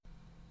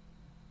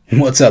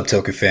What's up,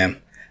 Toku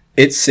fam?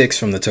 It's Six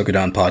from the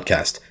Tokudon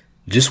Podcast.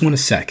 Just want a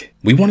sec.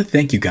 We want to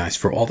thank you guys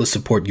for all the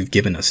support you've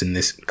given us in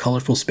this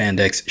colorful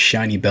spandex,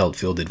 shiny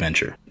belt-filled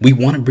adventure. We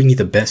want to bring you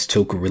the best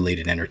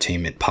Toku-related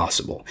entertainment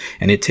possible,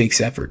 and it takes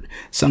effort.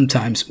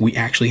 Sometimes we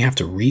actually have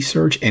to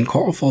research, and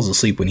Carl falls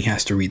asleep when he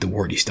has to read the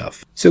wordy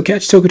stuff. So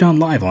catch Tokudon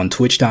live on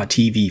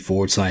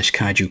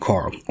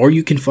twitch.tv/KaijuCarl, or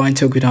you can find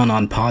Tokudon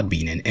on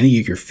Podbean and any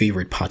of your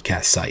favorite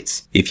podcast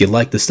sites. If you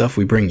like the stuff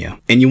we bring you,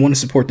 and you want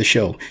to support the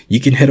show, you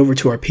can head over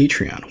to our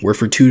Patreon, where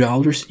for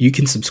 $2, you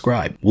can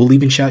subscribe. We'll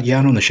even shout you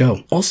out on the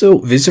show. Also,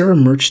 visit our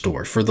merch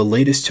store for the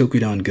latest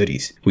Tokudon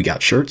goodies. We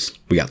got shirts,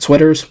 we got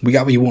sweaters, we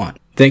got what you want.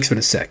 Thanks for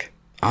the sec.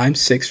 I'm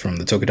Six from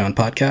the Tokudon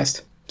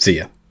Podcast. See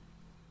ya.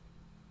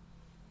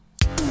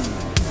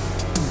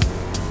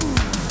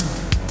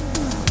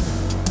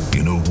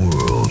 In a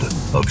world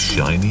of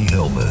shiny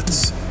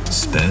helmets,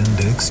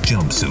 spandex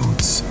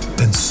jumpsuits,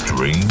 and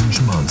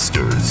strange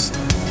monsters,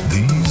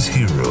 these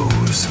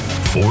heroes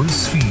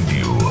force feed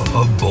you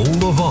a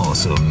bowl of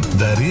awesome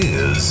that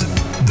is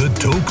the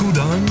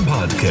Tokudon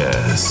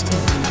Podcast.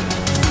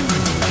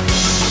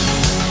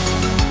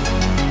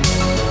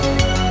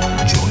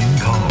 Join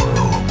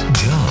Carl,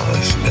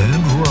 Josh,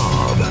 and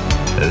Rob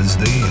as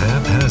they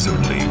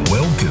haphazardly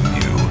welcome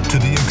you to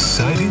the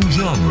exciting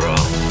genre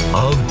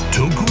of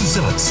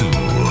Tokusatsu.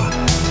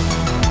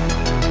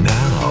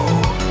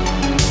 Now,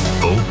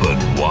 open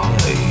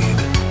wide.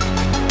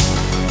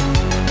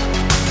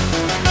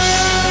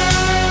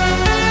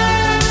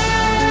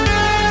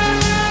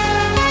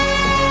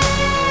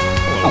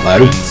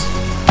 Hello.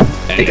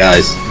 Hey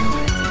guys.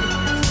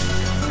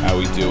 How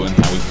we doing?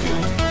 How we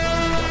feeling?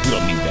 We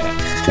don't need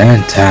that.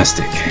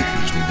 Fantastic. We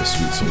just need the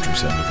sweet sultry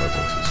sound of our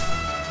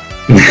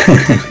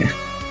voices.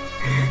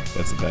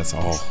 That's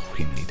all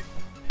we need.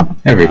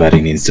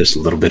 Everybody needs just a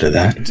little bit of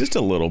that. Just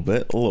a little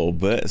bit.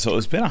 So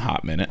it's been a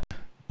hot minute.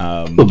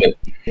 A little bit.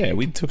 Yeah,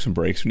 we took some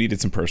breaks. We needed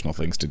some personal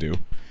things to do.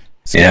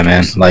 Yeah,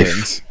 man.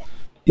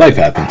 Life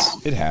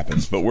happens. It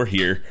happens, but we're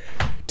here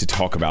to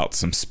talk about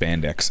some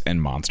spandex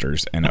and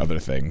monsters and other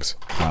things.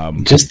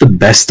 Just the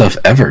best stuff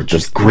ever.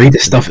 The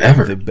greatest stuff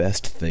ever. The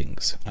best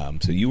things.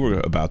 So you were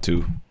about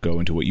to go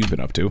into what you've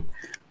been up to.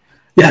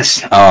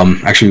 Yes.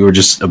 Actually, we were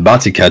just about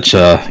to catch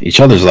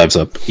each other's lives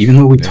up, even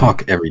though we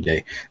talk every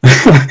day.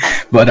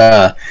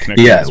 But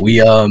yeah,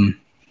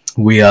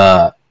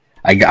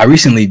 I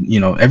recently,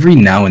 every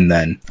now and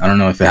then, I don't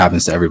know if it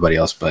happens to everybody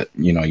else, but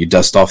you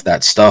dust off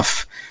that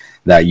stuff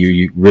that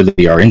you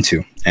really are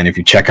into. And if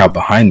you check out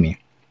behind me,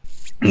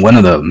 one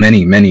of the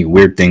many, many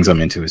weird things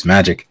I'm into is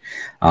magic.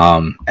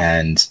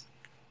 And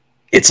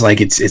it's like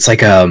a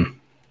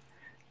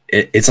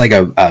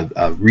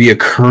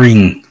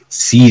reoccurring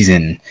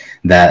season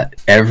that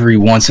every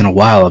once in a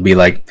while I'll be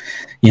like,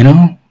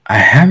 I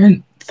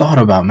haven't thought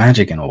about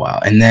magic in a while.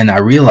 And then I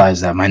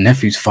realized that my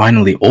nephew's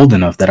finally old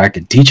enough that I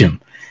could teach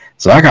him.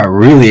 So I got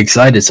really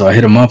excited. So I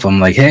hit him up. I'm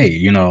like,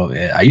 hey,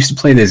 I used to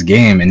play this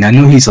game, and I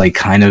know he's like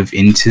kind of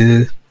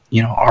into,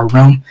 our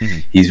realm. Mm-hmm.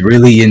 He's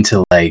really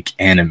into like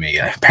anime.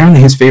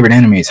 Apparently his favorite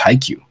anime is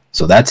Haikyuu.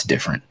 So that's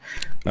different.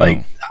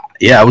 Like,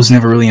 yeah, I was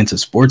never really into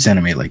sports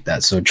anime like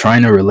that. So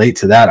trying to relate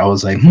to that, I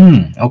was like,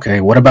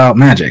 okay, what about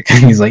magic?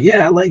 And he's like,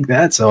 yeah, I like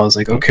that. So I was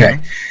like, okay.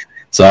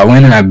 So I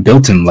went and I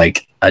built him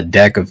like a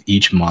deck of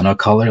each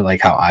monocolor,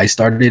 like how I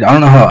started. I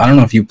don't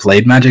know if you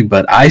played Magic,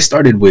 but I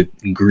started with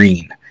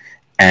green.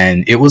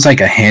 And it was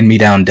like a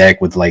hand-me-down deck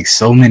with like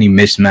so many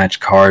mismatched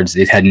cards.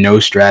 It had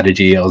no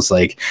strategy. I was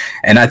like,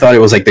 and I thought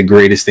it was like the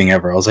greatest thing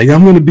ever. I was like,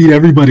 I'm going to beat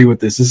everybody with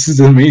this. This is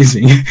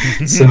amazing.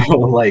 So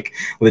like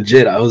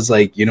legit, I was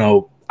like,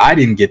 I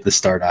didn't get the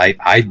start I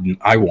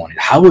wanted.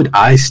 How would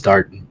I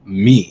start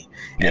me?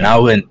 And I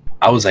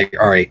was like,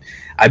 all right,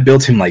 I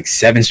built him like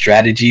 7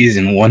 strategies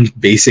in one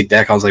basic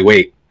deck. I was like,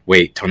 wait,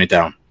 tone it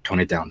down.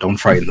 Don't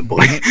frighten the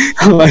boy.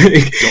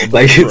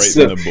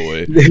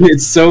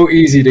 It's so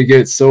easy to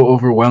get so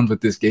overwhelmed with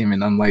this game.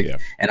 And I'm like,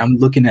 and I'm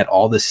looking at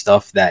all the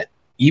stuff that,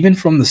 even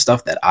from the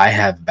stuff that I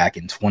have back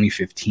in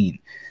 2015,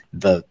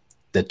 the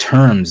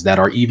terms that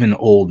are even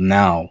old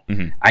now,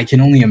 I can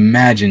only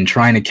imagine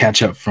trying to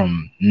catch up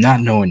from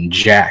not knowing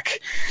jack,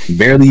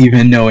 barely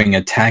even knowing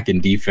attack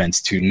and defense,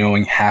 to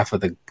knowing half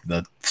of the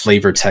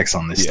flavor text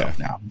on this stuff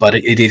now. But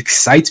it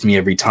excites me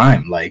every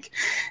time, like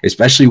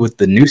especially with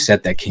the new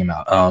set that came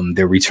out.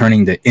 They're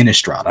returning the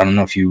Innistrad. I don't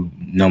know if you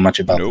know much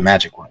about the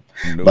Magic one.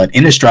 But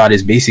Innistrad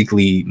is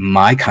basically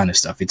my kind of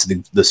stuff. It's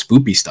the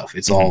spoopy stuff.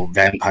 It's all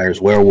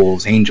vampires,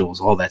 werewolves,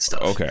 angels, all that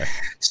stuff. Okay.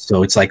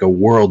 So it's like a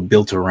world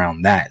built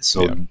around that.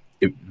 So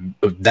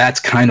that's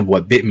kind of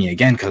what bit me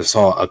again, because I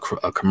saw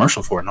a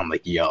commercial for it, and I'm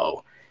like,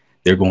 yo,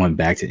 they're going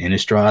back to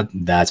Innistrad.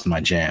 That's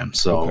my jam.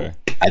 So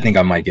I think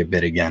I might get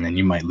bit again, and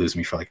you might lose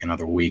me for like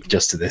another week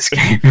just to this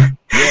game.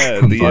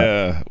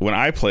 When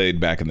I played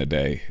back in the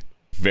day,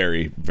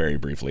 very, very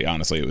briefly,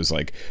 honestly, it was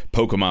like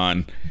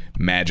Pokemon,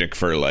 Magic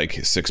for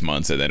like 6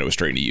 months, and then it was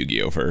straight to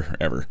Yu-Gi-Oh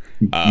forever.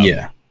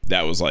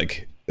 That was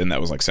like and that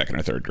was like second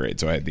or third grade.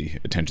 So I had the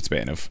attention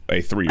span of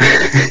a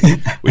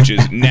 3-year-old, which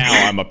is now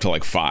I'm up to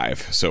like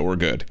 5. So we're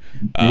good.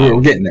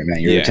 We're getting there, man.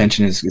 Your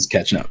attention is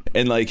catching up.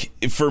 And like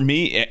for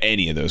me,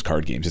 any of those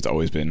card games, it's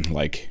always been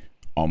like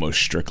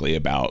almost strictly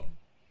about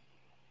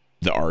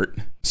the art.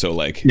 So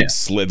like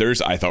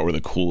Slithers, I thought were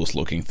the coolest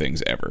looking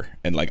things ever.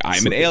 And like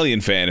I'm an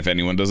Alien fan, if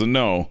anyone doesn't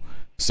know.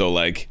 So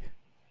like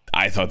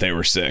I thought they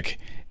were sick.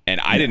 And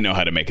I didn't know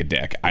how to make a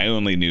deck. I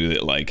only knew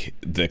that like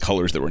the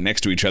colors that were next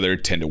to each other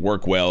tend to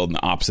work well, and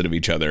the opposite of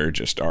each other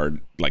just are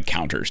like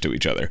counters to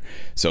each other.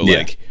 So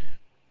like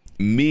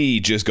me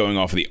just going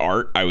off of the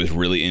art, I was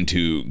really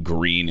into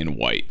green and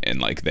white, and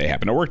like they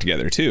happen to work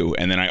together too.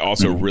 And then I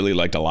also really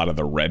liked a lot of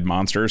the red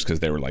monsters because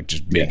they were like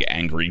just big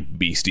angry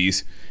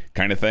beasties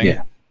kind of thing.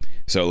 Yeah.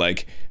 So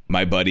like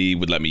my buddy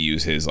would let me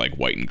use his like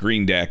white and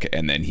green deck,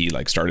 and then he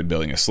like started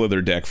building a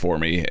Slither deck for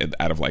me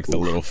out of like the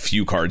little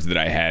few cards that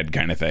I had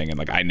kind of thing. And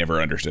like I never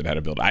understood how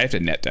to build. I have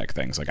to net deck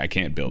things. Like I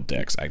can't build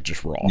decks. I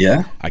just raw.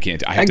 Yeah. I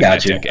can't. I have to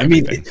net deck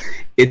everything. I mean,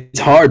 it's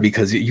hard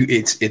because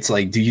it's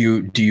like do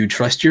you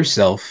trust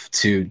yourself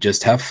to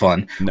just have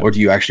fun, or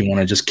do you actually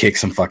want to just kick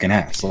some fucking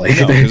ass? Like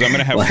no, because I'm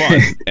gonna have fun,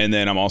 and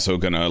then I'm also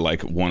gonna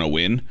like want to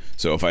win.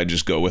 So if I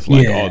just go with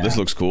like, oh, this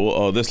looks cool.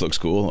 Oh, this looks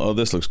cool. Oh,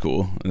 this looks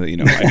cool. You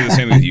know, I do the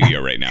same with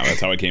Yu-Gi-Oh right now.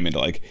 That's how I came into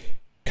like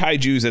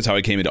Kaijus. That's how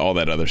I came into all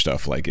that other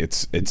stuff. Like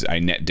it's I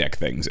net deck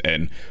things,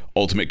 and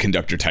Ultimate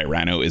Conductor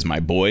Tyranno is my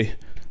boy.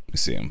 Let me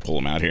see him pull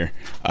him out here.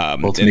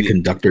 Ultimate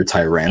Conductor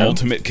Tyranno.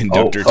 Ultimate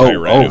Conductor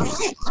Tyranno.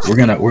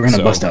 We're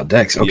gonna bust out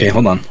decks. Okay,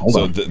 hold on.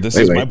 This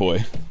is my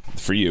boy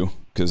for you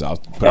because I'll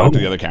put it onto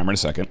the other camera in a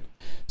second.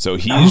 So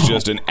he's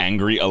just an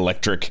angry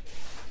electric,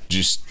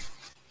 just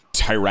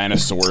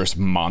Tyrannosaurus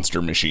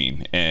monster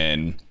machine,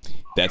 and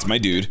that's my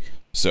dude.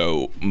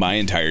 So my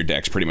entire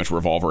decks pretty much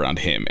revolve around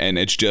him, and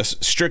it's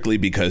just strictly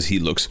because he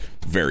looks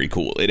very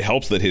cool. It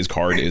helps that his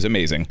card is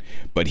amazing,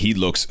 but he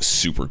looks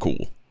super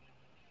cool.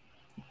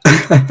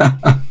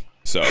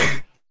 So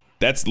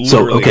that's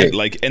literally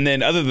like, and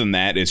then other than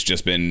that, it's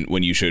just been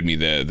when you showed me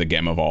the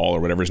Gem of All or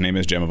whatever his name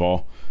is, Gem of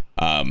All,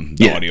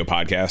 the audio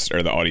podcast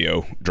or the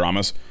audio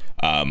dramas.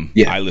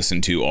 I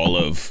listened to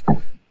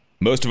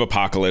most of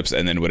Apocalypse,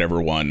 and then whatever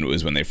one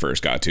was when they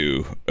first got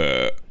to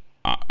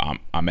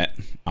Amonkhet.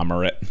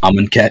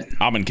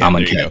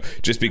 There you go.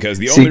 Just because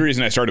the only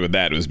reason I started with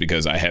that was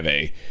because I have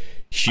a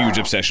huge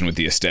obsession with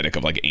the aesthetic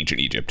of like ancient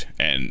Egypt,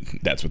 and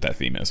that's what that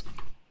theme is.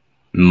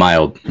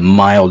 Mild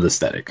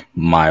aesthetic,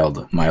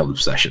 mild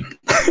obsession.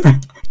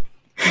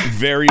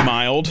 Very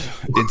mild.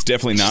 It's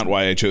definitely not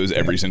why I chose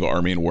every single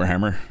army in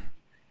Warhammer.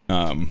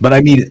 But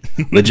I mean,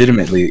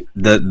 legitimately,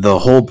 the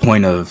whole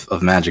point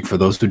of Magic, for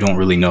those who don't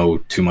really know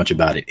too much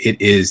about it, it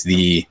is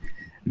the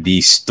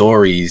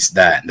stories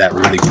that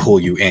really pull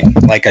you in.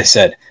 Like I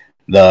said,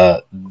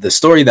 the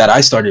story that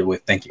I started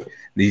with,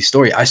 the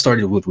story I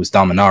started with was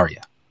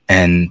Dominaria.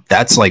 And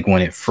that's like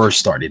when it first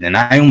started. And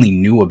I only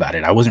knew about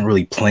it. I wasn't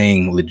really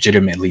playing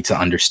legitimately to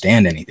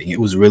understand anything. It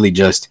was really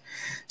just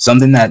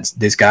something that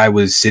this guy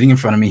was sitting in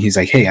front of me. He's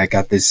like, hey, I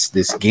got this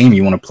game.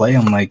 You want to play?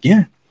 I'm like,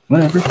 yeah,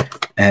 whatever.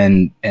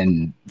 And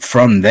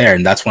from there,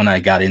 and that's when I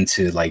got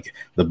into like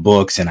the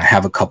books. And I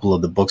have a couple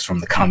of the books from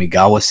the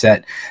Kamigawa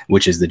set,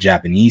 which is the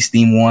Japanese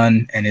theme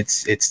one. And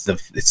it's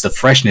the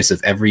freshness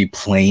of every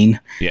plane,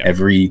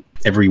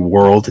 every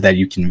world that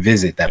you can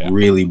visit that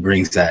really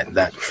brings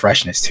that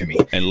freshness to me.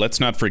 And let's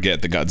not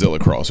forget the Godzilla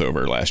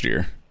crossover last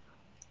year.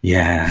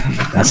 Yeah,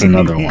 that's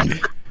another one.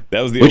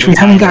 That was the which only we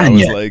haven't time gotten I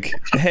was yet. Like,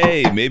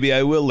 hey, maybe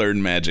I will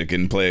learn Magic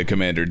and play a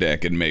commander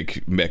deck and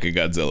make Mecha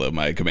Godzilla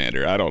my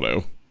commander. I don't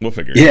know. We'll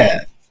figure it out.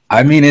 Yeah.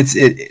 I mean, that's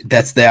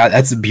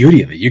the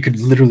beauty of it. You could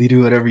literally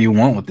do whatever you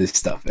want with this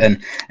stuff.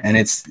 And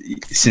it's,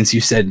 since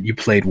you said you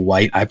played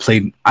white, I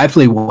play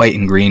white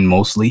and green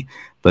mostly,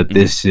 but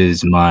this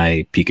is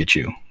my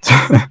Pikachu.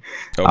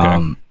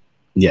 Okay.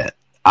 Yeah.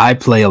 I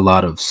play a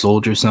lot of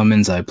soldier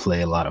summons. I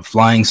play a lot of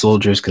flying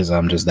soldiers because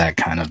I'm just that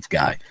kind of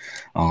guy.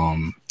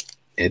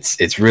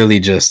 It's really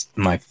just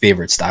my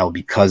favorite style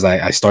because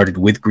I started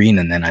with green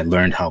and then I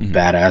learned how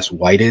badass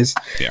white is.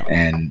 Yeah.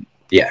 And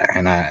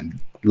I,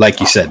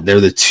 like you said, they're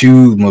the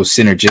two most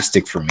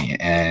synergistic for me.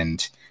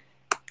 And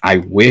I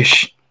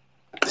wish,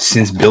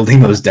 since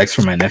building those decks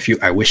for my nephew,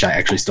 I wish I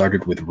actually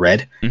started with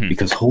red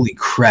because holy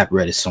crap,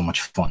 red is so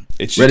much fun.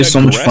 Red is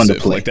so much fun to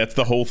play. Like that's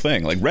the whole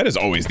thing. Like red is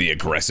always the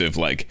aggressive,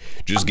 like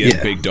just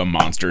get big dumb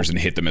monsters and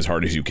hit them as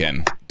hard as you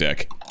can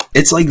deck.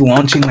 It's like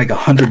launching like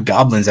 100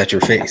 goblins at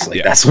your face.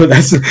 Like that's like,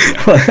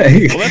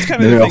 well, that's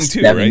kind of the thing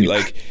too, right?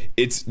 Like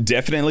it's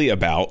definitely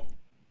about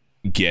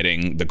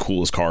getting the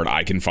coolest card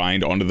I can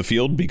find onto the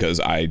field because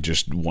I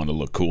just want to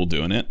look cool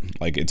doing it.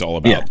 Like it's all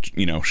about,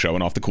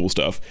 showing off the cool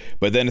stuff.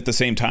 But then at the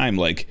same time,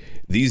 like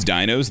this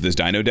dino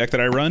deck that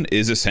I run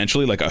is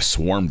essentially like a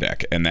swarm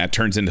deck. And that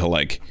turns into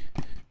like,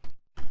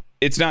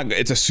 it's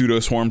a pseudo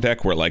swarm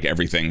deck where like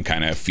everything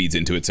kind of feeds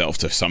into itself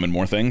to summon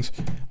more things.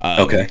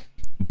 Okay.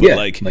 But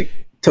like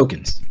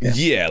tokens.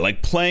 Yeah,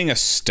 like playing a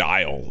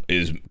style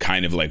is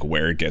kind of like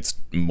where it gets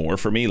more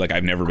for me. Like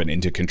I've never been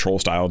into control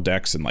style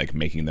decks and like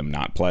making them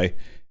not play.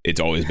 it's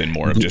always been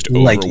more of just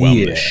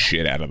overwhelm the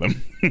shit out of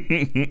them.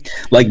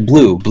 Like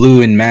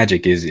blue in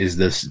Magic is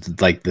this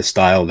like the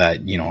style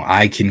that, you know,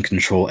 I can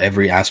control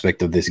every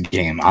aspect of this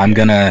game. I'm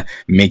gonna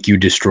make you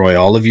destroy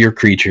all of your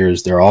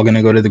creatures. They're all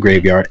gonna go to the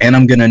graveyard, and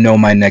I'm gonna know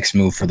my next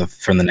move for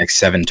the next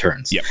 7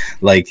 turns. Yeah,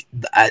 like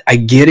I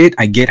get it.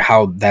 I get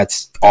how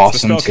that's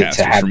awesome to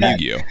have from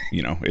that. Yu-Gi-Oh.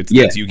 You know, it's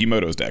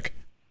Yugimoto's deck.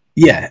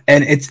 Yeah,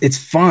 and it's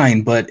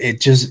fine, but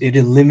it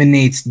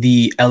eliminates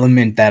the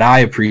element that I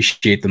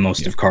appreciate the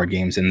most of card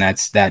games, and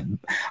that's that.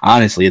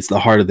 Honestly, it's the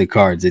heart of the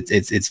cards.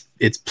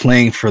 It's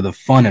playing for the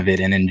fun of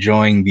it and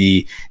enjoying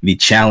the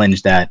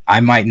challenge that I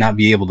might not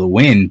be able to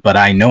win, but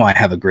I know I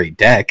have a great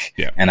deck,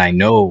 and I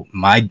know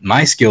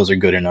my skills are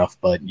good enough,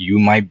 but you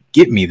might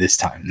get me this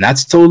time. And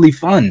that's totally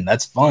fun.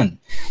 That's fun.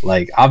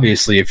 Like,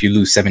 obviously, if you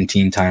lose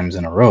 17 times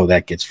in a row,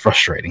 that gets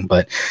frustrating,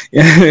 but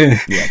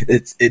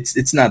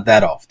it's not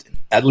that often.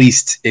 At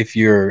least if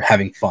you're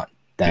having fun,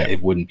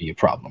 it wouldn't be a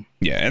problem.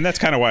 Yeah, and that's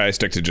kind of why I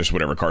stick to just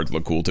whatever cards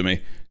look cool to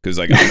me. Because,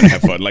 like, I'm going to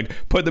have fun. Like,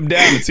 put them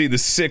down and see the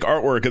sick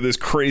artwork of this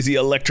crazy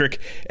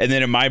electric. And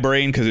then in my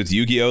brain, because it's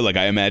Yu-Gi-Oh!, like,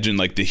 I imagine,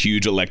 like, the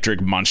huge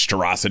electric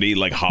monstrosity,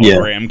 like,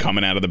 hologram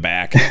coming out of the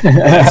back.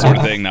 That sort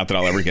of thing. Not that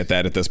I'll ever get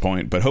that at this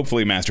point. But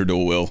hopefully Master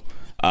Duel will.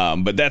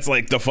 But that's,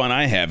 like, the fun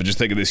I have. Just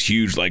think of this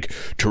huge, like,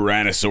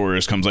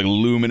 Tyrannosaurus comes, like,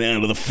 looming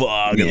out of the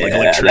fog. And, like,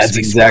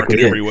 electricity sparking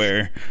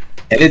everywhere.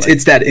 And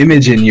it's that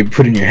image you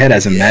put in your head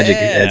as a Magic,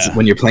 as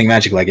when you're playing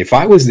Magic. Like, if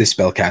I was this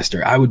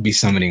spellcaster, I would be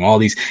summoning all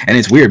these. And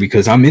it's weird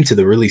because I'm into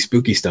the really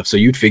spooky stuff. So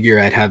you'd figure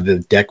I'd have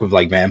the deck with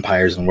like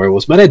vampires and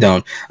werewolves, but I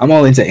don't. I'm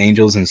all into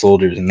angels and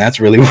soldiers, and that's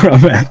really where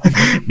I'm at.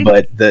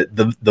 But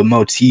the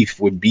motif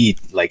would be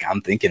like,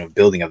 I'm thinking of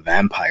building a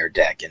vampire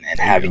deck and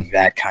having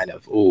that kind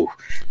of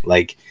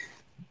like.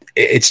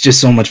 It's just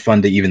so much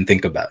fun to even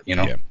think about, you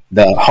know.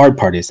 The hard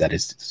part is that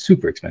it's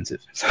super expensive.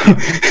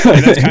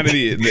 And that's kind of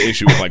the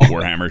issue with like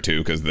Warhammer too,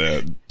 because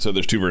so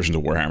there's 2 versions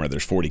of Warhammer.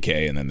 There's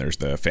 40K, and then there's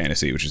the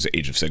fantasy, which is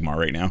Age of Sigmar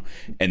right now.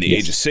 And the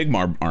Age of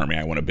Sigmar army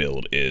I want to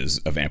build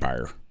is a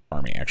vampire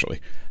army,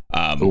 actually.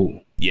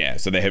 Yeah,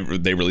 so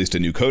they released a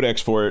new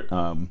codex for it.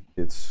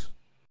 It's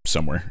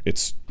somewhere.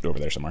 It's over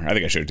there somewhere. I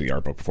think I showed it to the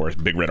art book before.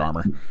 It's big red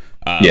armor.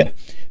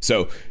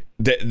 So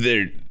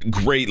they're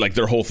great. Like,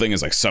 their whole thing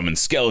is like summon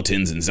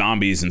skeletons and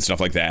zombies and stuff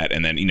like that,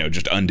 and then, you know,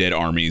 just undead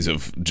armies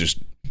of just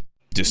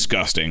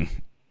disgusting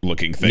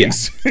looking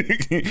things.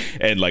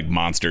 And like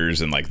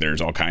monsters, and like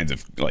there's all kinds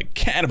of like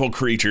cannibal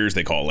creatures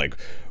they call like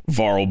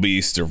Varl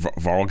beasts or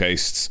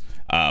Varlgeists.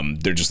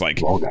 They're just like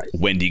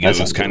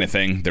Wendigos kind of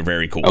thing. They're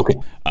very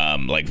cool.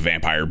 Like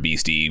vampire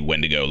beastie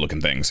Wendigo looking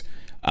things.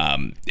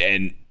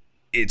 And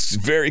it's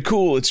very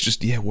cool. It's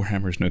just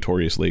Warhammer is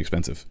notoriously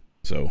expensive.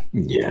 So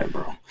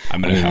bro,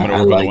 I'm gonna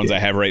work with the ones I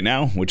have right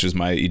now, which is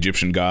my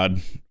Egyptian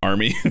god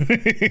army,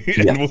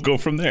 and we'll go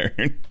from there.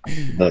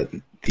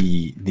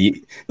 The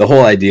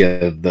whole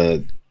idea of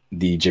the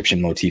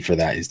Egyptian motif for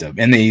that is dope,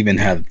 and they even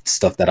have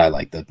stuff that I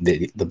like,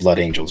 the Blood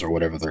Angels or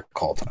whatever they're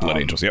called. Blood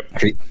Angels, yep.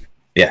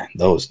 Yeah,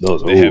 those.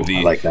 They have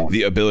I like that.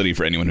 The ability,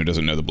 for anyone who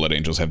doesn't know, the Blood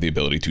Angels have the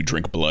ability to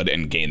drink blood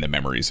and gain the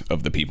memories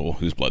of the people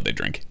whose blood they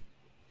drink.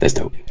 That's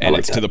dope. And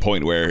it's to the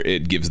point where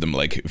it gives them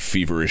like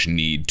feverish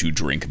need to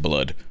drink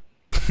blood.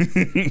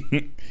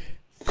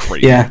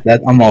 Crazy. Yeah,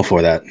 I'm all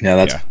for that. Yeah,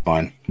 that's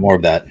fine. More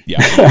of that. Yeah,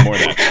 more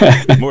of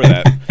that. More of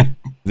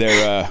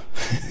that.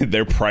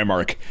 Their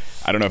Primarch.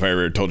 I don't know if I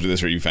ever told you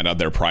this or you found out.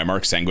 Their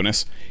Primarch,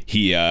 Sanguinus.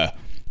 He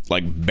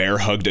like bear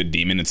hugged a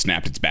demon and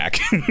snapped its back.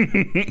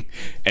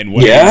 And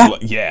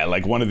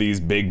like one of these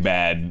big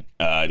bad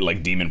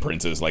like demon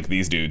princes, like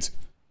these dudes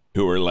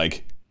who are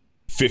like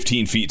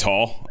 15 feet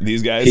tall.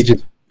 These guys.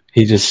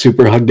 He just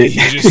super hugged it.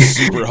 He just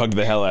super hugged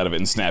the hell out of it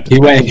and snapped it.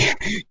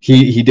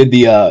 He did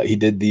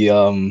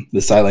the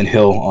Silent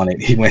Hill on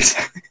it. He went.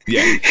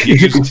 Yeah,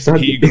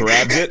 he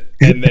grabs it,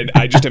 and then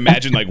I just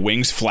imagine like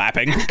wings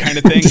flapping kind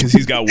of thing because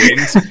he's got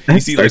wings. You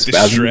see like the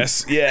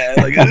stress,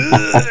 like,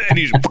 and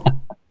he just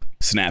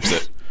snaps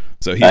it.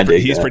 So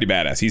he's pretty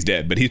badass. He's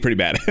dead, but he's pretty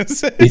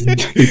badass. he's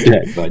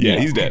dead, but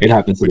he's dead. It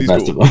happens to the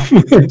best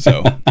of them.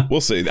 So we'll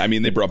see. I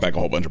mean, they brought back a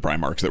whole bunch of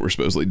Primarchs that were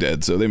supposedly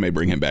dead, so they may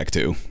bring him back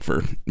too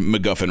for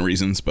MacGuffin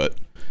reasons. But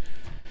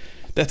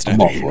that's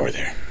not here nor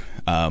there.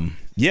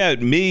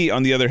 Me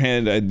on the other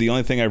hand, the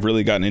only thing I've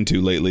really gotten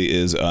into lately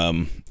is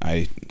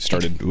I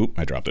started.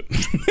 I dropped it.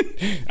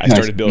 I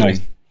started building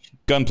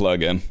Gunpla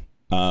again.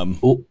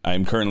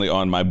 I'm currently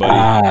on my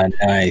buddy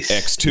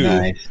X2.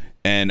 Nice.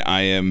 And I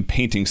am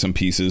painting some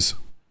pieces,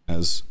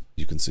 as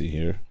you can see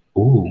here.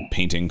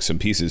 Painting some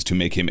pieces to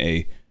make him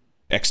a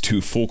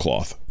X2 full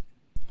cloth.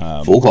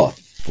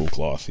 Full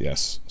cloth,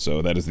 yes.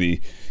 So that is the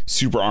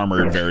super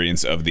armored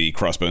variants of the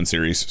Crossbone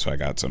series. So I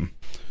got some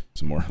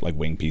more like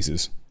wing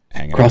pieces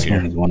hanging out here.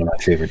 Crossbones is one of my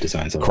favorite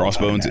designs.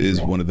 Crossbones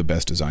is one of the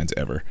best designs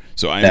ever.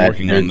 So I am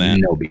working on that.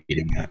 No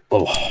beating that.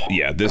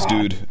 Yeah, this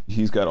dude,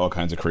 he's got all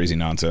kinds of crazy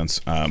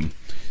nonsense.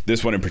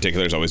 This one in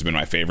particular has always been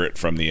my favorite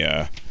from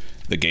the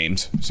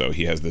games. So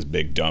he has this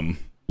big dumb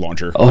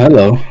launcher. Oh,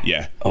 hello.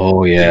 Yeah.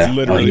 Oh, yeah. It's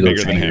literally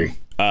bigger than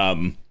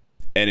him.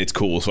 and it's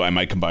cool. So I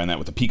might combine that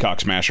with the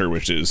Peacock Smasher,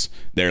 which is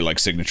their like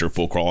signature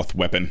full cloth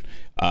weapon.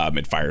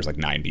 It fires like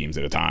 9 beams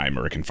at a time,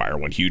 or it can fire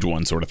one huge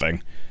one, sort of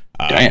thing.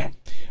 Damn.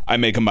 I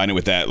may combine it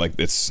with that, like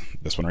this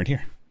one right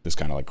here, this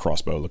kind of like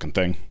crossbow looking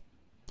thing,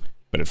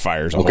 but it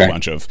fires a whole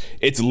bunch of.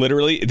 It's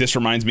literally. This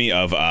reminds me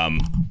of.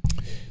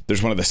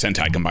 There's one of the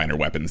Sentai combiner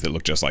weapons that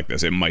look just like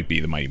this. It might be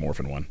the Mighty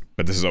Morphin one,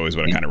 but this is always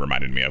what it kind of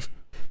reminded me of.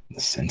 The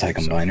Sentai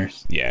combiners.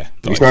 So, yeah.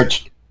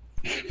 Research.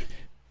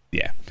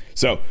 Yeah.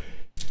 So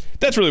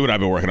that's really what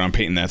I've been working on,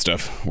 painting that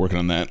stuff, working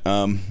on that.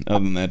 Other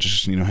than that,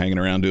 just hanging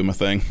around doing my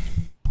thing.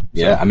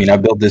 Yeah, I mean, I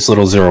built this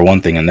little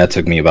 01 thing, and that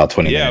took me about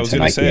 20 minutes. I was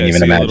going to say, I can't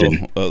even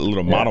imagine a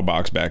little model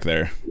box back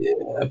there. Yeah,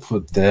 I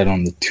put that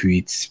on the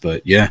tweets,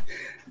 but yeah,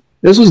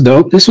 this was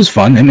dope. This was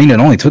fun. I mean, it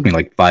only took me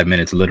like 5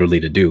 minutes literally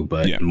to do,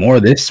 but more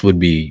of this would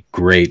be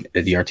great.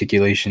 The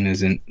articulation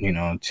isn't,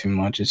 too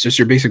much. It's just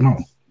your basic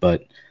model.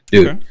 But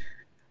dude,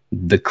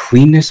 the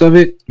cleanness of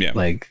it,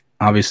 like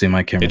obviously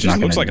my camera's not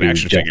going to. It just looks like an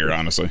action figure,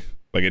 honestly.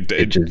 Like it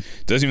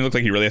doesn't even look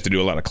like you really have to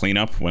do a lot of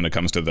cleanup when it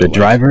comes to the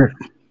driver.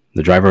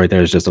 The driver right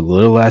there is just a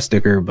little ass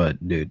sticker,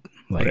 but dude,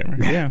 like,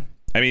 whatever. Yeah.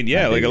 I mean,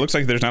 yeah, like it looks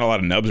like there's not a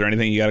lot of nubs or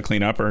anything you got to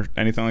clean up or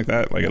anything like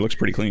that. Like it looks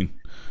pretty clean.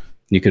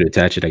 You could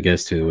attach it, I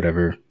guess, to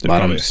whatever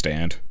bottom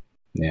stand.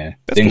 Yeah,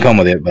 didn't come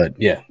with it, but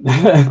yeah.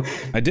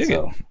 I dig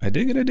it. I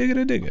dig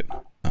it.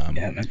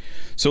 Yeah, man.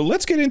 So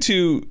let's get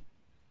into.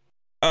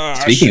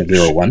 Speaking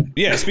of 01.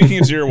 Yeah, speaking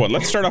of 01,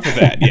 let's start off with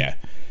that. Yeah.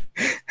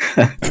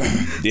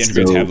 The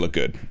androids have looked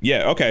good.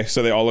 Yeah. Okay.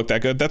 So they all look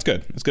that good. That's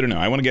good. It's good to know.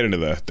 I want to get into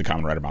the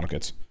Kamen Rider model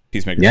kits.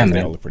 Peacemaker. Yeah,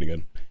 they all look pretty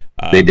good.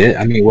 They did.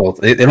 I mean, well,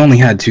 it only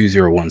had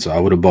 201, so I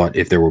would have bought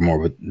if there were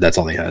more, but that's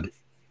all they had.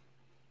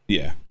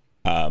 Yeah.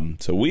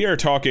 So we are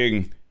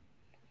talking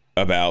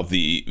about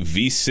the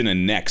V-Cinna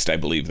Next, I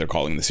believe they're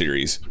calling the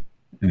series.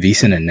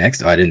 V-Cinna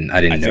Next? I didn't know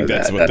that. I think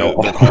that's what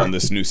they're calling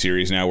this new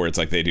series now, where it's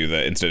like they do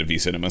instead of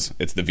V-Cinemas,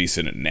 it's the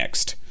V-Cinna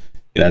Next.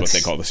 Is what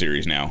they call the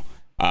series now.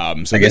 So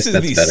this is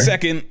the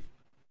second,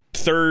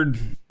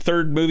 third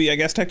movie, I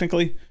guess,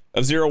 technically,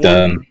 of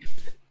 01.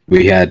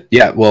 We had,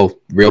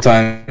 Real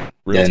Time,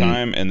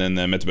 and then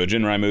the Metsubo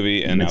Jinrai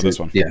movie, and now this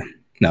one. Yeah,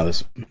 now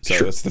this one. So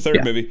that's the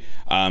third movie.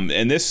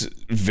 And this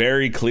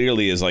very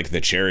clearly is like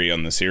the cherry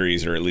on the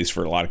series, or at least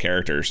for a lot of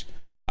characters.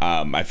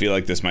 I feel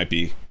like this might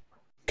be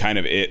kind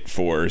of it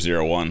for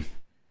 01,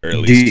 or at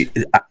least.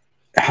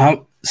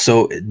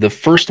 So the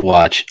first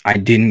watch, I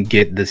didn't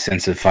get the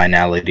sense of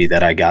finality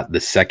that I got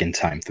the second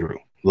time through.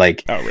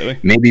 Like, oh really?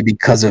 Maybe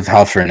because of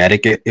how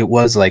frenetic it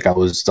was. Like, I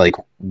was like,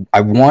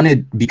 I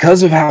wanted,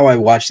 because of how I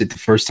watched it the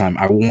first time,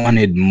 I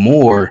wanted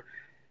more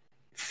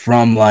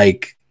from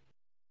like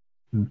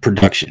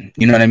production.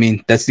 You know what I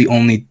mean? That's the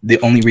only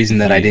reason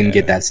that I didn't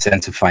get that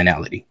sense of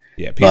finality.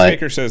 Yeah,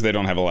 Peacemaker says they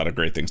don't have a lot of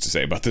great things to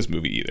say about this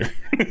movie either.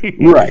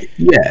 Right?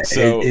 Yeah.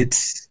 So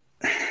it's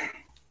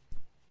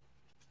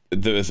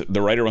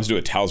the writer wants to do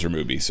a Towser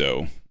movie,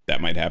 so that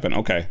might happen.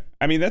 Okay.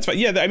 I mean, that's fine.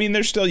 Yeah, I mean,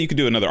 there's still, you could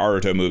do another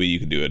Aruto movie, you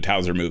could do a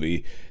Towser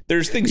movie.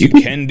 There's things you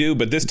can do,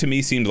 but this to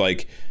me seemed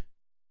like,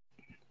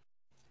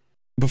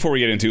 before we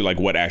get into like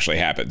what actually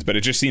happens, but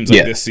it just seems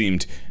like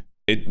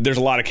there's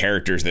a lot of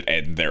characters that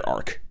end their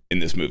arc in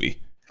this movie.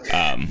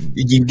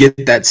 You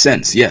get that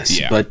sense, yes.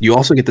 Yeah. But you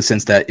also get the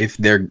sense that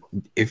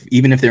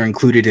even if they're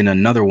included in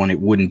another one, it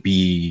wouldn't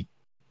be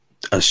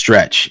a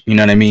stretch. You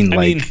know what I mean?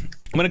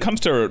 When it comes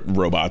to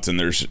robots, and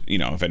there's,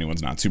 if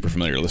anyone's not super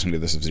familiar listening to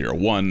this of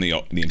 01, the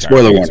entire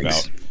spoiler warnings.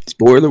 About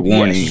spoiler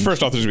warnings. Yes,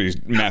 first off, there's going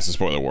to be massive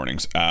spoiler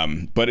warnings.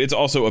 But it's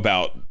also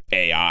about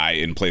AI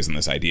and plays on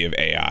this idea of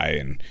AI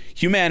and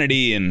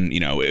humanity, and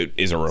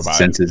is a robot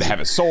that have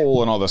a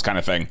soul and all this kind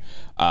of thing.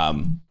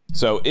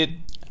 So it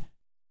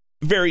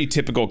very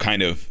typical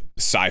kind of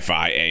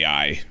sci-fi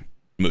AI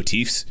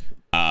motifs.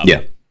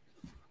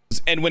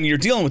 And when you're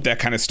dealing with that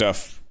kind of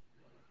stuff,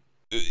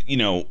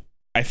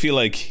 I feel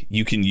like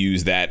you can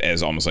use that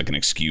as almost like an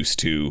excuse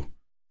to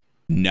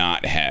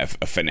not have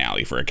a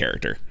finale for a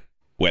character,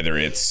 whether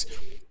it's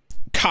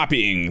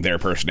copying their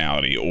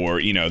personality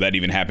or, that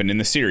even happened in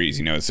the series,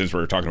 since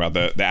we're talking about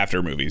the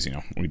after movies,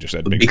 we just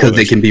said because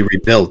they can be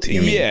rebuilt.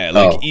 You mean? Yeah.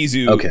 Like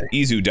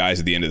Izu dies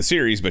at the end of the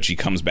series, but she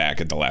comes back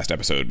at the last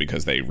episode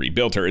because they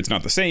rebuilt her. It's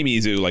not the same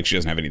Izu. Like, she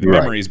doesn't have any of the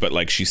memories, but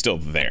like she's still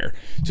there.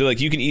 So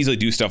like you can easily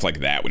do stuff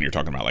like that when you're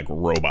talking about like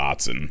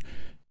robots and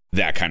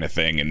that kind of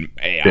thing and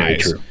AIs. Very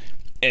true.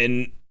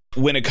 And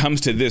when it comes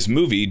to this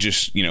movie,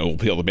 just,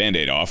 peel the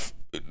Band-Aid off,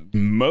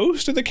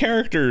 most of the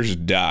characters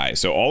die.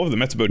 So all of the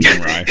Metsubo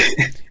Jinrai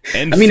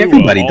and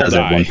everybody does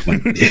at one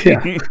point.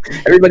 Yeah.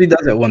 Everybody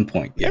does at one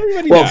point. Yeah.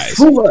 Everybody dies.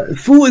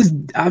 Fua's,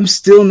 I'm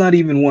still not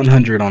even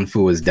 100 on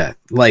Fua's death.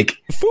 Like,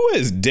 Fua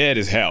is dead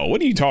as hell.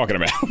 What are you talking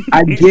about?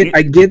 I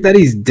get that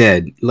he's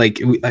dead. Like,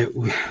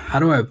 how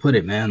do I put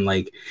it, man?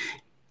 Like,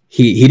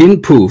 he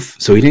didn't poof,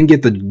 so he didn't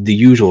get the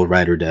usual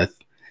rider death.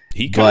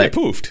 He kind of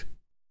poofed.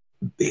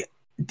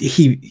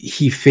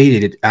 He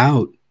faded it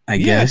out I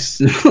guess.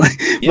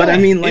 Yeah, but I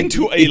mean, like,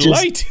 into a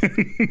light.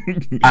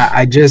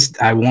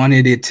 I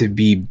wanted it to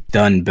be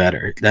done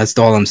better. That's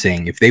all I'm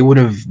saying. If they would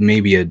have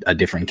maybe a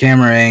different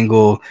camera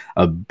angle,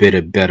 a bit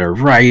of better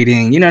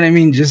writing, you know what I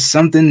mean? Just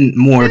something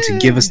more to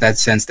give us that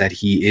sense that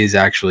he is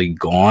actually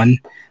gone.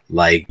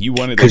 Like, you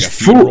wanted like a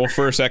funeral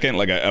for a second,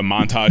 like a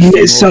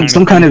montage.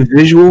 Some kind of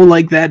visual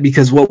like that,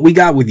 because what we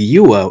got with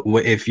Yua,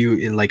 if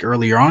you like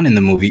earlier on in the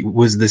movie,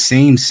 was the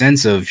same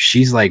sense of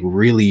she's like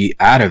really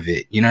out of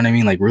it. You know what I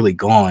mean? Like really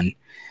gone.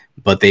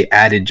 But they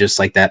added just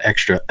like that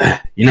extra,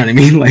 you know what I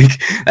mean? Like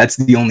that's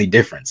the only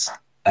difference.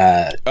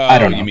 I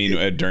don't know. You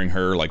mean during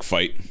her like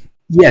fight?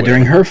 Yeah,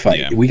 during her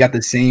fight, we got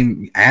the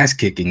same ass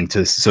kicking,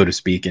 so to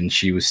speak, and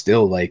she was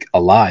still like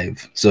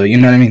alive. So you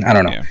know what I mean? I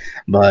don't know,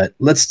 but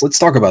let's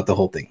talk about the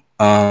whole thing.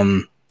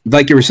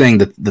 Like you were saying,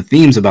 the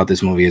themes about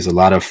this movie is a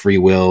lot of free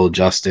will,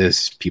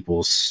 justice,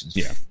 people's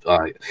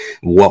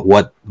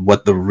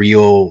what the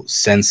real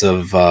sense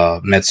of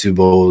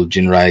Metsubo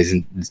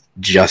Jinrai's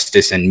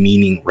justice and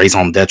meaning,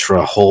 raison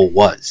d'etre whole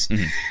was,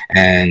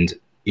 and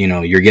you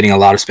know you're getting a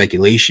lot of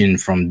speculation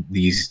from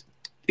these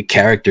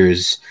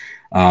characters.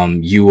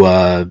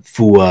 Yua,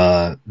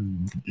 Fua,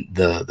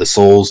 the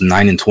souls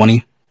 9 and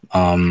 20,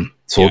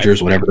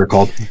 soldiers, whatever they're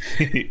called.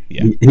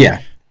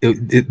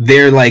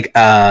 They're like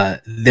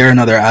they're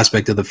another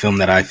aspect of the film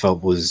that I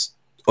felt was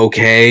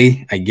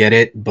okay. I get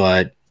it,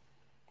 but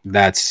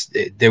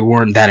they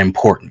weren't that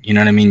important. You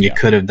know what I mean? You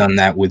could have done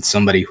that with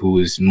somebody who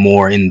was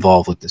more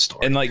involved with the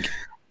story. And like,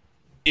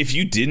 if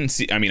you didn't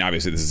see, I mean,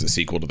 obviously this is a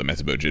sequel to the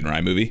Metsubo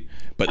Jinrai movie,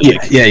 but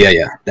like,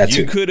 that's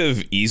you could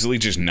have easily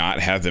just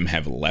not have them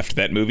have left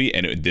that movie,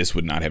 and this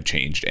would not have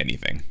changed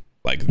anything.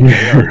 Like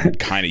they are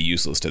kind of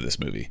useless to this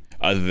movie,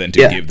 other than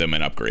to give them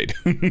an upgrade.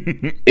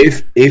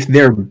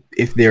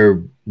 if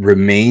their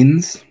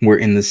remains were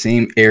in the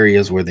same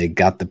areas where they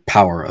got the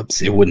power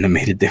ups, it wouldn't have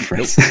made a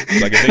difference.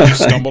 Nope. Like if they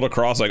just stumbled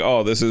across, like,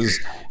 oh, this is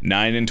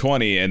 9 and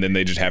 20, and then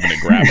they just happened to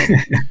grab them,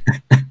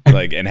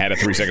 like, and had a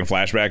 3-second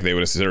flashback, they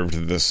would have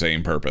served the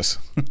same purpose.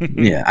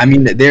 Yeah, I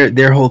mean,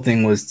 their whole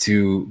thing was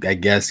to, I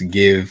guess,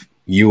 give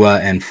Yua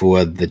and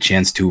Fua the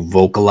chance to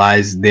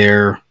vocalize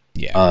their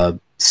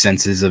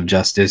senses of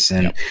justice,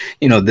 and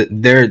you know,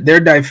 their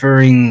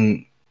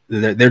differing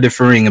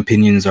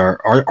opinions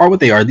are what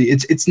they are.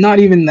 It's not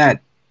even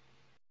that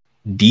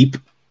deep,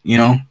 you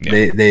know.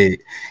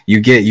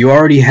 You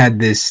already had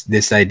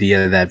this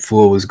idea that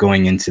Fua was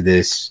going into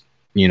this,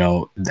 you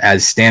know,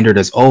 as standard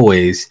as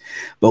always,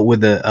 but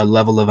with a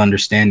level of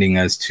understanding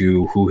as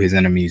to who his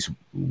enemies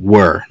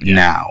were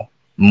now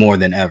more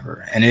than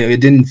ever. And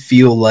it didn't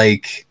feel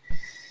like,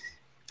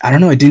 I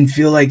don't know, it didn't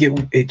feel like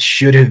it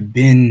should have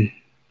been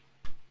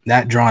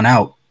that drawn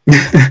out.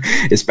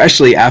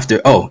 Especially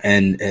after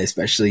and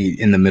especially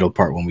in the middle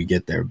part when we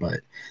get there.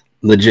 But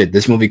legit,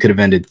 this movie could have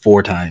ended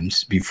 4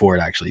 times before it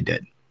actually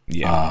did.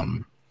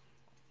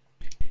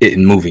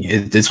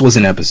 This was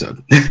an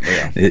episode.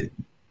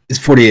 It's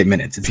 48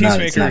 minutes. It's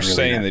Peacemaker's not really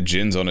saying that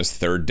Jin's on his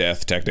 3rd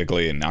death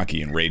technically, and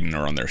Naki and Raiden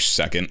are on their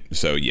 2nd.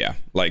 So yeah,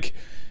 like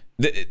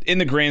in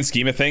the grand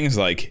scheme of things,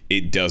 like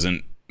it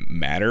doesn't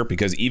matter,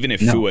 because even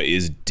if Fua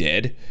is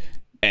dead,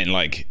 and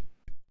like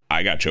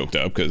I got choked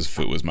up because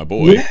Fua was my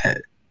boy. Yeah,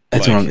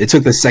 that's like, it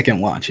took the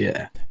 2nd watch.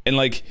 Yeah, and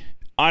like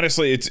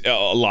honestly, it's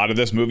a lot of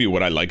this movie.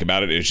 What I like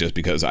about it is just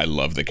because I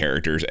love the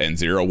characters. And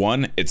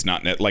 0-1, it's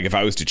not like if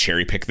I was to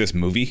cherry pick this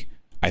movie,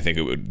 I think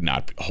it would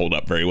not hold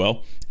up very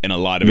well. And a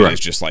lot of it is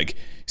just like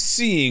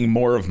seeing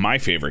more of my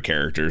favorite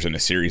characters in a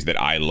series that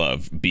I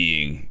love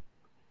being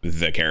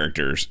the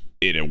characters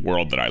in a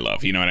world that I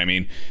love. You know what I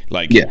mean?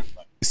 Like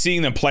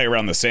seeing them play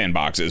around the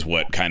sandbox is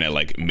what kind of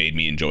like made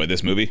me enjoy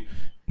this movie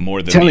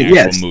more than the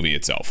actual movie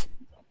itself.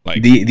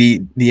 Like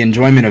the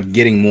enjoyment of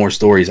getting more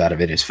stories out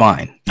of it is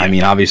fine. I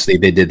mean, obviously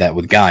they did that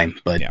with Gaim,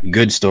 but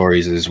good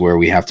stories is where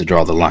we have to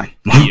draw the line.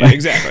 Yeah,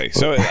 exactly.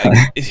 So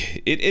like,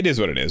 it is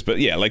what it is. But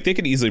yeah, like they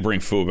could easily bring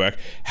Fua back.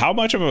 How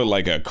much of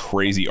a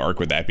crazy arc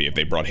would that be if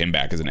they brought him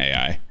back as an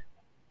AI?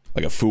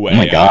 Like a Fua AI. Oh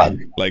my god!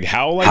 Like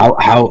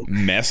how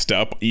messed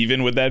up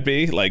even would that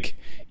be? Like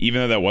even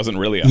though that wasn't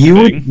really a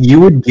thing, you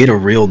would get a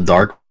real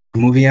dark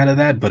movie out of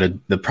that, but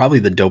probably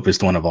the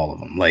dopest one of all of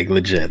them. Like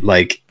legit,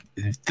 like.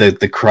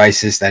 The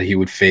crisis that he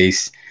would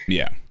face,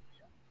 he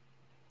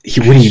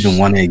wouldn't even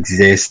want to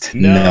exist.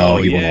 No,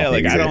 he wouldn't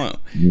like exist. I don't.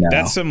 No.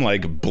 That's some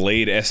like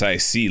Blade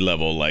SIC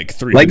level, like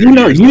 300. Like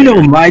you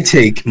know my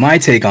take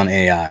on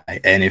AI,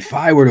 and if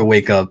I were to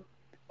wake up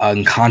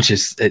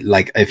unconscious,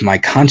 like if my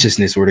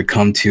consciousness were to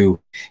come to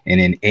in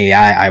an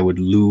AI, I would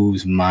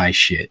lose my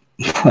shit.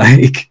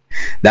 Like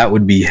that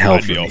would be hell.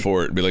 I'd be all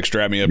for it. Be like,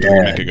 strap me up to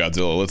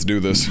Mechagodzilla. Let's do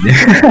this.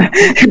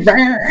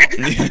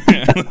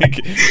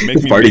 Like,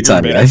 make me party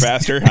time, guys.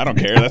 Faster. I don't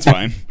care. That's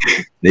fine.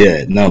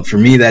 Yeah, no. For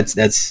me,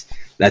 that's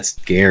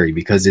scary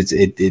because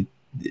it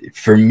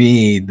for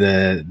me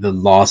the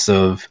loss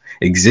of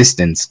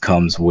existence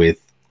comes with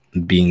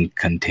being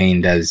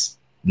contained as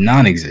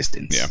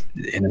non-existence.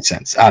 In a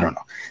sense, I don't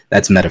know.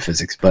 That's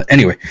metaphysics, but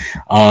anyway.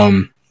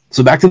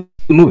 So back to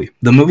the the movie.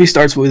 The movie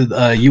starts with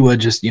Yua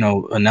just,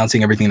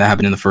 announcing everything that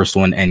happened in the first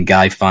one, and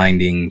Guy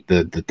finding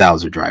the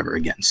Thouser driver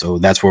again. So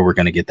that's where we're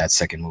gonna get that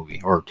second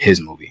movie, or his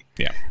movie.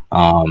 Yeah.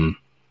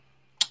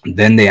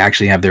 Then they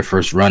actually have their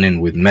first run-in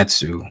with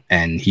Metsu,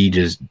 and he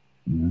just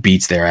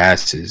beats their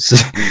asses.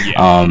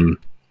 Yeah.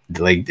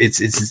 Like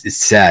it's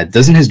sad.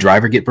 Doesn't his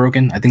driver get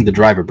broken? I think the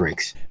driver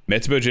breaks.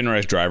 Metsubo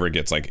Jinrai's driver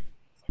gets like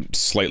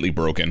slightly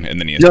broken, and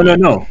then he has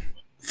no.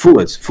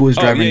 Fua's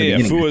driver.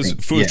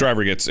 Fua's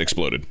driver gets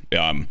exploded.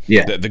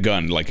 The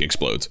gun like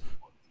explodes,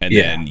 and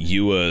then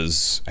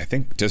Yua's, I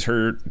think, does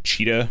her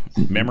cheetah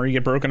memory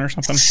get broken or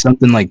something?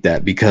 Something like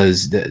that,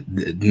 because the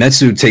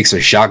Metsu takes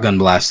a shotgun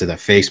blast to the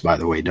face, by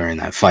the way, during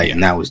that fight,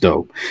 and that was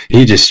dope.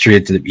 He just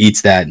straight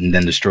eats that and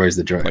then destroys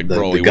the drug. Like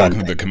the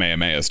gun, the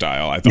Kamehameha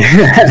style. I thought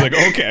I was like,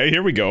 okay,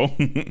 here we go.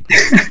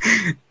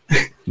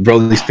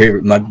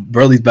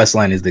 Broly's best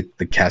line is the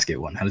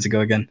casket one. How does it go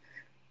again?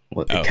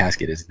 What the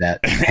casket is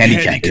that?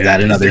 Handicap. Is that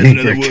another name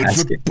for a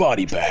casket?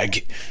 Body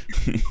bag.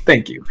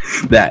 Thank you.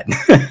 That.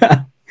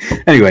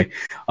 Anyway,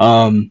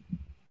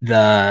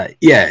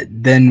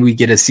 then we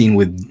get a scene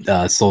with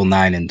Soul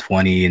 9 and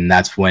 20, and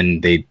that's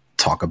when they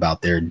talk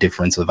about their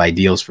difference of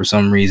ideals for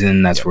some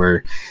reason.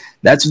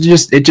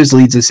 It just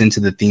leads us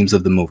into the themes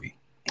of the movie,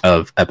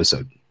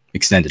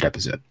 extended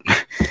episode.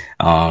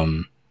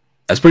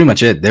 That's pretty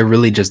much it. They're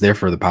really just there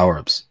for the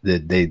power-ups.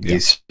 They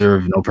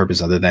serve no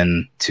purpose other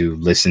than to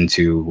listen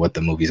to what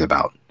the movie's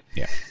about.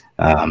 Yeah.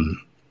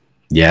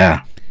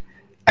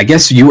 I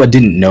guess Yua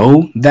didn't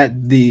know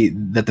that the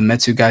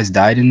Metsu guys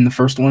died in the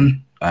first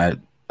one,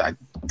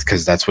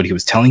 because that's what he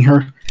was telling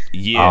her.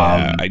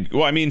 Yeah.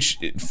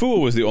 Fua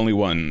was the only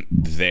one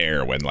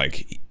there when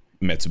like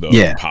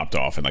Metsubo popped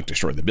off and like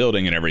destroyed the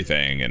building and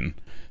everything, and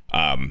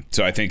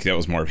so I think that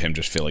was more of him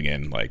just filling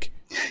in, like.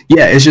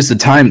 Yeah, it's just the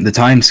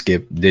time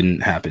skip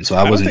didn't happen, so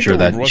I wasn't sure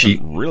that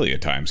wasn't really a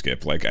time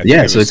skip. Like, so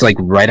it's like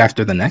right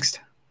after the next.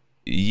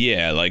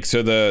 Yeah, like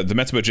so the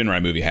Metsubo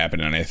Jinrai movie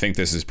happened, and I think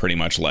this is pretty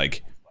much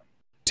like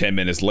 10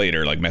 minutes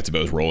later, like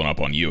Metsubo's rolling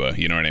up on Yua.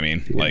 You know what I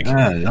mean? Like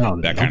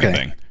that kind of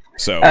thing.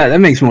 So that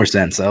makes more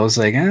sense. I was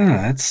like,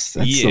 that's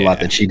a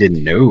lot that she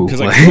didn't know. Because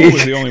like Fua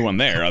was the only one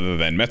there other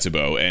than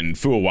Metsubo, and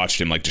Fua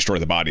watched him like destroy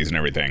the bodies and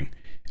everything,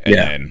 and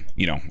then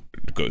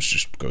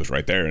goes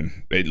right there,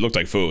 and it looked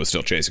like Fua was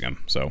still chasing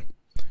him. So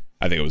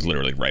I think it was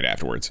literally right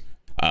afterwards.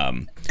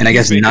 And I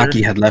guess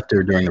Naki had left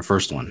her during the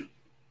first one.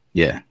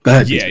 Yeah. Go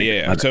ahead.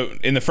 Yeah. So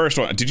in the first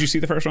one, did you see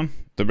the first one,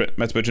 the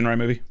Metsubo Jinrai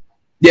movie?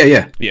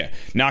 Yeah.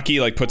 Naki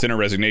like puts in a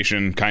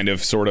resignation, kind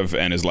of, sort of,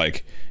 and is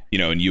like,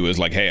 and Yua's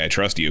like, hey, I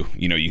trust you.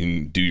 You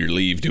can do your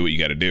leave, do what you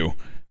got to do.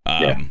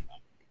 And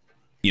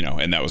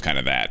that was kind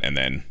of that. And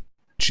then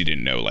she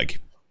didn't know, like.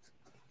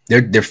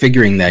 They're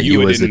figuring that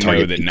Yua is the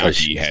target. That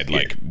Naki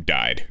had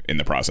died in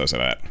the process of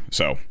that.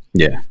 So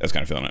that's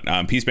kind of feeling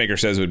it. Peacemaker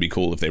says it would be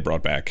cool if they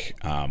brought back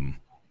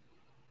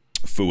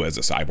Fu as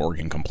a cyborg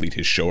and complete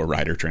his Showa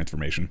Rider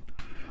transformation.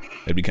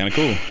 That'd be kind of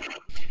cool.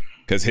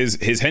 Because his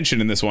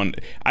henshin in this one,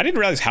 I didn't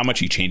realize how much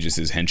he changes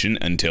his henshin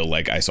until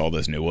like I saw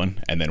this new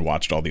one and then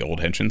watched all the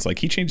old henshins. Like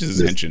he changes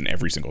his henshin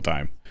every single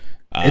time.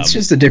 It's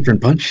just a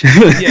different punch.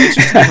 It's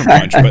just a different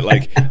punch, but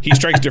like he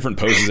strikes different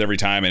poses every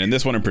time. And in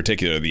this one in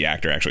particular, the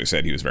actor actually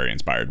said he was very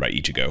inspired by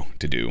Ichigo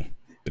to do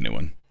the new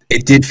one.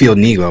 It did feel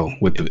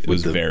Nigo with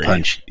the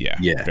punch. Yeah.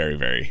 Very,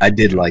 very. I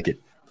did like it.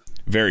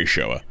 Very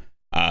Showa.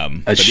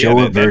 Showa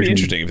version. That'd be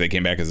interesting if they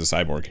came back as a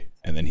cyborg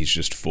and then he's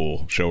just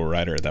full Showa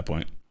Rider at that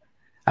point.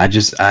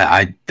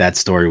 That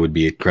story would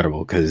be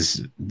incredible,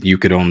 because you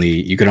could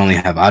only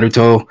have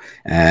Aruto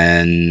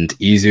and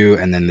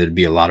Izu, and then there'd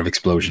be a lot of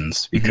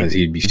explosions because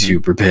he'd be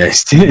super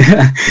pissed.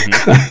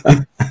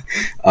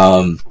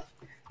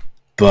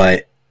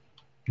 But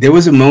there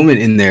was a moment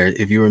in there,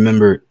 if you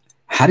remember,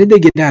 how did they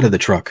get out of the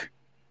truck?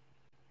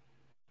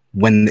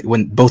 When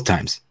both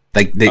times,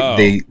 like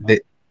they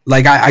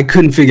I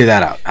couldn't figure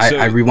that out.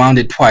 I rewound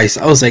it twice.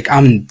 I was like,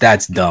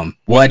 that's dumb.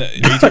 What? Are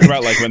you talking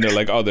about like when they're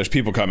like, oh, there's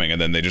people coming,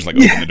 and then they just like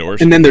open the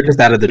doors? And then they're just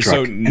out of the truck.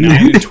 So 9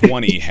 and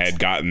 20 had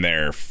gotten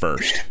there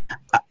first.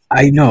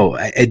 I know.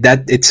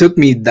 It took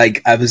me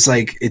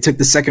it took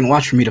the second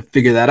watch for me to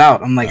figure that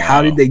out. I'm like,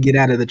 how did they get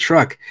out of the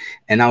truck?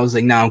 And I was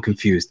like, now I'm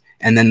confused.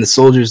 And then the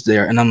soldier's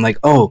there, and I'm like,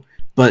 oh,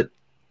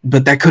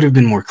 but that could have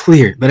been more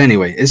clear. But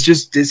anyway, it's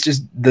just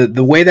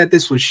the way that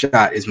this was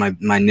shot is my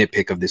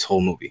nitpick of this whole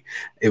movie.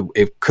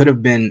 It could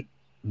have been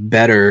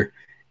better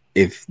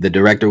if the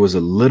director was a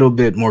little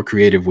bit more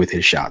creative with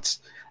his shots.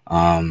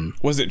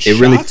 Was it shots,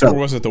 really or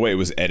was it the way it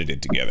was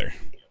edited together?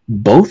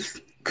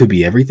 Both. Could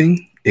be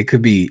everything. It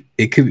could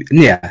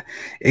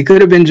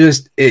have been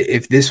just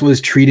if this was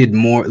treated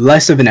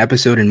less of an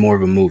episode and more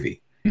of a movie,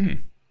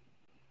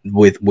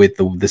 with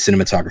the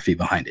cinematography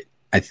behind it.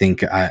 I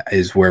think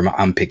is where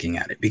I'm picking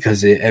at it,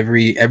 because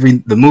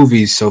the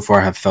movies so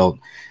far have felt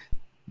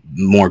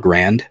more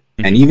grand,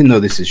 and even though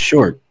this is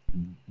short,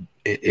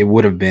 it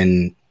would have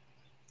been,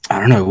 I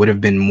don't know, it would have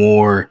been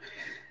more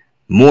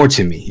more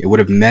to me. It would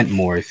have meant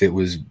more if it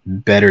was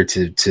better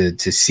to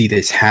see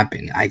this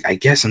happen. I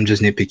guess I'm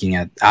just nitpicking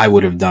at. I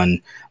would have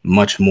done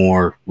much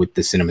more with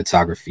the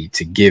cinematography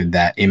to give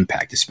that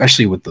impact,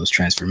 especially with those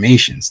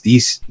transformations.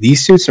 These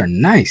suits are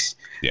nice.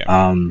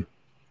 Yeah.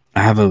 I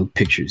have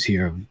pictures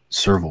here of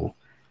Serval.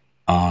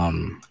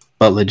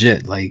 But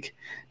legit, like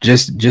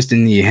just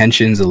in the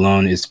henshins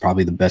alone is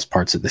probably the best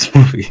parts of this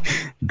movie.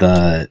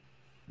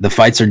 The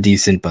fights are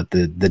decent, but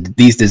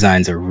these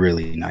designs are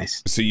really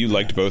nice. So you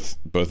liked both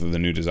of the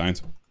new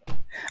designs?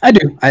 I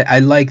do. I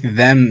like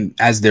them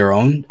as their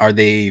own. Are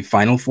they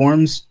final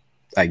forms?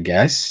 I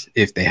guess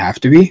if they have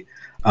to be.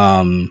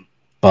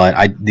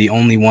 But the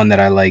only one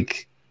that I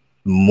like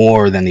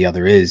more than the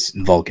other is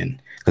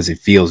Vulcan, because it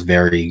feels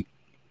like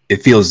a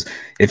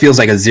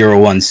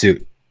 0-1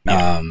 suit.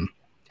 Yeah.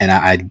 And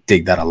I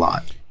dig that a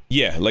lot.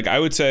 Yeah, like I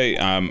would say,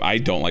 I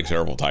don't like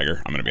Cerebral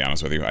Tiger. I'm gonna be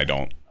honest with you. I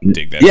don't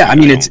dig that. Yeah, I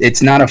mean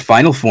it's not a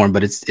final form,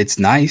 but it's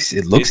nice.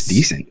 It looks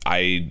decent.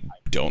 I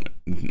don't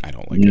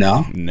like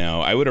No? it.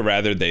 No, I would have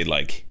rather they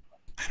like,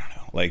 I don't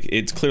know, like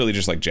it's clearly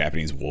just like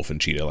Japanese wolf and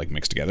cheetah like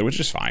mixed together, which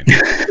is fine.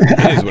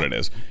 It is what it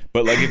is.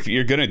 But like if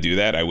you're gonna do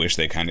that, I wish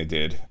they kind of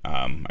did.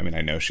 I mean,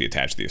 I know she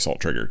attached the assault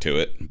trigger to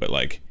it, but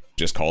like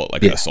just call it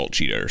like an assault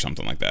cheetah or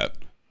something like that.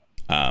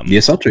 The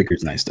assault trigger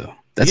is nice though.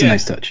 That's a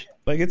nice touch.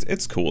 Like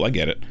it's cool. I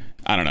get it.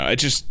 I don't know.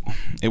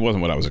 It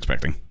wasn't what I was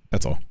expecting.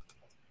 That's all.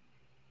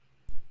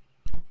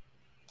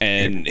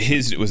 And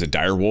his was a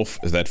dire wolf.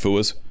 Is that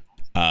Fua's?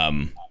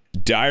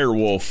 Dire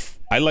wolf.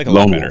 I like a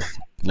lot better.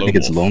 I think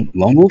it's lone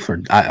wolf,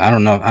 or I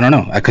don't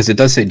know because it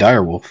does say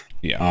dire wolf.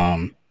 Yeah.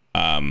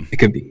 It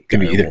could be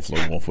either wolf,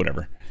 lone wolf,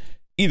 whatever.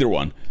 Either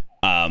one.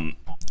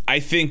 I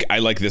think I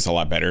like this a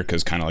lot better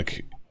because kind of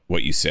like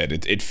what you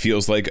said. It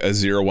feels like a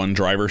 0-1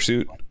 driver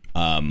suit.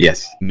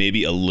 Yes,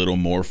 maybe a little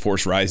more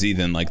force risey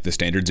than like the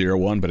standard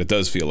 0-1, but it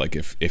does feel like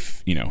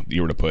if you know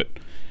you were to put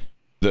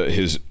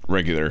his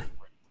regular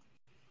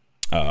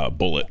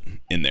bullet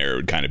in there, it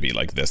would kind of be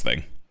like this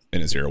thing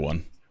in a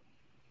 0-1.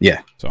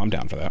 Yeah, so I'm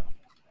down for that.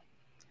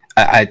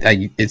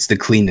 I it's the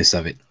cleanness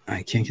of it.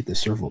 I can't get the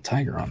Serval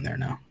Tiger on there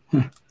now,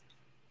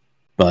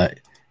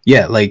 but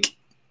yeah, like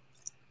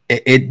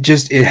it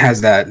has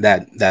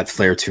that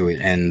flair to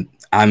it, and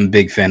I'm a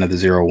big fan of the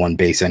 0-1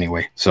 base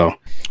anyway, so.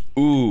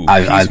 Ooh,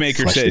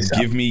 Peacemaker said,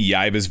 give me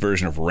Yaiba's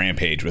version of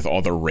Rampage with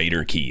all the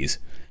Raider keys.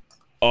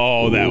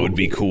 Oh, that would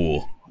be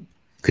cool.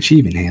 Could she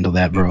even handle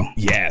that, bro?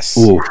 Yes.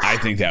 Ooh. I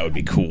think that would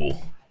be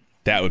cool.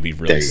 That would be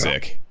really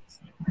sick.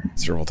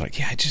 Serval Tiger.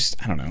 Yeah,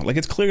 I don't know. Like,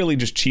 it's clearly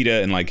just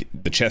Cheetah and, like,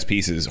 the chess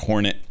piece is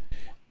Hornet.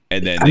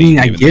 And then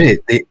I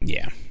get it.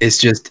 Yeah.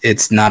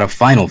 It's not a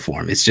final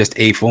form. It's just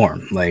a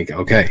form. Like,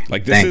 okay.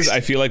 Like, this is, I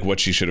feel like, what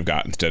she should have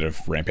got instead of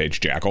Rampage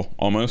Jackal,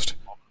 almost.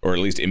 Or at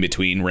least in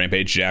between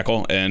Rampage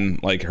Jackal and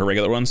like her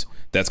regular ones.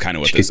 That's kind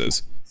of what this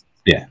is.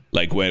 Yeah.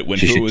 Like when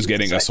Fu was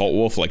getting Assault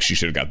Wolf, like she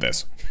should have got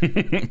this.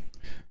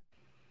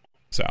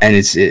 So. And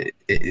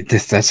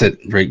that's it,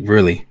 right?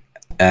 Really.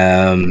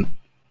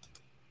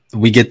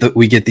 We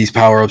get these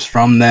power ups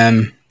from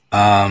them.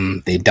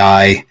 They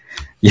die.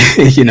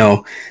 You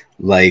know,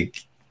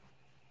 like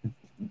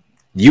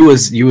you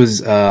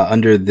was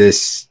under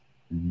this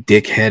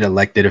dickhead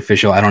elected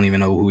official. I don't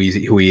even know who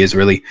he is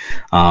really,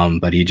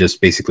 but he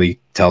just basically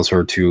tells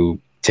her to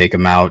take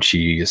him out.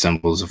 She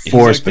assembles a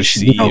force, like but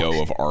she's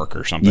CEO of ARC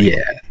or something.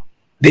 Yeah,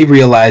 they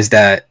realize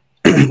that.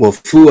 Well,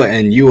 Fua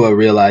and Yua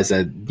realize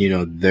that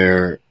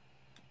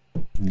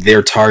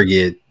they're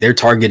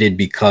targeted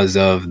because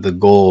of the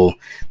goal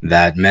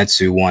that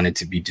Metsu wanted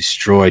to be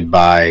destroyed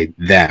by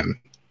them.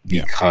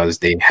 Because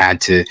they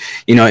had to,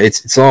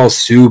 it's all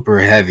super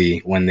heavy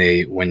when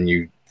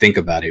you think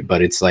about it,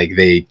 but it's like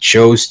they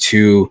chose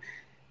to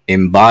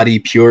embody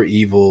pure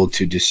evil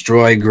to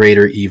destroy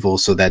greater evil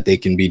so that they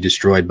can be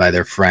destroyed by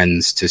their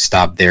friends to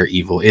stop their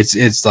evil.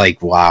 It's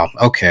like, wow,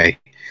 okay,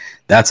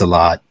 that's a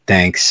lot.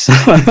 Thanks.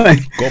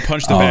 Go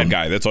punch the bad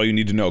guy. That's all you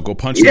need to know. Go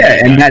punch the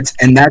bad guy.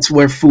 and that's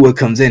where Fua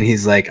comes in.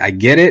 He's like, I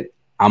get it.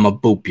 I'm a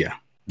boop ya.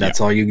 That's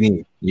all you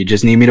need. You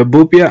just need me to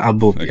boop you. I'll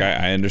boop you.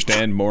 I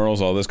understand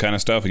morals, all this kind of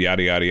stuff.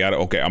 Yada yada yada.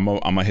 Okay, I'm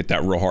gonna hit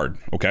that real hard.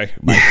 Okay.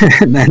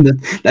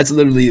 That's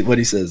literally what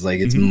he says. Like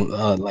it's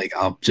like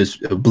I'll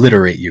just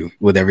obliterate you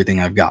with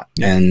everything I've got.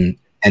 Yeah.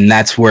 And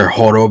that's where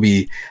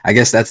Horobi. I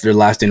guess that's their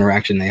last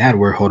interaction they had,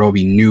 where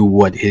Horobi knew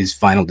what his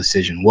final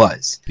decision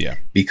was. Yeah.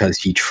 Because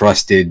he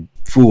trusted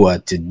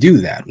Fua to do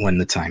that when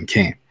the time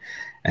came.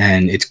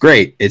 And it's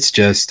great. It's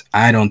just,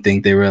 I don't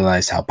think they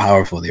realized how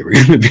powerful they were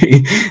going to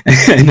be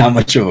and how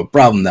much of a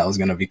problem that was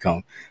going to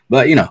become.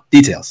 But,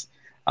 details.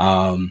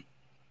 The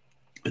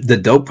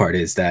dope part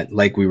is that,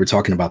 like we were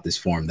talking about this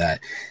form, that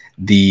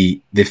the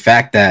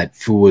fact that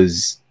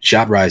Fua's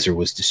shot riser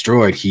was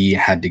destroyed, he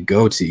had to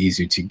go to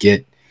Izu to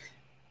get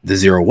the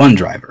 0-1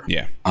 driver.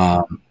 Yeah.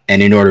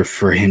 And in order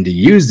for him to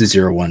use the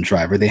 0-1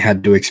 driver, they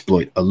had to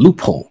exploit a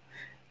loophole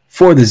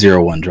for the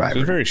 0-1 driver.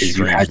 It's a very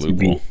strange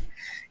loophole.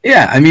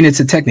 Yeah, I mean,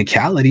 it's a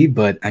technicality,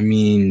 but I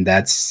mean,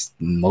 that's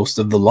most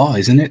of the law,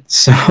 isn't it?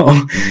 So,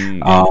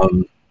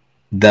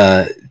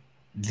 the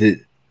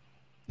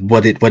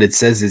what it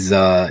says is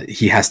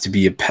he has to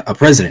be a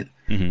president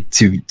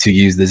to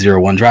use the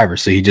 01 driver.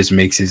 So he just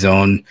makes his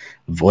own.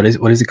 What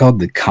is it called?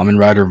 The Kamen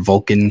Rider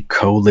Vulcan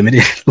Co.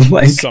 Limited,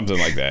 like something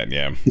like that.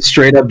 Yeah,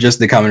 straight up just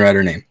the Kamen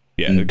Rider name.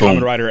 Yeah, the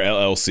Kamen Rider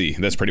LLC.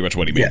 That's pretty much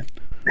what he made.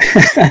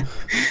 Yeah.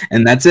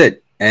 And that's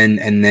it.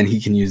 And then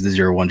he can use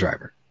the 01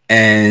 driver.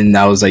 And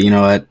I was like, you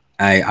know what?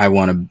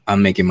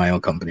 I'm making my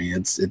own company.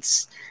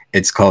 It's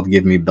called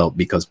Give Me Belt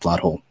because plot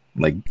hole.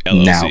 Like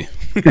LLC. Now.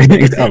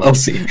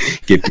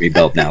 LLC. Give me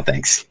belt now,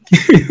 thanks.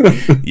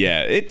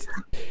 Yeah, it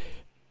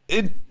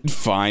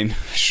fine.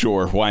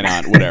 Sure, why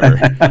not?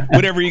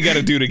 Whatever you got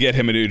to do to get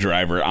him a new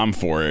driver, I'm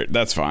for it.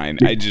 That's fine.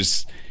 Like I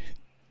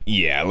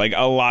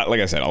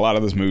said, a lot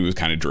of this movie was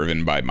kind of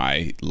driven by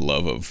my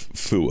love of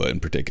Fua in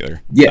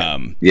particular. Yeah.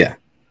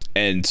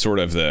 And sort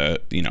of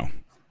the,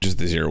 just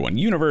the 01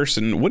 universe.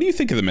 And what do you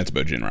think of the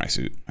Metsubo Jinrai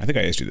suit? I think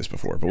I asked you this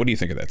before, but what do you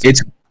think of that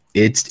suit?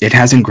 It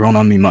hasn't grown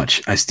on me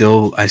much. I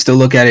still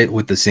look at it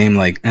with the same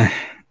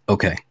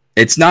okay.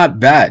 It's not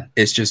bad.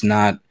 It's just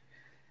not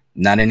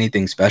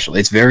anything special.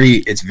 It's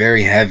very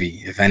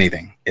heavy, if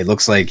anything. It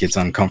looks like it's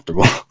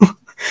uncomfortable.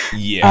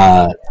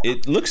 Yeah.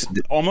 It looks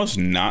almost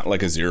not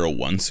like a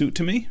 01 suit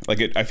to me.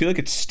 I feel like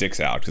it sticks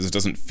out because it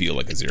doesn't feel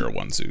like a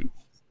 01 suit.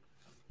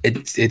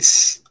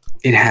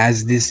 It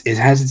has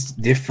this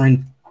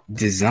different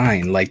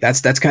design. Like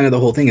that's kind of the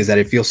whole thing, is that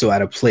it feels so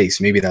out of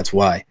place. Maybe that's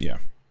why. Yeah.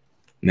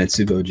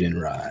 Metsubo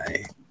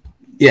Jinrai.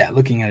 Yeah,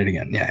 looking at it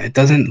again. Yeah, it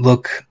doesn't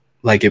look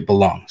like it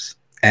belongs.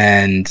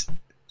 And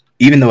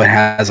even though it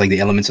has like the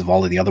elements of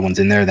all of the other ones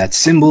in there, that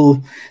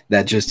symbol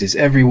that just is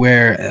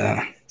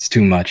everywhere, it's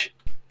too much.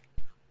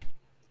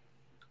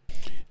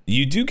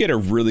 You do get a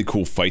really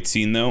cool fight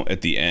scene though at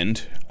the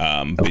end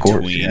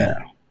between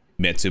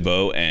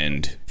Metsubo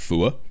and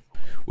Fua,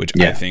 which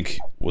I think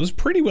was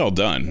pretty well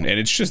done, and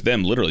it's just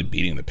them literally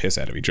beating the piss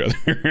out of each other.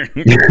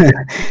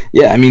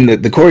 Yeah, I mean the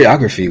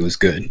choreography was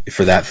good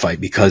for that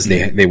fight because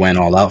they went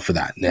all out for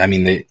that. I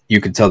mean,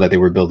 you could tell that they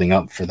were building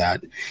up for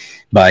that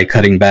by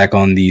cutting back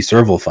on the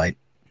Serval fight.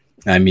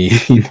 I mean,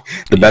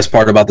 the best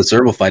part about the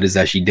Serval fight is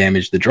that she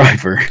damaged the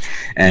driver,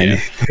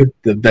 and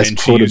the best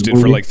she used it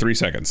for like 3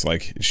 seconds.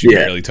 Like she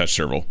barely touched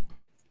Serval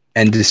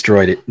and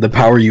destroyed it. The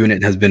power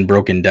unit has been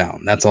broken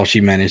down. That's all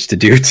she managed to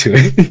do to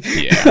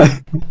it. Yeah.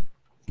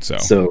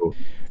 So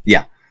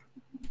yeah.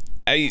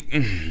 I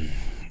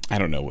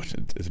don't know what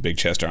it's a big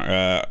chest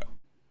arm.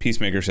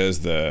 Peacemaker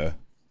says they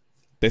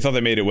thought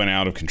they made it went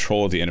out of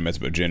control at the end of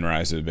Metsubo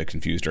Jinrai, so I was a bit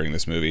confused during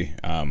this movie.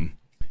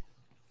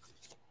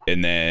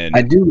 And then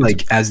I do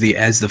like as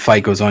the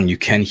fight goes on, you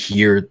can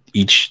hear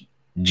each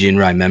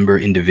Jinrai member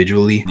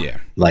individually. Yeah.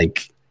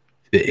 Like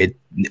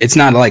it's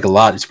not like a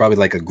lot. It's probably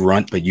like a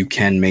grunt, but you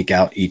can make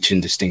out each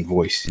indistinct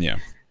voice. Yeah.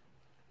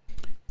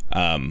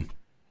 And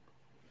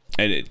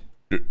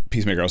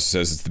Peacemaker also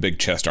says it's the big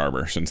chest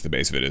armor, since the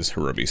base of it is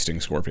Hirobi Sting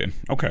Scorpion.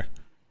 Okay.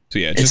 So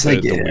yeah, it's just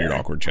like the weird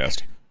awkward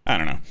chest. I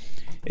don't know.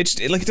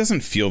 It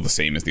doesn't feel the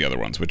same as the other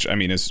ones, which I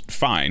mean is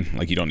fine.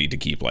 Like you don't need to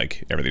keep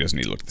everything doesn't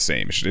need to look the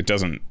same. It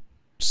doesn't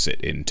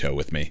sit in tow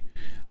with me.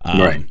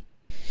 Right.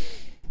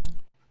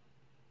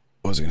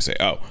 What was I gonna say?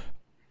 Oh,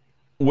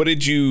 what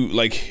did you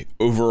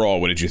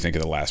overall? What did you think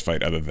of the last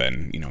fight, other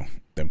than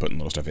them putting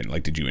little stuff in?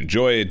 Like, did you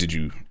enjoy it? Did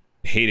you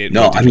hate it?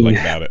 No, what did you like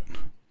about it?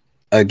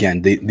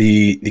 Again,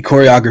 the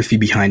choreography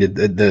behind it,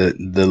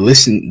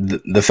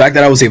 the fact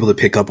that I was able to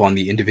pick up on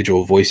the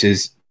individual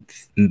voices,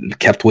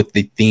 kept with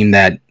the theme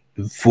that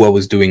Fua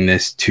was doing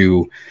this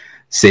to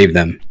save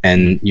them,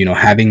 and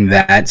having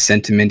that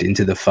sentiment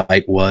into the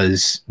fight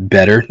was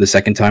better the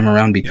second time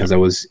around, because I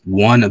was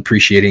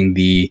appreciating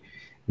the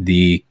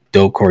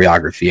dope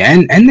choreography,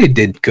 and they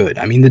did good.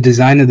 I mean, the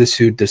design of the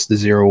suit, the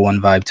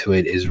 01 vibe to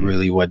it, is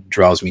really what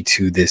draws me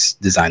to this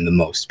design the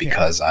most,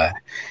 because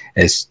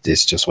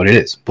it's just what it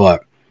is.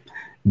 But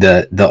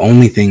the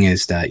only thing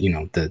is that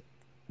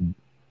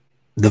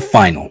the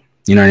final,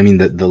 you know what I mean,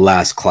 the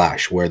last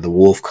clash where the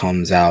wolf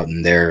comes out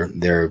and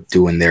they're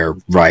doing their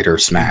rider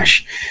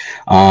smash.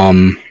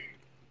 I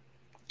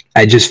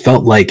just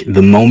felt like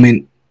the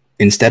moment,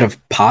 instead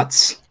of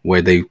pots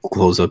where they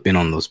close up in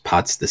on those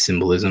pots, the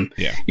symbolism,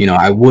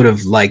 I would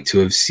have liked to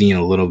have seen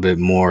a little bit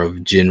more of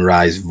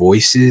Jinrai's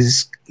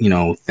voices,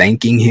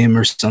 thanking him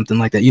or something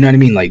like that. You know what I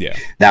mean?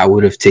 That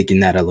would have taken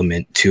that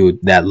element to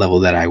that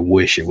level that I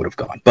wish it would have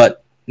gone.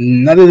 But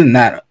other than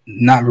that,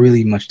 not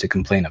really much to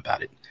complain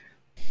about it.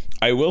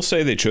 I will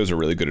say they chose a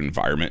really good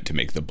environment to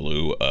make the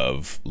blue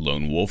of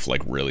Lone Wolf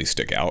really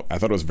stick out. I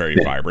thought it was very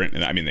vibrant,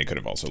 and I mean they could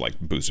have also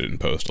boosted in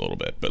post a little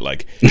bit,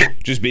 but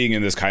just being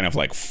in this kind of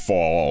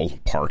fall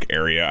park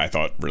area, I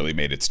thought really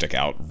made it stick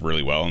out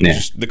really well, and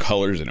just the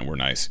colors in it were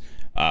nice.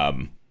 I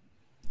don't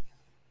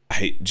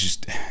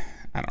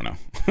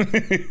know. I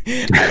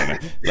don't know.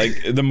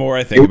 The more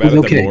I think about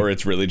it, the more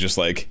it's really just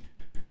I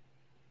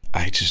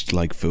just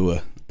like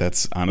Fua.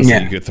 That's honestly,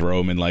 you could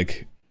throw him in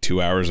 2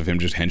 hours of him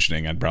just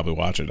henching, I'd probably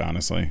watch it,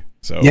 honestly.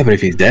 So yeah, but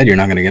if he's dead, you're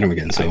not going to get him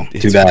again. So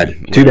too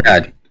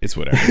bad. It's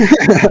whatever.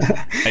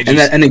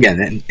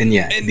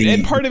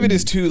 And part of it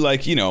is too,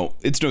 like, you know,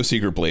 it's no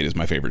secret Blade is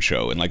my favorite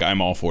show, and like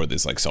I'm all for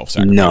this like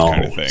self-sacrifice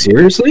kind of thing.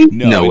 Seriously?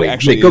 No, wait,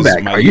 actually go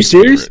back. Are you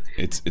serious?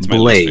 Favorite. It's my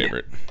least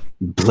favorite.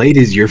 Blade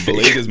is your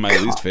favorite. Blade is my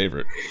least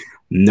favorite.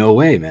 No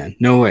way, man.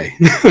 No way.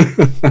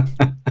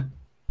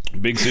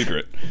 Big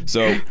secret.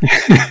 So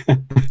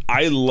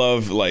I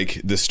love like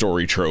the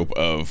story trope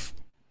of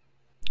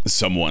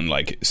someone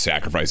like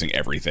sacrificing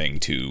everything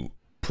to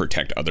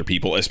protect other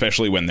people,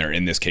 especially when they're,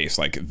 in this case,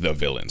 like the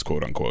villains,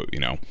 quote unquote, you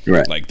know,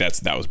 right? Like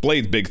that was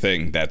Blade's big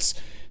thing.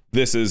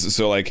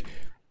 So like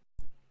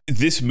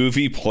this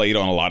movie played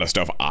on a lot of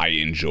stuff I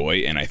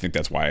enjoy, and I think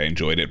that's why I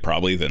enjoyed it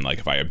probably than like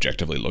if I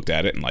objectively looked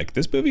at it and like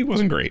this movie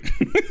wasn't great.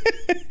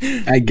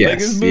 I guess like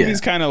this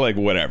movie's kind of like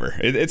whatever.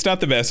 It's not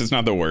the best, it's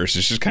not the worst,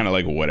 it's just kind of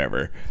like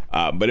whatever.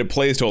 But it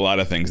plays to a lot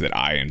of things that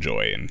I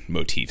enjoy and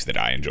motifs that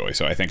I enjoy,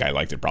 so I think I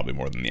liked it probably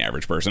more than the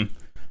average person.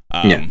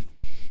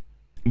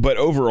 But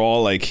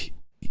overall, like,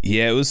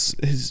 yeah,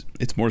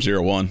 it's more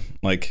 0-1.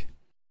 Like,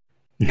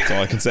 that's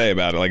all I can say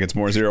about it. Like, it's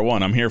more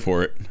 0-1. I'm here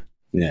for it.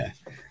 Yeah.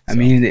 I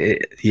mean,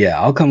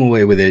 I'll come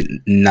away with it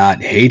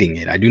not hating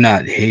it. I do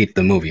not hate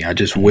the movie. I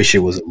just wish it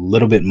was a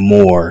little bit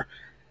more,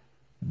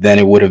 then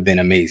it would have been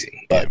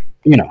amazing. But,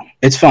 you know,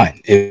 it's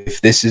fine. If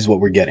this is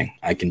what we're getting,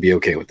 I can be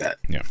okay with that.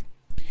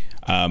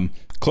 Yeah.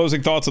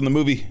 Closing thoughts on the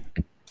movie?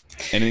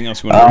 Anything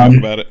else you want to talk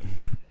about it?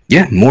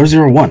 Yeah, more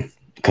 0-1.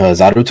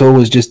 Because Naruto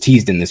was just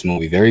teased in this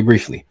movie very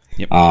briefly.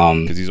 Yep.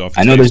 He's off.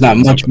 I know there's not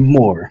much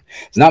more.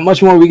 There's not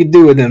much more we could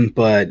do with him,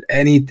 but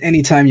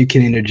anytime you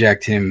can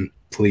interject him,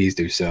 please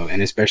do so.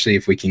 And especially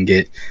if we can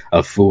get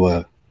a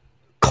Fua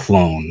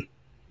clone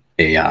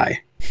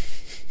AI.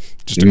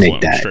 Just a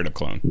clone, straight up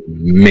clone.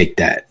 Make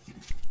that.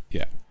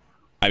 Yeah.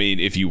 I mean,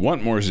 if you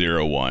want more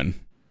 0-1,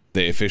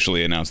 they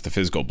officially announced the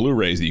physical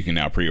Blu-rays that you can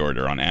now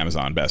pre-order on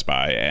Amazon, Best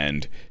Buy,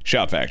 and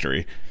Shout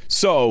Factory.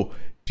 So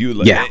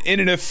in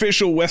an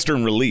official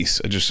Western release,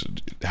 just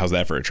how's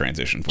that for a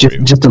transition for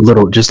you? Just a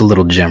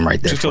little gem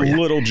right there. Just a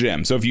little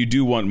gem. So if you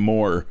do want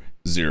more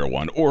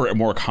 0-1 or a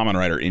more Kamen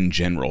Rider in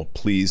general,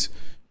 please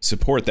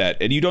support that.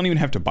 And you don't even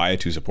have to buy it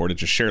to support it.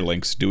 Just share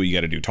links. Do what you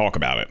got to do. Talk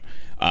about it.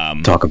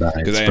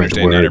 Because I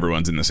understand not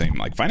everyone's in the same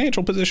like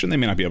financial position. They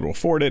may not be able to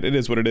afford it. It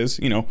is what it is.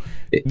 You know,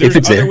 there's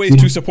other ways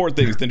to support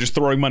things than just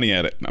throwing money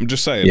at it. I'm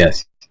just saying.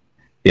 Yes.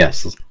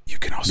 You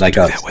can also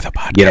do that with a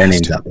podcast. Get our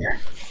names out there.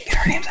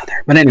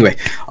 But anyway,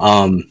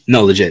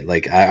 no, legit.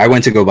 Like I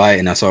went to go buy it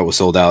and I saw it was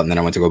sold out, and then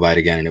I went to go buy it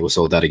again and it was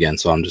sold out again.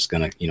 So I'm just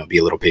gonna, be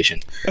a little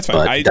patient. That's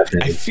fine. I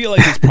feel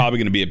like it's probably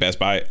gonna be at Best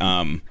Buy.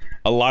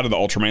 A lot of the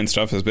Ultraman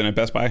stuff has been at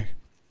Best Buy,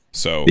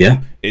 so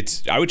yeah,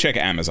 I would check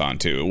Amazon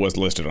too. It was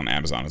listed on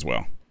Amazon as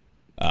well.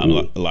 A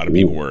lot of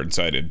people were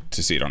excited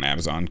to see it on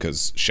Amazon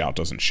because Shout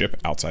doesn't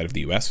ship outside of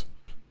the US.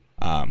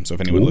 So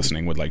if anyone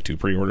listening would like to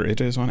pre-order,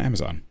 it is on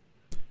Amazon.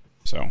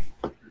 So,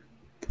 or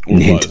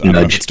was. I don't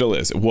know if it still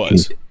is. It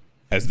was.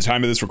 As the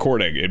time of this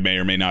recording, it may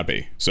or may not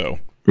be. So,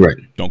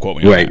 don't quote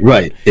me on that.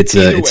 Right. It's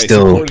still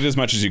support it as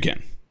much as you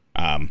can.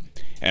 And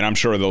I'm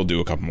sure they'll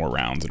do a couple more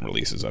rounds and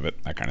releases of it,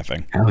 that kind of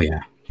thing. Hell yeah.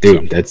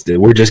 Dude,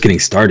 we're just getting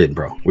started,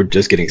 bro. We're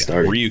just getting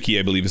started. Ryuki,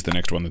 I believe, is the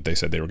next one that they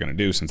said they were going to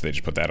do, since they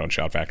just put that on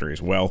Shout Factory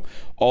as well.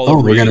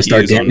 We're going to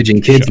start damaging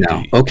kids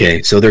now.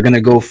 Okay, so they're going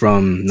to go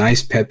from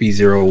nice peppy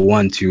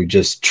 0-1 to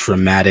just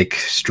traumatic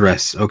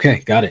stress. Okay,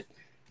 got it.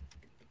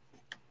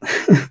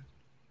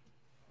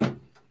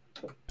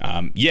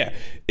 Yeah,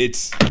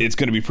 it's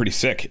going to be pretty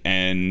sick,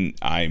 and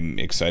I'm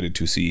excited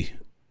to see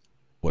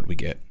what we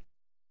get.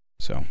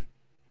 So,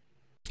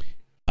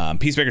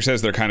 Peacemaker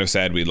says they're kind of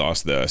sad we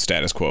lost the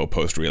status quo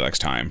post Relax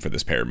time for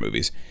this pair of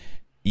movies.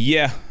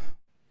 Yeah,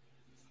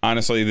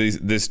 honestly,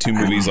 these two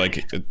movies,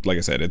 like I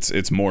said,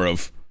 it's more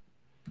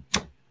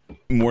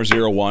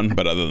 0-1,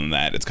 but other than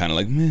that, it's kind of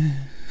like meh.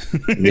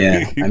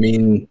 Yeah, I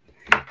mean,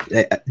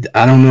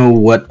 I don't know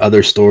what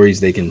other stories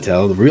they can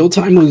tell. The real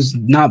time was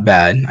not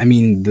bad. I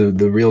mean,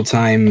 the real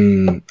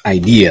time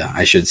idea,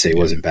 I should say,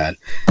 wasn't bad.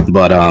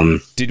 But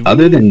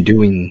other than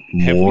doing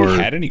more, have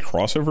we had any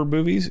crossover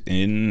movies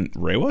in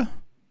Reiwa?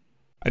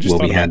 I just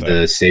thought we had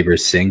the Saber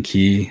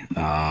Senki,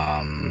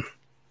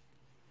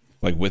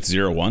 like with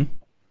 0-1.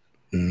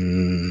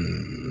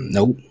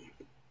 Nope.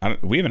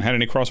 We haven't had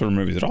any crossover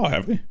movies at all,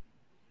 have we?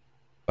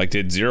 Like,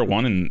 did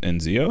 0-1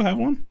 and Zio have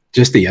one?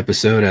 Just the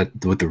episode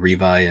with the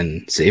Revi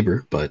and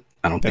Saber, but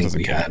I don't think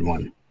we had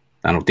one.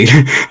 I'm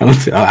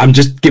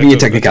just giving you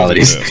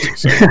technicalities. I was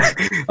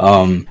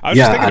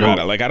just thinking about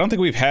it. Like, I don't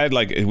think we've had,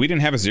 like, we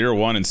didn't have a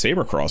 0-1 and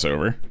Saber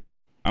crossover.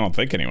 I don't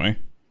think, anyway.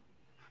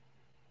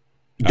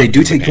 They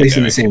do take place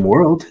in the same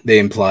world, they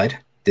implied,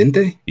 didn't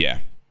they? Yeah.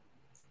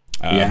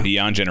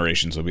 Beyond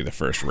Generations will be the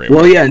first Reiwa.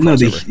 Well, yeah,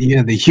 crossover.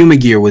 The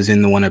Humagear was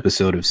in the one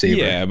episode of Saber.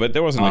 Yeah, but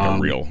there wasn't like a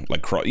real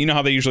like you know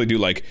how they usually do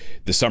like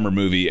the summer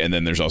movie and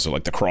then there's also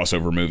like the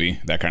crossover movie,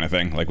 that kind of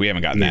thing. Like we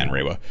haven't gotten that in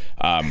Reiwa.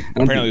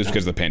 Apparently it was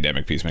because of the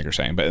pandemic, Peacemaker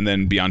saying. But and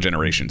then Beyond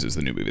Generations is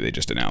the new movie they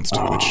just announced,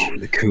 which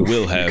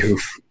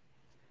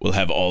will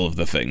have all of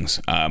the things.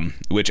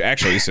 Which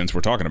actually, since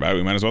we're talking about it,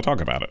 we might as well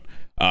talk about it.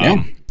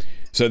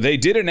 So they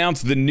did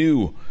announce the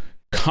new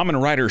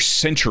Kamen Rider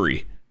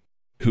Century,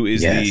 who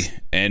is the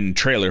end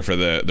trailer for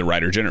the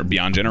Rider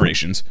Beyond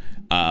Generations.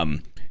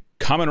 Kamen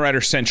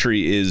Rider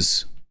Century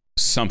is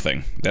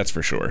something, that's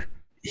for sure.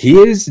 He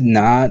is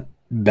not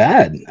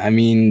bad. I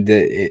mean,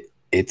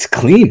 it's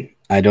clean.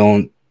 I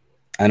don't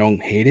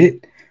hate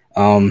it.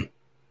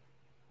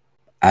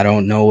 I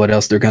don't know what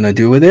else they're gonna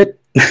do with it.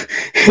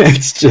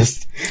 It's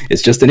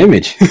just an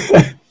image.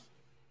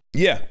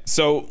 Yeah,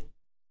 so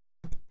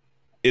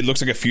it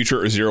looks like a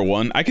future or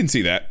 01. I can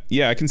see that.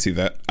 Yeah, I can see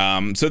that.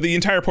 So the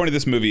entire point of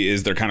this movie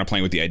is they're kind of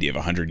playing with the idea of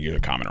 100 years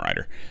of Kamen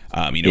Rider.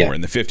 We're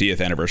in the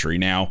 50th anniversary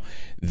now.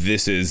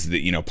 This is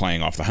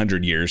playing off the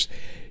 100 years.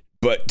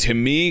 But to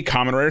me,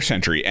 Kamen Rider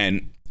Century,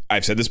 and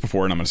I've said this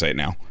before, and I'm going to say it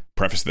now.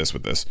 Preface this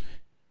with this: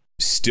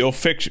 still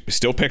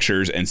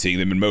pictures and seeing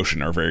them in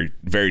motion are very,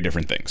 very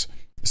different things.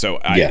 So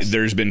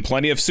there's been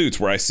plenty of suits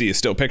where I see a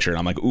still picture and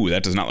I'm like, ooh,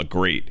 that does not look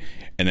great.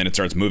 And then it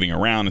starts moving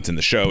around. It's in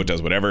the show. It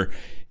does whatever.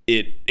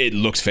 It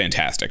looks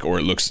fantastic, or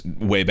it looks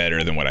way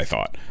better than what I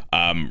thought.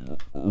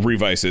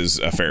 Revice is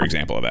a fair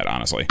example of that,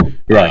 honestly.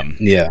 Right.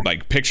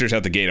 Like pictures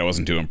out the gate, I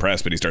wasn't too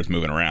impressed, but he starts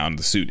moving around.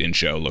 The suit in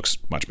show looks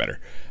much better.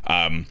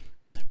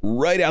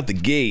 Right out the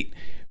gate,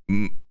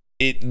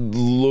 it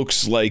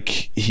looks like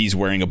he's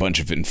wearing a bunch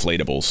of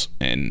inflatables,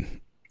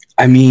 and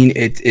I mean,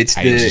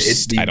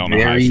 I don't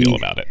know how I feel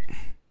about it.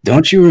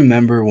 Don't you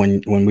remember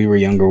when we were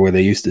younger, where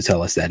they used to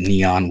tell us that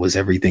neon was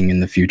everything in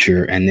the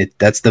future, and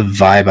that's the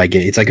vibe I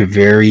get. It's like a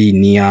very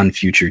neon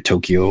future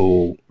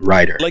Tokyo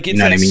Rider. Like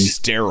it's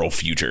sterile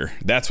future.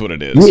 That's what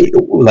it is.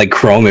 Like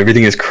chrome,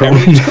 everything is chrome.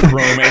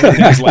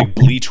 Everything's like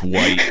bleach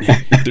white.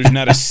 There's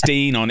not a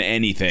stain on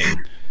anything.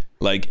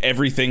 Like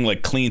everything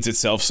like cleans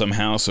itself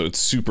somehow, so it's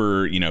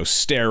super,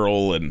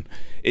 sterile, and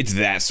it's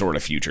that sort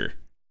of future.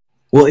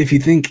 Well, if you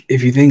think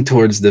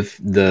towards the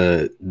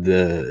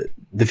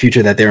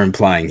future that they're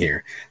implying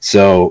here,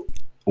 so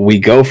we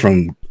go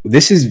from,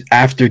 this is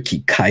after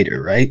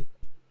Kikaider, right?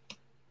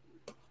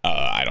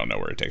 I don't know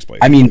where it takes place.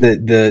 I mean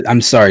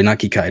I'm sorry, not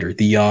Kikaider.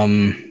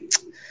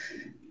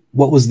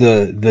 What was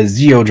the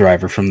Zeo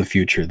driver from the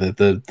future?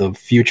 The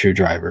future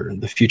driver,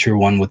 the future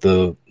one with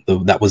the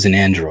that was an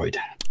android.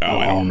 Oh,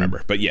 I don't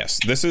remember. But yes,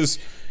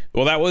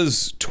 that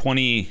was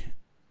 21.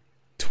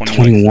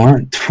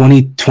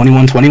 22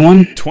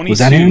 was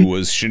that him?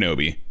 Was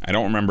Shinobi. I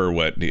don't remember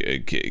what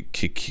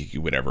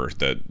whatever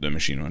the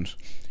machine ones.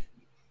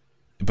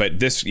 But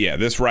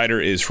this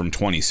rider is from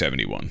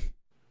 2071.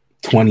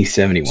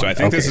 2071. So I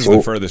think this is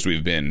the furthest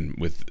we've been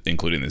with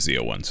including the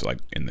Zeo one, so like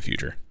in the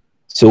future.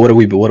 So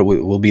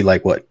we'll be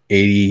like what,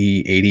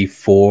 80,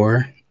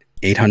 84,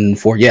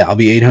 804? Yeah, I'll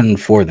be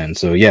 804 then.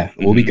 So yeah,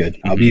 we'll be good.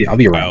 I'll be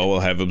around. I will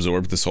have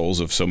absorbed the souls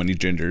of so many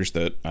gingers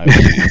that I will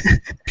be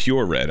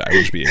pure red. I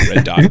will just be a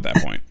red dot at that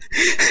point.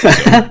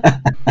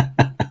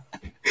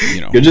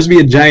 So, you'll just be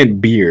a giant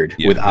beard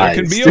with eyes.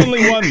 There can be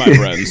only one, my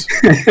friends.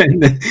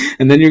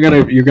 and then you're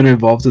gonna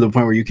evolve to the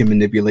point where you can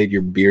manipulate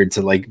your beard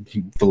to like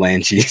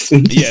phalanges.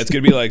 Yeah, it's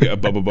gonna be like a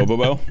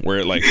Bobo,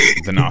 where like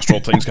the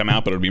nostril things come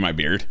out, but it'll be my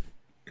beard.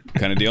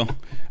 Kind of deal.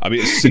 I'll be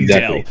a Sindel.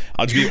 Exactly.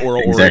 I'll just be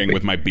Oroing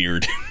with my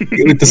beard.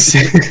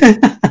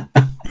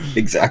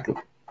 Exactly.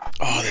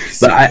 Oh, that'd be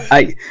so but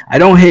I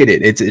don't hate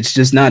it. It's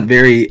just not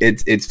very.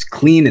 It's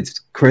clean. It's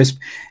crisp.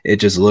 It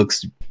just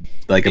looks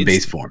like a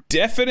base form.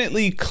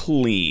 Definitely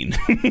clean.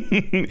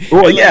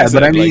 Well, yeah,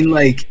 but I mean,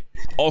 like.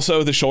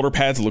 Also, the shoulder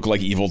pads look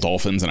like evil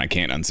dolphins, and I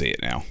can't unsee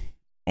it now.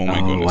 Oh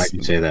my goodness! Why'd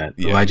you say that?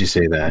 Yeah. Why'd you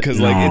say that? Because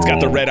like it's got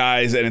the red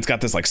eyes and it's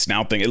got this like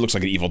snout thing. It looks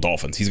like an evil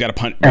dolphins. He's got a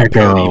pair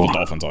of evil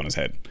dolphins on his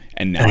head,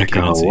 and now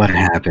what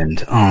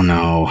happened? Oh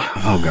no!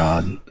 Oh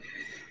god!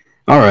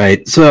 All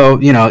right,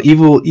 so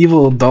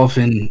evil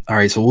dolphin. All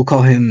right, so we'll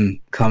call him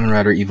Kamen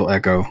Rider Evil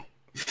Echo.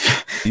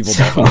 Evil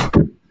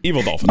dolphin.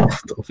 Evil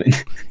dolphin.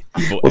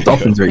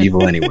 Dolphins are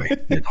evil anyway.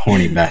 They're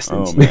horny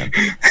bastards.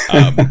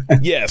 Oh man.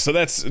 Yeah, so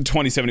that's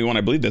 2071.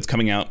 I believe that's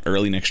coming out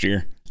early next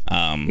year.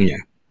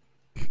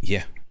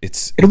 Yeah,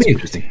 it'll be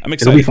interesting. I'm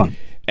excited. It'll be fun.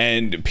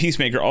 And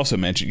Peacemaker also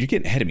mentioned, you're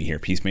getting ahead of me here,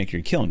 Peacemaker.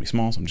 You're killing me,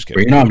 Smalls. I'm just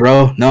kidding. Bring it on,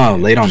 bro. No,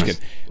 late on us.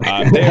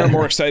 They are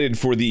more excited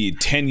for the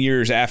 10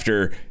 years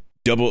after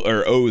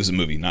O's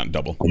movie, not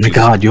Double. Oh my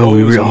God, yo,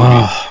 we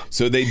were.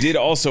 So they did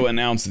also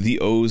announce the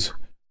O's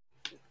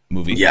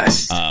movie.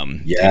 Yes.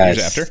 10 years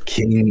after.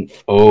 King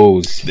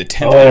O's. The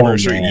 10th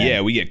anniversary. Man.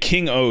 Yeah, we get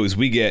King O's.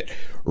 We get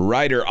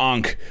Rider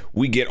Ankh.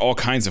 We get all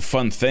kinds of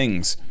fun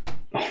things.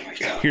 Oh my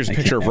God. Here's a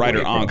picture of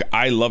Rider Ankh.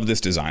 I love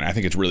this design. I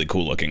think it's really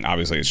cool looking.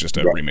 Obviously, it's just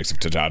a remix of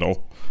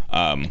Tadadol.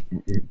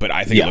 But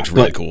I think it looks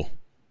really cool.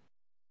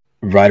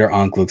 Rider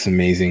Ankh looks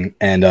amazing.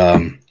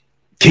 And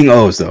King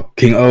O's though.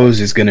 King O's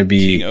is gonna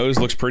be King O's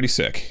looks pretty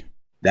sick.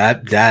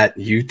 That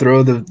you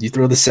throw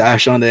the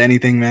sash onto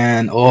anything,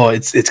 man. Oh,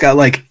 it's got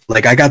like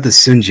I got the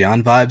Sun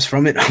Jian vibes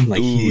from it. I'm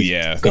like,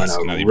 he's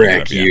gonna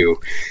wreck you.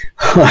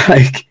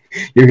 Like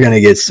you're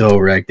gonna get so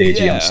wrecked,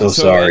 AG. I'm so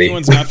sorry. If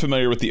anyone's not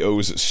familiar with the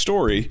O's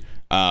story,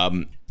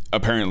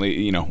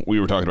 apparently,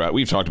 we've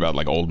talked about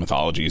like old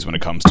mythologies when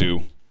it comes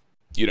to,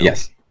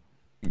 yes,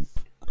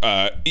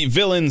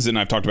 villains, and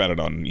I've talked about it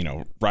on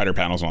writer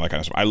panels and all that kind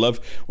of stuff. I love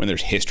when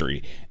there's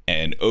history,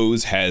 and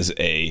Oz has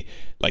a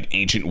like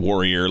ancient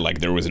warrior. Like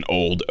there was an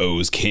old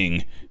Oz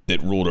king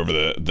that ruled over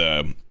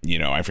the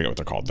I forget what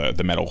they're called,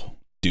 the metal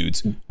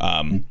dudes.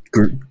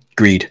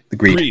 Greed.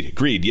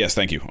 Yes,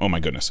 thank you. Oh my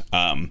goodness.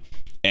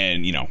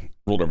 And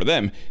ruled over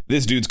them.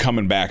 This dude's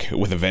coming back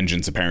with a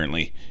vengeance.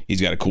 Apparently,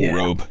 he's got a cool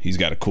robe. He's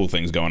got cool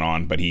things going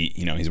on. But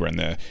he's wearing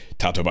the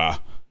Tatoba.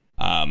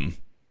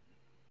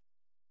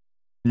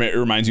 It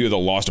reminds you of the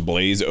Lost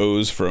Blaze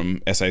O's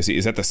from SIC.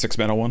 Is that the 6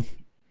 metal one?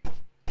 I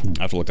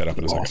have to look that up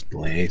in a second. Lost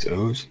Blaze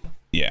O's.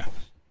 Yeah.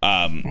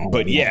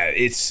 But yeah,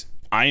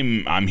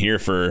 I'm here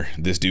for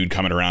this dude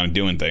coming around and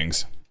doing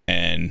things,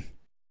 and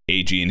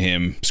AG and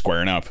him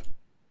squaring up.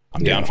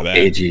 I'm down for that.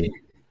 AG.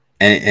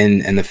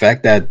 And the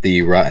fact that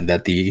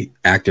the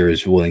actor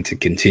is willing to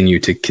continue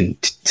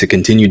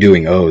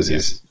doing O's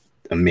is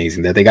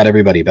amazing. That they got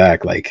everybody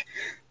back. Like,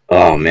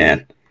 oh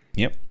man.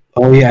 Yep.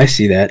 Oh yeah, I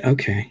see that.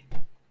 Okay.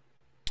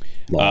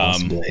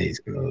 Lost Blaze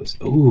goes.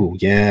 Ooh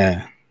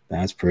yeah,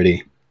 that's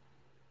pretty.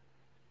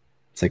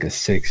 It's like a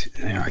 6.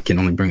 I can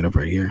only bring it up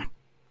right here.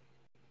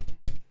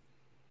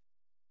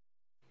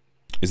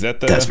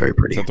 That's very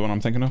pretty. Is that the one I'm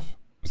thinking of?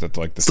 Is that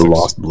like the 6?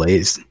 Lost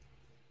Blaze?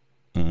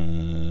 Let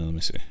me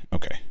see.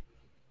 Okay.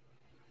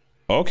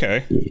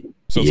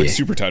 So it's like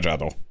super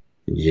tajado.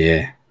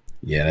 Yeah,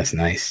 that's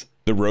nice.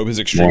 The robe is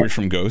extremely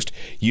from Ghost.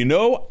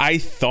 I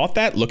thought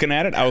that looking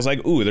at it, I was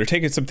like, ooh, they're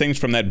taking some things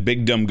from that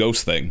big dumb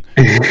Ghost thing.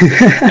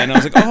 And I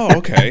was like,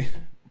 oh,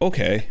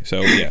 okay.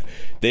 So yeah,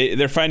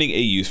 they're finding a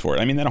use for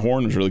it. I mean, that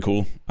horn was really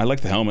cool. I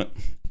like the helmet.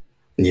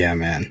 Yeah,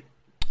 man.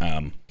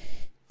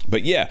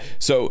 But yeah,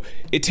 so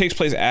it takes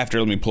place after.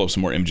 Let me pull up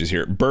some more images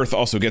here. Birth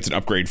also gets an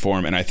upgrade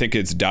form, and I think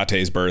it's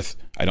Date's birth.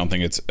 I don't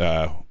think it's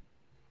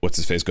what's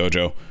his face,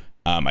 Gojo.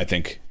 I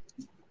think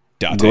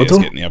Date is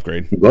getting the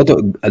upgrade.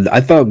 Goto.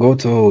 I thought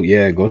Goto.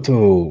 Yeah,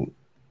 Goto.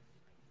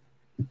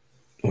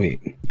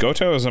 Wait.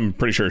 Goto is, I'm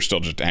pretty sure, still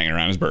just hanging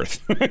around his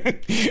birth.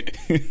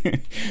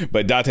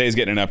 But Date is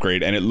getting an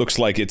upgrade, and it looks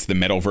like it's the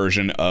metal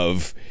version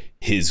of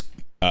his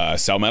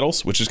cell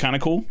metals, which is kind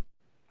of cool.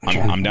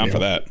 I'm down for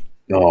that.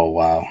 Oh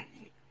wow.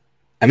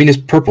 I mean, it's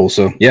purple,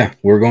 so yeah,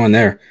 we're going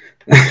there.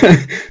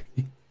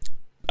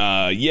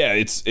 Yeah,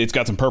 it's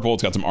got some purple,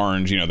 it's got some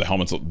orange. The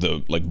helmet's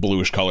the like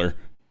bluish color.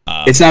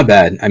 It's not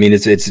bad. I mean,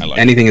 it's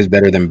anything is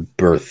better than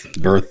Birth.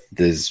 Birth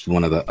is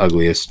one of the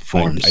ugliest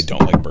forms. I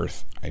don't like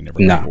Birth. I never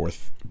liked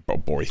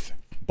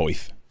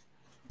Boyth.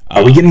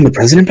 Are we getting the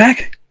president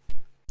back?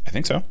 I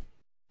think so.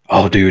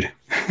 Oh, dude.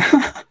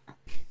 Let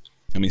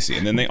me see.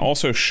 And then they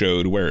also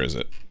showed, where is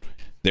it?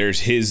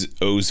 There's his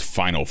O's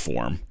final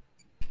form.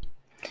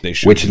 They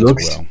showed, which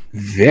looks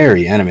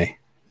very anime.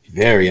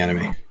 Very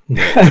anime.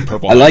 The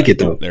purple. I like it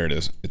though. There it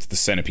is. It's the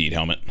centipede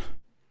helmet.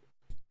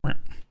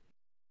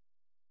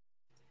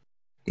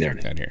 There it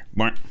is. Down here.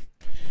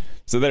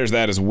 So there's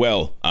that as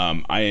well.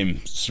 I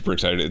am super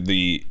excited.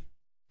 The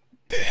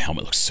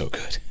helmet looks so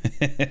good.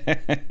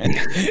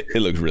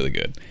 It looks really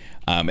good.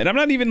 And I'm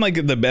not even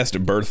like the best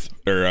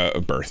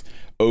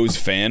O's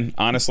fan,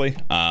 honestly.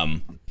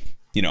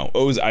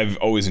 O's, I've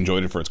always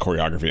enjoyed it for its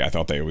choreography. I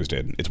thought they always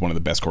did. It's one of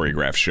the best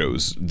choreographed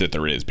shows that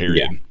there is,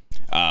 period.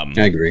 Yeah.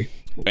 I agree.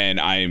 And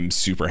I'm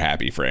super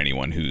happy for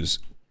anyone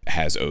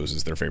has O's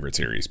as their favorite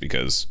series,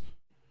 because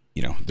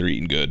they're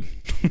eating good.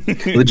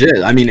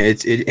 Legit. I mean,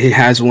 it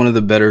has one of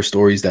the better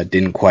stories that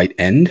didn't quite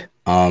end.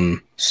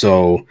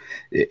 So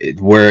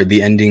where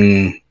the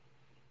ending,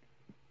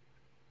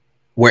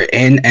 where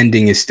an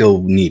ending is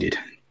still needed.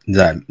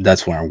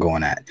 That's where I'm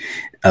going at.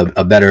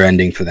 A better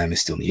ending for them is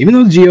still needed. Even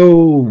though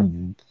Geo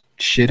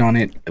shit on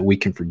it, we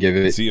can forgive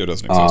it. Zio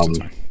doesn't exist. It's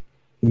fine.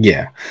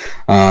 Yeah.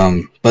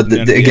 But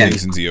again,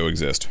 and Zio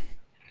exist.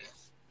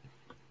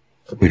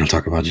 We don't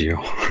talk about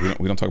Geo.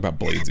 We don't talk about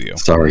Blade Zio.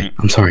 Sorry. Right?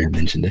 I'm sorry I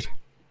mentioned it.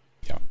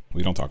 Yeah,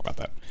 we don't talk about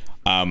that.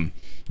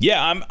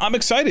 Yeah, I'm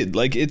excited.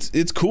 Like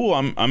it's cool.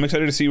 I'm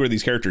excited to see where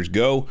these characters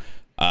go.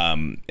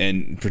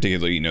 And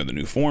particularly, the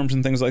new forms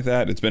and things like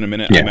that. It's been a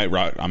minute. Yeah.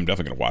 I'm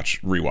definitely gonna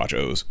rewatch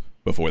O's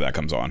before that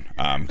comes on.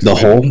 The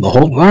whole.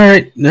 All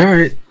right.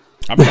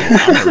 I'm gonna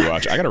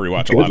rewatch. I gotta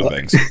rewatch a lot of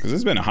things, because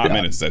it's been a hot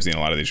minute since I've seen a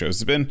lot of these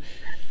shows.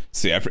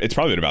 It's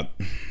probably been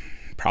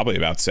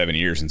about 7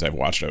 years since I've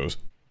watched O's.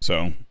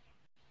 So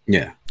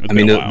yeah, I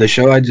mean the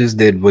show I just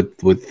did with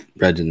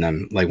Reg and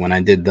them, like when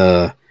I did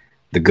the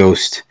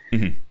Ghost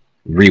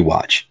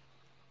rewatch.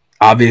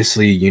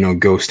 Obviously,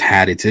 Ghost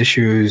had its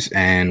issues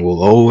and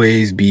will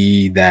always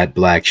be that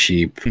black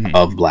sheep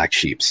of black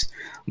sheeps.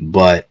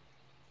 But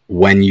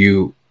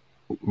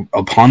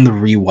upon the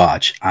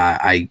rewatch,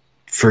 I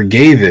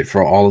forgave it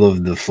for all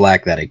of the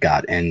flack that it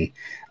got, and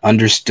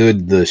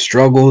understood the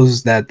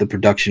struggles that the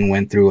production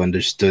went through,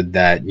 understood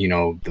that,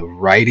 the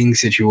writing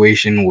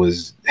situation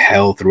was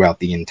hell throughout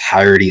the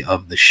entirety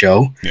of the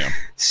show. Yeah.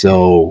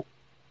 So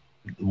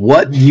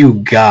what you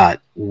got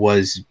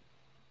was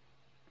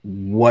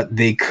what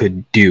they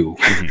could do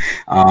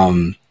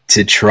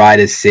to try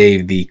to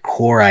save the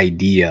core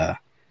idea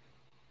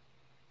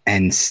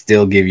and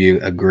still give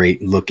you a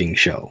great looking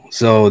show.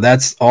 So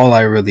that's all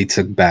I really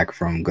took back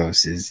from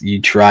Ghost is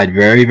you tried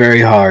very,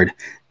 very hard.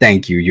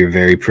 Thank you. You're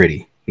very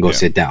pretty. Go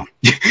sit down.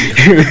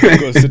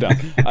 Go sit down.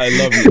 I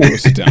love you. Go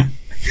sit down.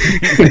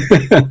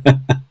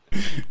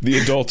 The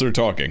adults are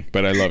talking,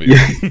 but I love you.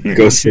 Yeah.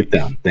 Go sit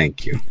down.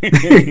 Thank you.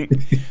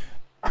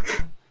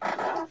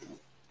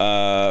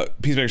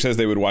 Peacemaker says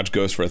they would watch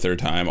Ghost for a third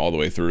time all the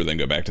way through, then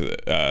go back to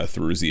the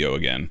through Zio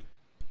again.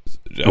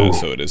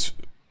 So it is.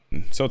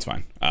 So it's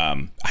fine.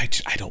 I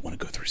don't want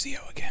to go through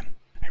Zio again.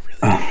 I really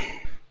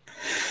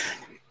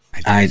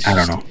don't. I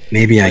don't know.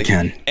 Maybe I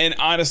can. And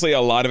honestly, a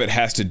lot of it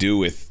has to do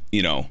with,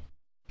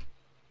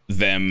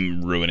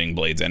 them ruining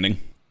Blade's ending.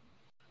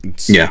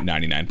 It's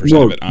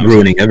 99% of it, honestly.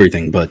 Ruining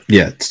everything, but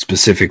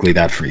specifically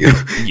that for you.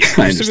 Yeah,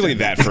 specifically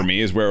that for me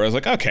is where I was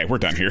like, okay, we're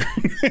done here.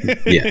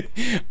 Yeah.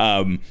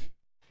 And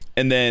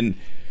then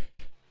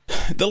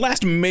the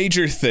last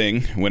major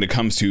thing when it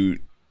comes to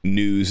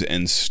news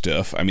and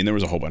stuff, I mean, there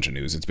was a whole bunch of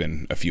news. It's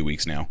been a few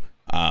weeks now.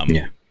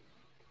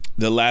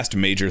 The last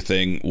major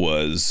thing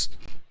was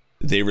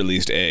they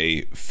released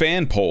a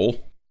fan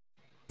poll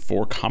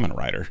for Kamen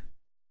Rider.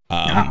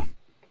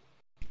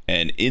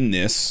 And in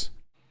this,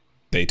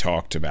 they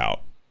talked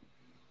about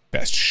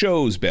best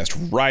shows, best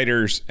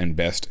writers, and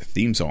best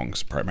theme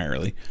songs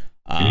primarily.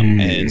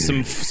 And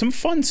some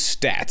fun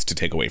stats to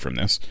take away from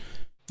this.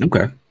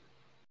 Okay.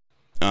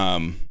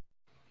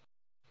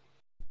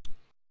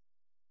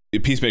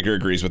 Peacemaker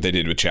agrees what they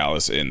did with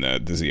Chalice in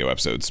the Zio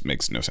episodes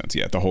makes no sense.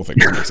 Yeah, the whole thing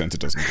doesn't make sense. It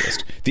doesn't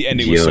exist. The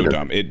ending was so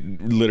dumb. It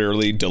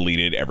literally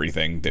deleted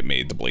everything that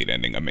made the Blade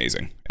ending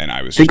amazing. And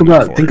I was think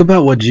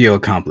about what Geo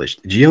accomplished.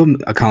 Geo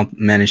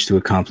managed to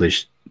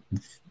accomplish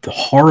the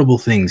horrible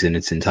things in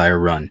its entire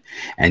run,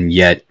 and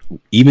yet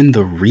even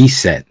the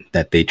reset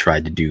that they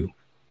tried to do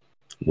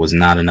was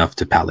not enough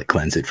to palate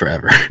cleanse it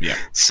forever. Yeah.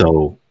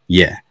 So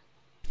yeah,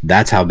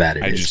 that's how bad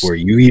it is. Where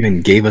you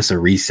even gave us a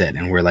reset,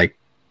 and we're like,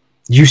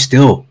 you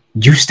still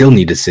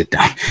need to sit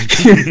down.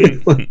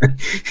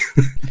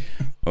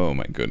 Oh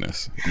my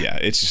goodness. Yeah,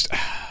 it's just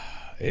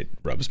it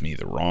rubs me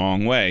the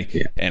wrong way.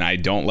 Yeah. And I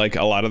don't like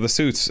a lot of the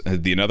suits.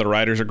 The other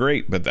riders are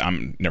great, but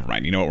never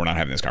mind. You know what? We're not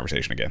having this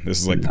conversation again. This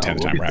is like the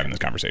 10th time we're having this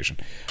conversation.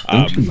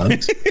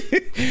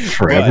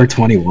 Forever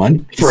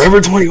 21.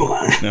 Forever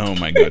 21. Oh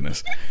my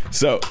goodness.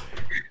 So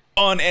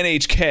on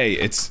NHK,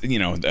 it's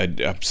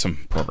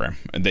some program,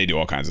 and they do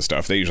all kinds of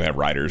stuff. They usually have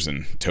writers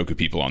and toku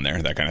people on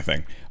there, that kind of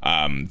thing.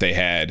 They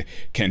had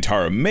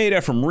Kentaro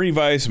Maeda from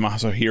Revice,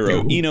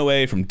 Masahiro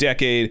Inoue from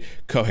Decade,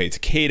 Kohei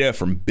Takeda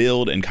from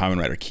Build and Kamen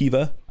Rider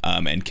Kiva,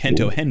 and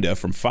Kento Henda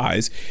from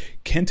Phase.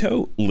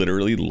 Kento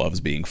literally loves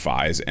being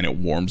Phase, and it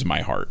warms my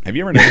heart. Have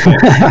you ever noticed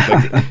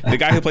that? Like, the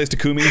guy who plays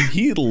Takumi,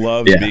 he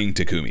loves being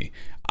Takumi.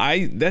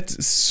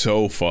 That's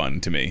so fun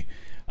to me.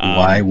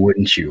 Why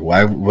wouldn't you?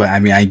 I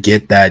mean, I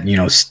get that,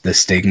 the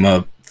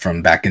stigma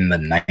from back in the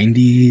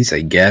 90s, I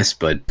guess,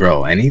 but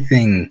bro,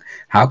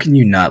 how can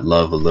you not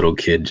love a little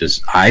kid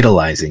just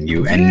idolizing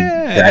you and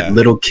that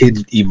little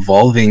kid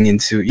evolving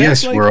into,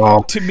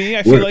 to me,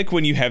 I feel like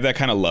when you have that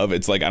kind of love,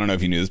 it's like, I don't know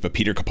if you knew this, but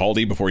Peter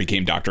Capaldi, before he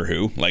came Doctor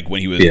Who, like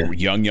when he was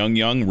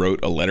young,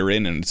 wrote a letter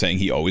in and saying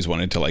he always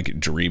wanted to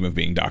like dream of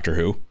being Doctor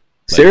Who.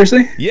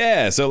 Seriously?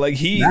 Yeah, so like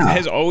he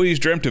has always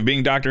dreamt of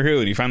being Doctor Who,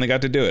 and he finally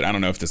got to do it. I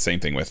don't know if the same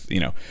thing with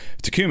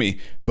Takumi,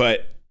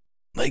 but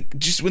like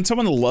just when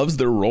someone loves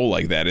their role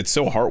like that, it's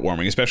so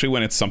heartwarming, especially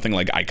when it's something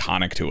like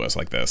iconic to us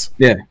like this.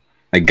 Yeah,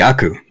 like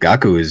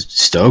Gaku is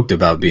stoked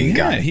about being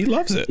Gaku. He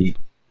loves it. He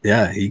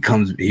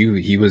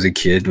was a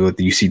kid.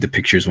 You see the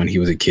pictures when he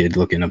was a kid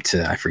looking up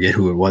to, I forget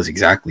who it was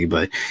exactly,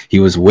 but he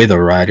was with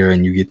a rider,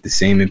 and you get the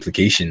same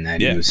implication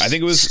that he was. I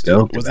think it was the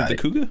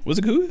Kuga? Was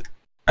it Kuga?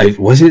 I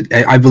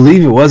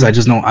believe it was. I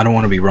don't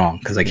want to be wrong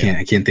because I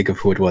can't think of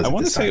who it was. I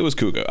want to say it was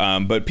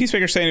Kuga. But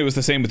Peacemaker's saying it was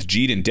the same with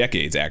Jeet and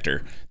Decade's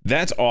actor.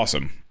 That's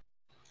awesome.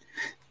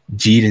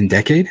 Jeet and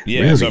Decade?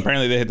 Yeah. Really? So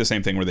apparently they had the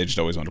same thing where they just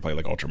always wanted to play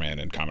like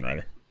Ultraman and Kamen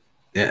Rider.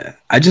 Yeah.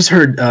 I just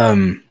heard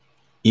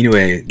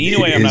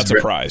Inoue. I'm not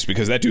surprised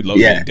because that dude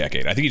loves being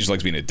Decade. I think he just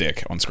likes being a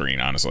dick on screen,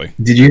 honestly.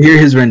 Did you hear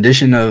his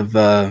rendition of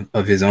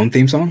his own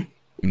theme song?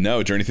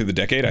 No, Journey Through the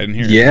Decade? I didn't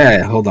hear it.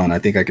 Yeah, hold on. I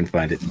think I can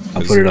find it.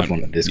 I'll put it up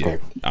on the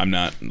Discord. Yeah, I'm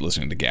not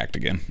listening to Gacked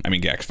again. I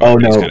mean, Gacked. Oh,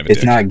 no,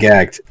 it's not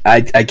Gacked.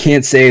 I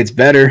can't say it's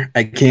better.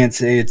 I can't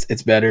say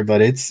it's better, but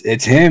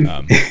it's him.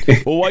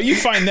 Well, while you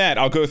find that,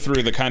 I'll go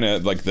through the kind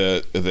of like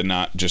the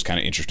not just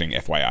kind of interesting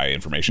FYI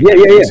information.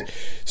 Yeah.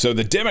 So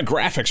the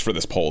demographics for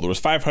this poll, there was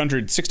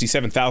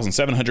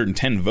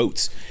 567,710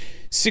 votes.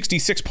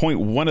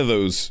 66.1 of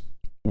those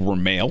were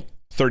male,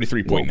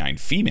 33.9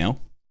 female.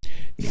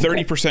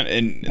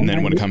 30%, and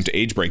then when it comes to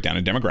age breakdown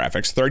and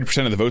demographics,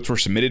 30% of the votes were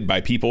submitted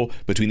by people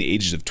between the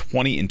ages of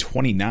 20 and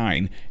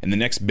 29, and the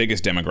next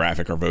biggest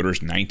demographic are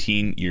voters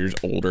 19 years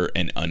older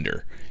and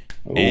under.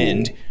 Ooh.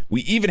 And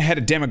we even had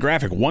a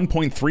demographic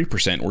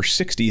 1.3% or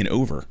 60 and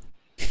over.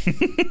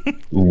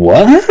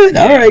 What?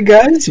 All right,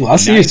 guys. Well, I'll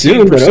see you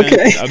soon, but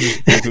okay. I'll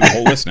just go through the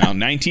whole list now.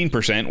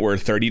 19% were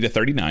 30 to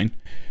 39,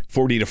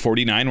 40 to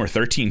 49 were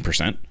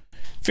 13%,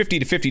 50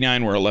 to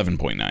 59 were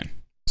 11.9.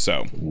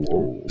 So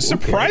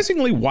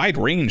surprisingly wide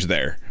range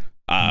there.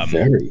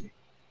 Very.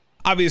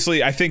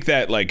 Obviously, I think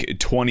that like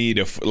 20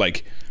 to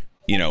like,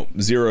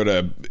 0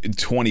 to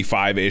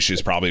 25 ish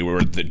is probably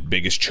where the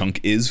biggest chunk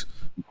is.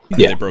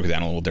 They broke it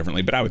down a little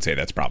differently, but I would say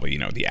that's probably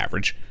the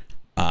average.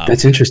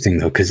 That's interesting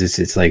though, because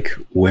it's like,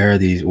 where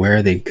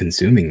are they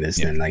consuming this?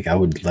 And like, I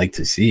would like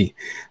to see,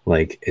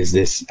 like, is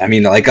this? I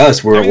mean, like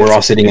us, we're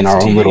all sitting in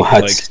our own little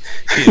huts.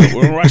 Like,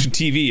 when we're watching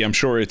TV, I'm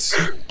sure it's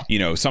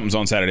something's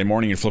on Saturday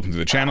morning. You're flipping through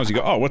the channels. You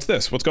go, oh, what's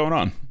this? What's going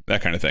on?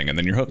 That kind of thing, and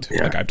then you're hooked.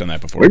 Yeah. Like I've done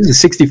that before. Where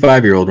does a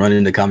 65-year-old run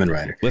into Kamen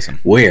Rider? Listen,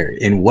 where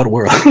in what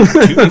world?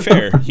 To be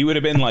fair, he would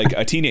have been like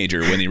a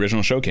teenager when the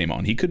original show came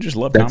on. He could just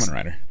love Kamen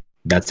Rider.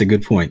 That's a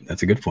good point.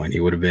 He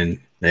would have been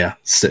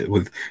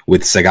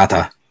with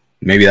Segata.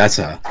 Maybe that's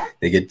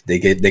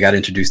they got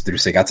introduced through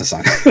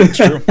Segata-san.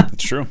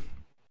 It's true.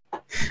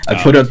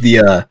 I put up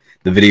the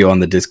video on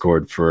the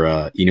Discord for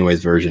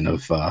Inoue's version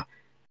of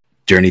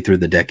Journey Through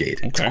the Decade.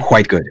 Okay. It's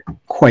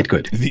quite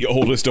good. The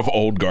oldest of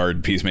old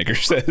guard, Peacemaker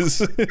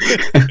says.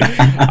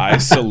 I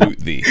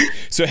salute thee.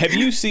 So have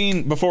you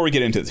seen, before we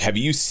get into this, have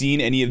you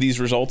seen any of these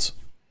results?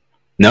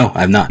 No,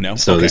 I've not. No.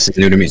 So This is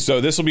new to me.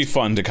 So this will be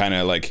fun to kind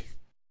of like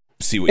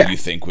see what you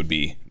think would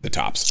be the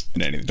tops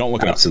and anything. Don't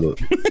look it up.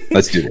 Absolutely.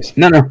 Let's do this.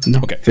 No.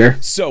 Okay. Fair.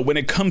 So when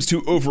it comes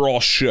to overall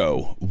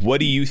show,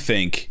 what do you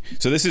think?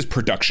 So this is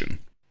production.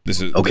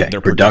 This is their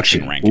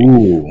production ranking.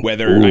 Ooh.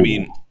 I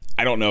mean,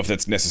 I don't know if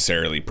that's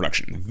necessarily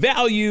production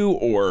value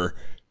or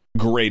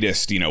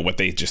greatest, what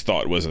they just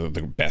thought was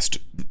the best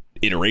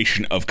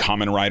iteration of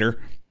Kamen Rider.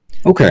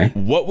 Okay.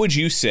 What would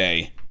you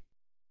say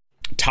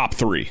top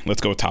 3? Let's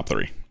go with top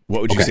 3.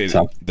 What would you say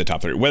the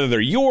top 3? Whether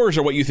they're yours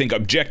or what you think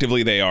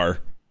objectively they are,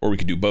 or we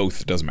could do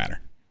both. It doesn't matter.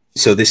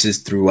 So this is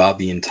throughout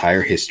the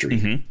entire history.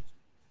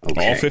 Mm-hmm.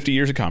 Okay. All 50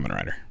 years of Kamen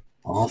Rider.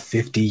 All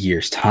 50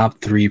 years. Top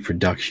 3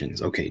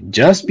 productions. Okay.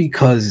 Just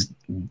because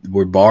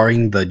we're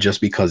barring the just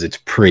because it's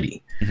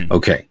pretty. Mm-hmm.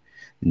 Okay.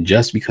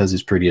 Just because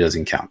it's pretty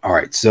doesn't count. All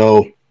right.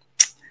 So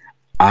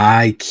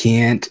I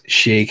can't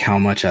shake how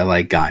much I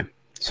like Gaim.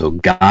 So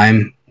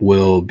Gaim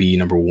will be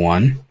number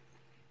 1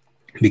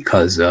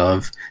 because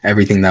of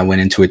everything that went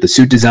into it. The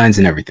suit designs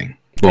and everything.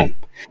 Boom.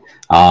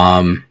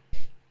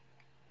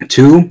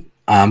 2,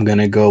 I'm going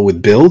to go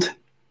with Build.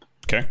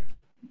 Okay.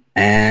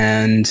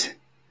 And,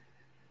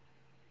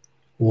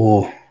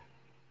 well,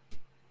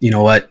 you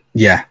know what?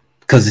 Yeah,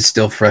 because it's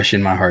still fresh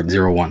in my heart,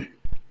 01.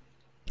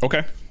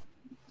 Okay.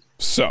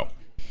 So,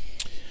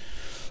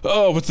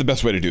 what's the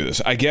best way to do this?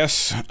 I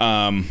guess,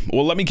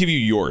 well, let me give you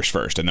yours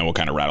first, and then we'll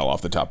kind of rattle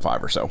off the top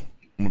 5 or so.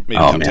 Maybe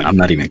man, 10. I'm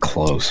not even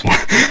close.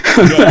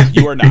 No,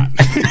 you are not.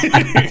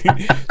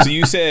 So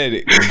you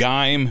said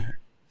Gaim,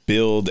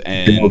 Build,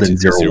 and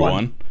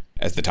 01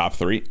 as the top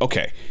 3.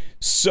 Okay,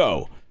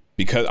 so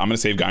because I'm going to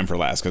save Gaim for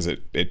last because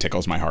it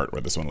tickles my heart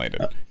where this one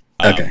landed.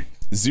 Okay.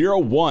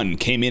 01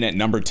 came in at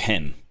number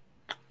 10.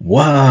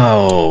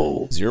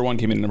 Whoa. 01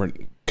 came in at number.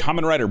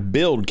 Kamen Rider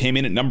Build came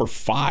in at number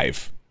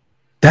 5.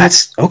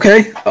 That's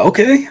okay.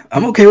 Okay,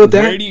 I'm okay with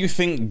that. Where do you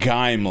think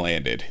Gaim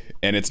landed?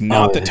 And it's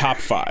not the top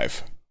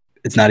 5.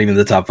 It's not even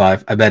the top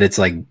 5. I bet it's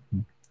like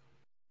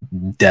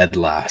dead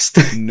last.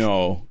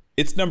 No,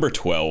 it's number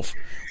 12.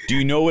 Do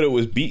you know what it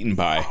was beaten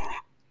by?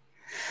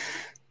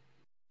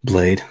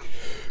 Blade.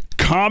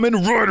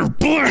 Kamen Rider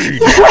Blade.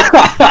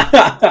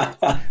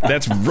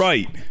 That's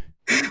right.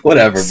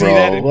 Whatever, See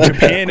bro. That?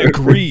 Japan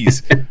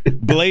agrees.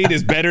 Blade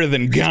is better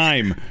than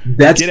Gaim.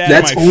 Get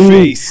out of my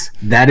face.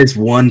 That is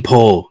one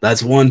poll.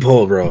 That's one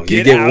poll, bro.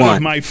 Get out one.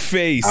 Of my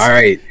face. All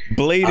right.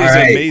 Blade is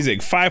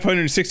amazing.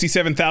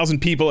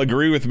 567,000 people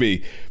agree with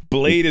me.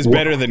 Blade is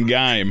better than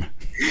Gaim.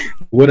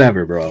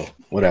 Whatever, bro.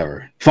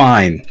 Whatever.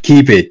 Fine.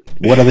 Keep it.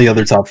 What are the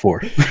other top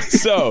 4?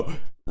 So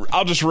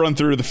I'll just run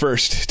through the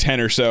first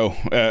 10 or so.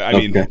 I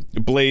mean,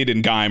 Blade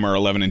and Gaim are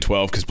 11 and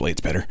 12 because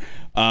Blade's better.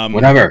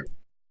 Whatever.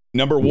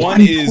 Number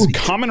 1 is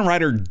Kamen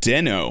Rider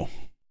Den-O.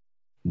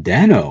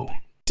 Den-O.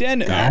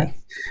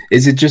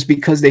 Is it just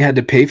because they had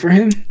to pay for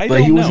him? I don't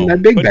know. He wasn't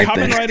that big back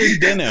then. Kamen Rider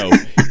Den-O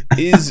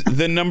is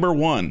the number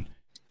 1.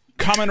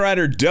 Kamen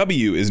Rider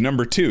W is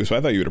number 2, so I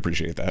thought you would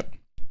appreciate that.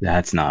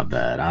 That's not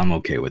bad. I'm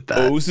okay with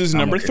that. O's is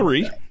number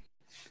 3.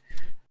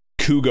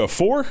 Kuga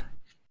 4.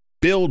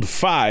 Build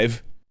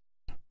 5.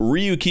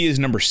 Ryuki is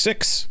number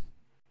 6.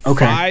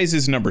 Okay. Fies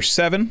is number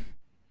 7.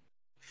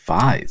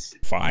 Fies.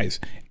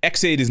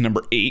 X8 is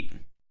number 8.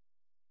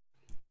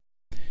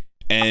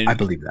 And I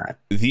believe that.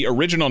 The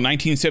original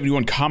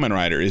 1971 Kamen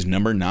Rider is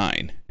number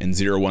 9. And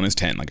 01 is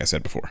 10, like I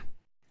said before.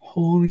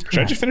 Holy crap.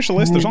 Should I just finish the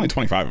list? There's only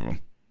 25 of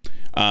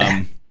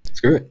them.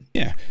 Screw it.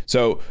 Yeah.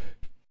 So,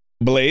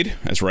 Blade,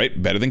 that's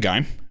right, better than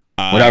Gaim.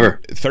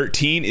 Whatever.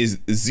 13 is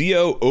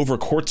Zio over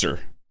Quartzer.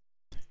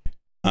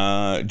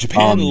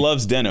 Japan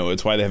loves Den-O.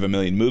 It's why they have a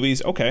million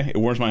movies. Okay, it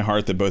warms my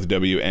heart that both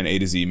W and A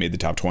to Z made the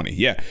top 20.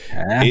 Yeah.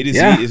 A to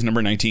Z is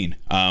number 19.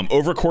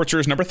 Over Quartzer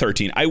is number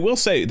 13. I will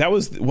say that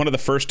was one of the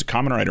first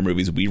Kamen Rider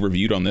movies we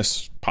reviewed on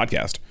this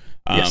podcast.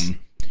 Yes.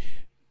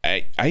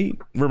 I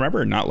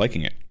remember not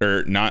liking it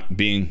or not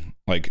being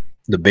like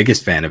the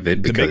biggest fan of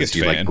it because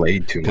you like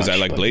Blade too much. Because I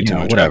like Blade too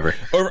much. Whatever.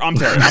 Or I'm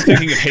sorry, I'm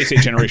thinking of Heisei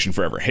Generation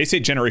Forever.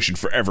 Heisei Generation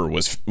Forever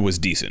was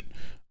decent.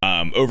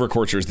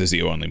 Overcorcher is the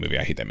Zio only movie.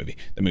 I hate that movie.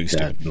 That movie's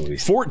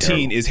stupid. 14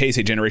 terrible. Is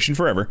Heisei Generation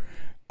Forever.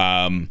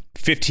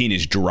 15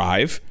 is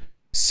Drive.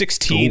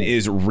 16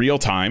 is Real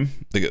Time,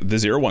 the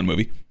 01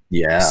 movie.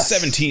 Yeah.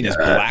 17 is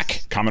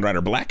Black, Kamen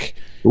Rider Black.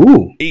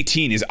 Ooh.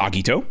 18 is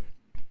Agito.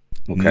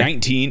 Okay.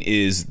 19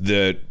 is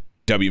the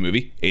W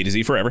movie, A to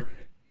Z Forever.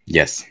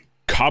 Yes.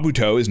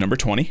 Kabuto is number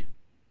 20.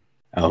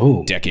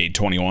 Oh. Decade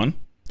 21.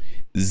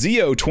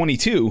 Zio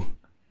 22.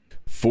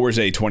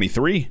 Forze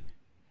 23.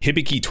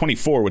 Hibiki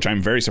 24, which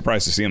I'm very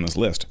surprised to see on this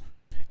list.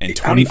 And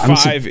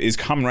 25 is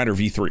Kamen Rider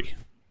V3.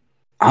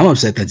 I'm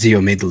upset that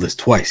Zio made the list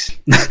twice.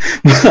 Yeah,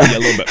 a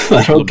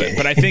little bit.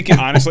 But I think,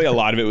 honestly, a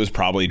lot of it was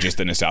probably just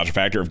the nostalgia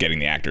factor of getting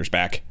the actors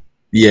back.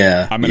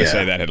 Yeah. I'm going to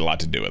say that had a lot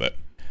to do with it.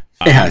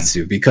 It has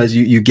to, because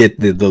you get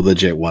the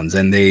legit ones,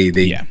 and they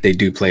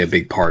do play a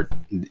big part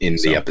in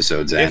the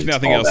episodes. And if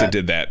nothing else, it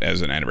did that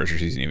as an anniversary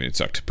season. Even it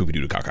sucked. Poopy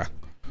doo caca.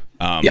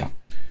 Yeah.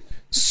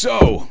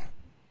 So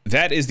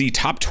that is the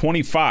top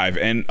 25,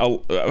 and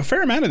a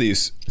fair amount of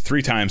these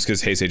 3 times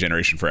because Heisei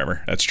Generation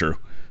Forever. That's true.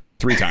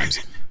 3 times.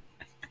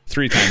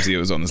 3 times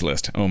Zio's on this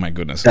list. Oh my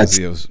goodness. That's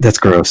gross. That's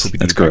gross.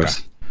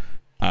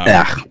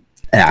 I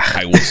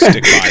will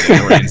stick by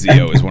that Grand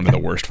Zio is one of the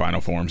worst final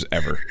forms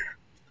ever.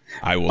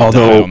 I will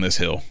die on this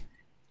hill.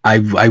 I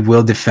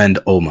will defend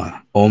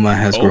Oma. Oma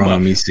has grown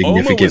on me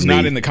significantly. Oma was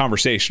not in the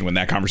conversation when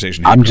that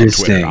conversation happened on Twitter.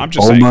 Saying, I'm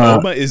just saying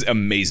Oma is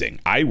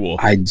amazing. I will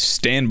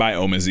stand by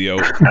Oma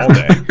Zio all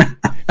day.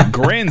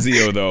 Grand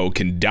Zio, though,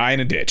 can die in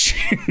a ditch.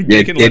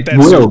 It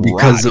will,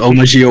 because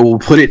Oma Zio will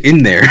put it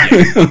in there.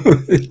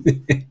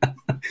 Yeah.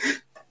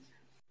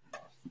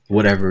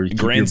 Whatever.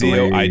 Grand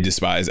Zio, I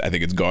despise. I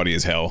think it's gaudy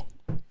as hell.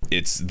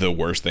 It's the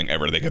worst thing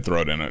ever. They could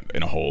throw it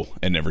in a hole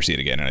and never see it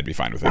again, and I'd be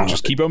fine with it.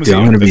 Just keep Oma Zio.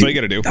 That's all you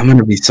got to do. I'm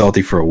gonna be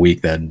salty for a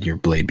week that your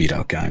Blade beat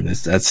out guy.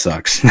 That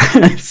sucks.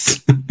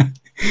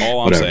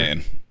 All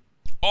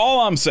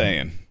I'm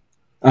saying.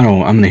 I'm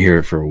gonna hear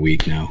it for a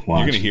week now. Watch.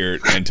 You're gonna hear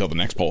it until the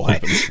next poll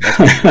happens.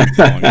 That's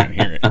how long you're gonna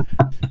hear it.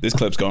 This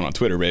clip's going on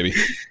Twitter, baby.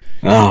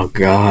 Oh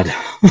God.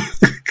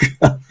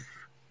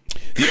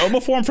 The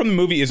Oma form from the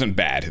movie isn't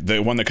bad.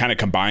 The one that kind of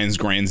combines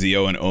Grand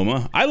Zio and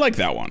Oma. I like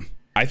that one.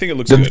 I think it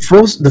looks good.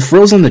 The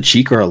frills on the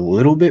cheek are a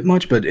little bit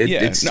much, but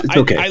it's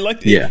okay. I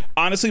like it.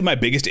 Honestly, my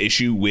biggest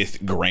issue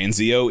with Grand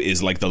Zio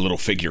is like the little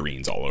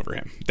figurines all over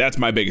him. That's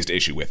my biggest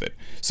issue with it.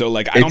 So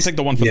like, I don't think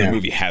the one from the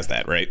movie has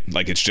that, right?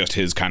 Like it's just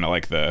his kind of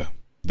like the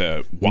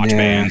watch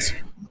bands.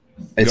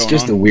 It's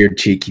just a weird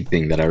cheeky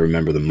thing that I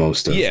remember the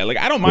most of. Yeah, like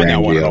I don't mind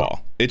that one at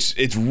all.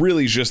 It's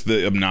really just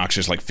the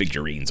obnoxious like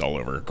figurines all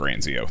over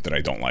Grand Zio that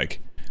I don't like.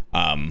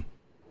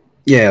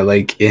 Yeah,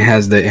 like it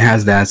has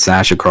that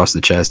sash across the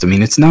chest. I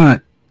mean, it's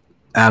not.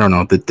 I don't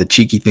know. The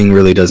cheeky thing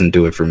really doesn't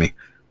do it for me,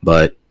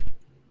 but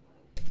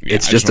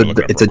it's just a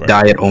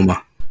diet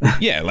Oma.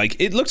 Yeah, like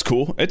it looks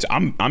cool.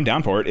 I'm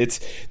down for it.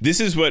 This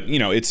is what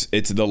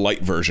it's the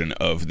light version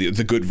of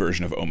the good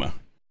version of Oma.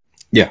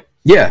 Yeah.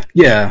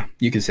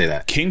 You can say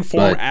that. King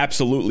form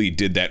absolutely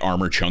did that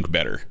armor chunk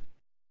better.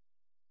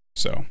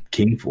 So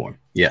King form,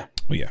 yeah.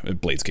 Well, yeah,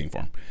 Blade's King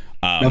form.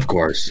 Of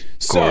course.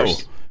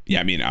 Yeah,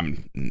 I mean,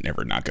 I'm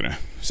never not gonna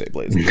say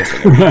Blade's the best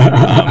thing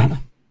ever.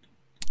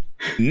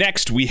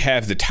 Next, we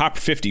have the top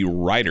 50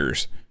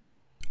 writers.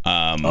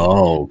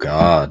 Oh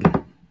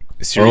God.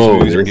 Series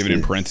movies are given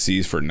in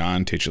parentheses for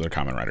non-titular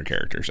Kamen Rider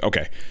characters.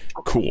 Okay,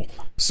 cool.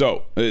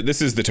 So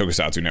this is the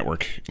Tokusatsu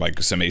Network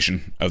like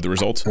summation of the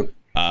results. Okay.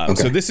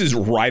 So this is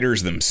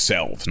writers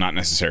themselves, not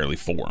necessarily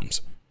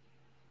forms.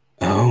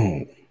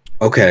 Oh,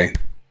 okay.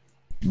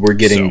 We're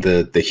getting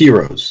the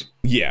heroes.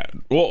 Yeah.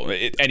 Well,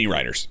 any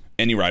writers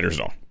at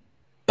all.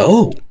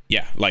 Oh.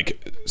 Yeah,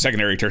 like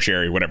secondary,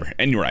 tertiary, whatever.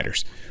 Any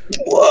writers.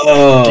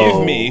 Whoa.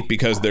 Give me,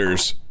 because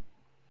there's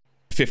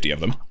 50 of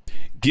them,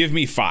 give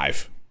me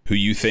 5 who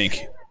you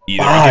think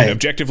either again,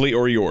 objectively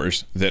or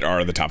yours that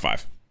are the top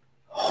 5.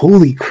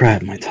 Holy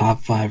crap, my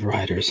top 5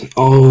 writers.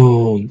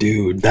 Oh,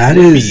 dude, that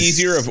is... Be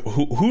easier of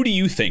who do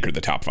you think are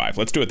the top 5?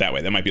 Let's do it that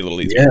way. That might be a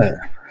little easier. Yeah.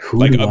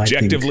 Like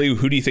objectively,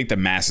 who do you think the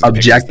masses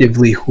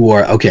objectively who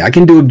are... Okay, I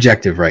can do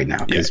objective right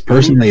now, because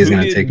personally it's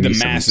going to take me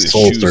some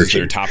soul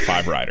searching. Their top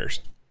 5 writers.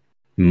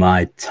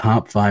 My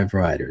top 5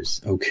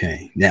 writers.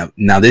 Okay.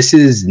 Now this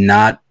is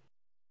not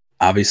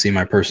obviously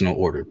my personal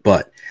order,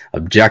 but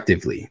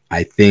objectively,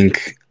 I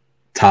think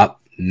I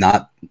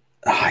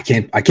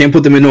can't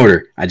put them in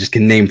order. I just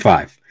can name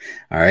 5.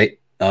 All right.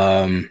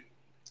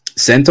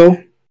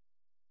 Sento.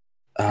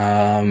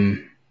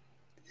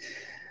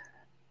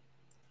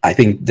 I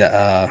think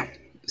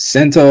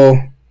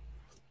Sento.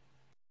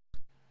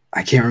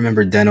 I can't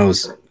remember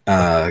Deno's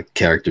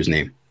character's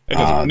name.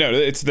 No,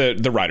 it's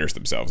the writers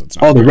themselves. It's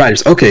not the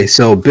writers. Okay,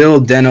 so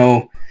Bill,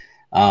 Deno,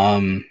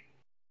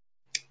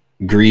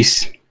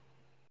 Grease.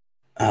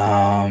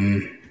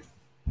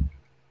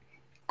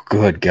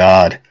 Good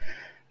God.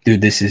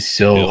 Dude, this is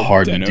so Bill,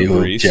 hard Deno, to do.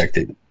 Grease.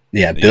 Objective.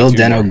 Yeah, Bill,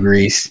 Deno,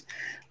 Grease.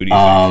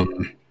 I'll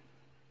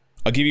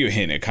give you a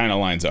hint. It kind of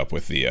lines up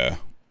with the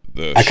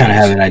I kind of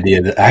have an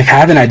idea. I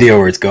have an idea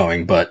where it's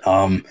going, but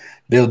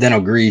Bill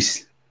Deno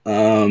Grease.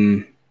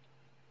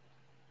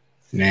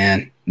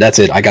 Man, that's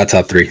it. I got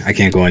top 3. I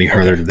can't go any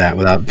further to that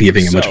without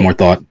giving it much more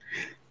thought.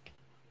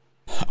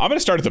 I'm going to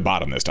start at the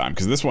bottom this time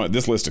because this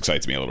list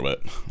excites me a little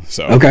bit.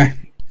 So okay.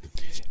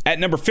 At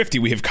number 50,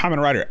 we have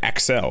Kamen Rider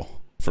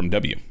Axel from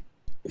W.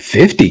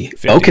 50.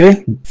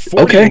 Okay.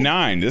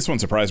 49. This one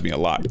surprised me a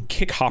lot.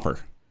 Kick Hopper.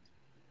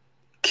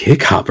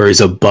 Kick Hopper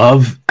is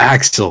above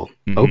Axel.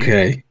 Mm-hmm.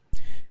 Okay.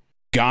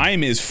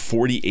 Gaim is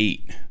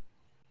 48.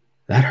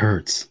 That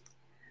hurts.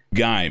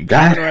 Gaim.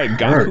 Kamen Rider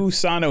Gaku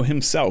Sano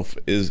himself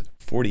is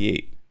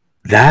 48.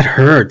 That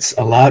hurts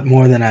a lot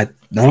more than I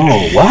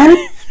know.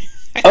 What?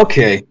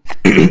 Okay.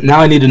 Now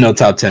I need to know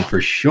top 10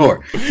 for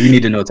sure. We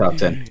need to know top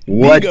 10.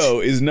 What?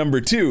 Nigo is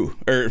number 2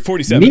 or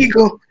 47.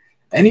 Nigo.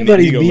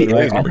 Anybody Nigo beat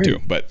is number 2,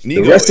 but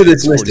Nigo the rest of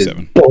this list is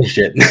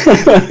bullshit.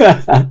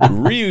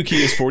 Ryuki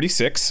is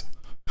 46.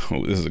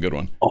 Oh, this is a good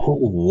one. Oh,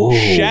 whoa.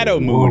 Shadow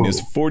Moon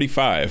is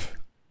 45.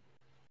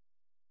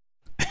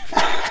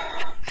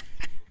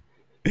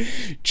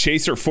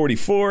 Chaser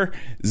 44,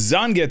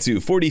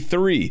 Zangetsu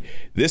 43.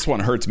 This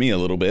one hurts me a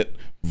little bit.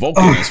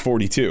 Vulcan is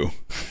 42.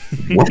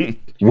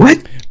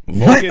 What?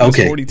 Vulcan is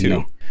 42.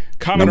 No.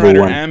 Kamen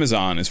Rider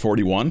Amazon is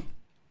 41.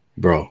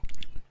 Bro,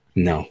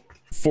 no.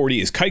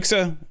 40 is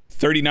Kaixa.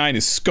 39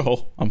 is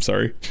Skull. I'm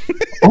sorry.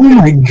 Oh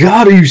my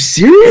god, are you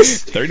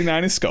serious?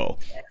 39 is Skull.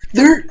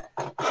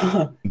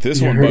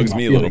 This one bugs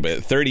me a little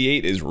bit.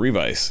 38 is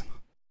Revice.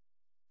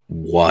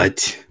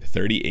 What?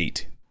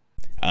 38.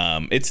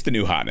 It's the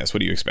new hotness. What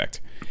do you expect?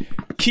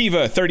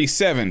 Kiva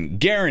 37,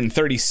 Garen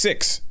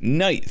 36,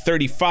 Knight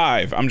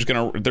 35. I'm just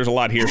gonna. There's a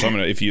lot here, so I'm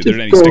gonna. If there's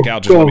any stick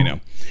out, just let me know.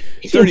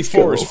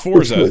 34 is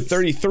Forza.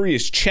 33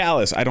 is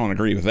Chalice. I don't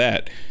agree with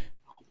that.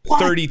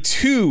 What?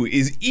 32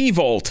 is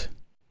Evolt.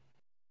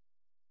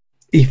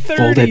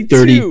 Evolt at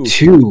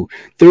 32.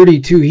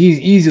 32. He's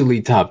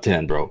easily top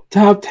 10, bro.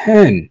 Top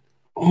 10.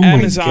 Oh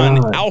Amazon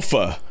my god.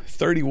 Alpha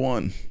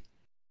 31.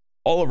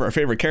 All of our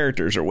favorite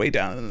characters are way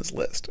down in this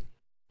list.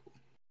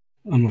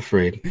 I'm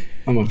afraid.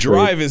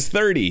 Drive is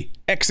 30.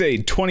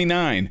 Xaid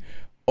 29.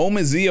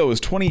 Omazeo is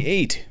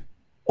 28.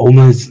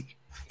 Oma is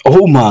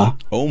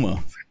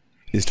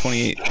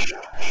 28.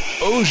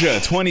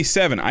 Oja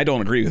 27. I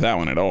don't agree with that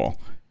one at all.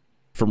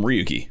 From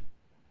Ryuki.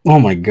 Oh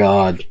my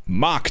god.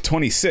 Mach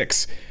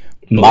 26.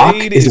 Mach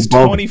Blade is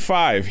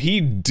 25.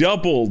 He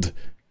doubled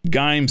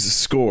Gaim's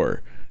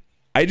score.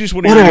 I just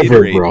want to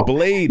reiterate. Bro.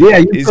 Blade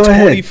is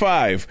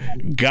 25.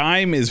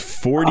 Gaim is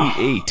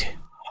 48.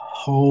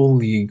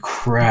 Holy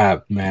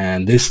crap,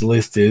 man. This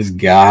list is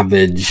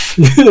garbage.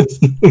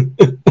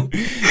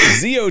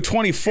 Zeo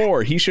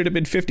 24. He should have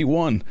been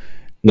 51.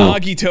 No.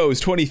 Agito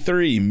is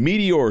 23.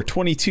 Meteor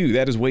 22.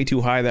 That is way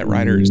too high. That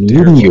rider is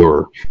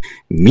terrible.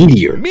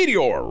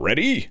 Meteor.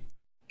 Ready?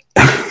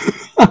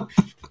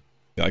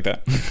 You like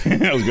that?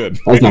 That was good.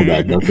 That's not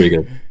bad. That's pretty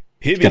good.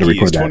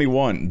 Hibiki is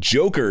 21. That.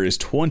 Joker is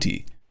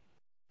 20.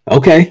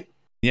 Okay.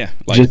 Yeah.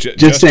 Like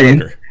just saying.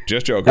 Joker.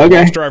 Just Joker.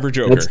 Okay. Lost Driver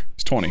Joker is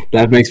 20.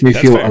 That makes me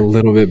feel a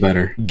little bit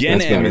better.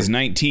 Genem is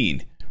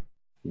 19.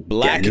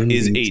 Black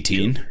is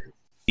 18.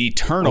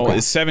 Eternal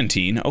is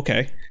 17.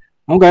 Okay.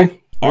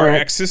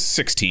 RX is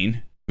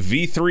 16.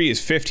 V3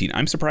 is 15.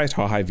 I'm surprised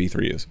how high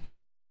V3 is.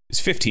 It's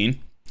 15.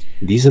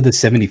 These are the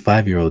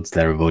 75-year-olds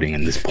that are voting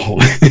in this poll.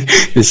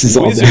 This is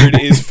Wizard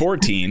is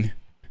 14.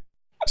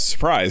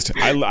 Surprised.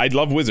 I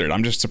love Wizard.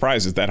 I'm just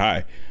surprised it's that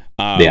high.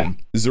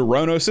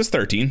 Zeronos is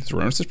 13.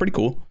 Zeronos is pretty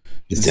cool.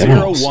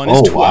 01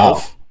 is 12.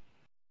 Wow.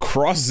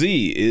 Cross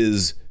Z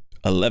is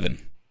 11.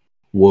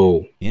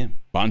 Whoa. Yeah.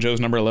 Banjo's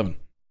number 11.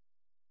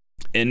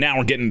 And now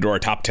we're getting into our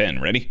top 10.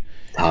 Ready?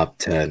 Top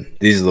 10.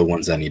 These are the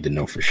ones I need to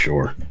know for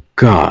sure.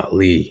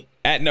 Golly.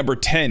 At number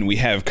 10, we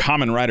have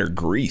Kamen Rider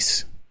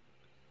Grease.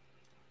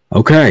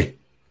 Okay.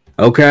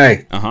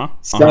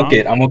 Stuck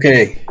it. I'm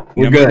okay.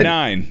 We're number good.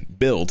 9,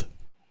 Build.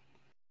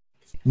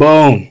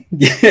 Boom.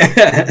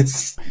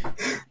 Yes.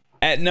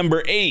 At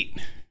number 8,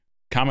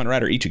 Kamen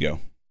Rider Ichigo.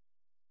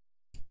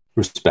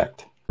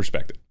 Respect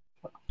it.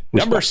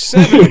 Number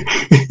 7.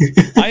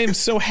 I am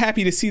so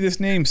happy to see this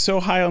name so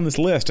high on this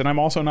list, and I'm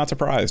also not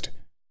surprised.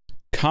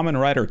 Kamen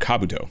Rider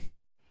Kabuto.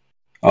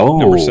 Oh.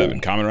 Number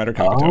 7, Kamen Rider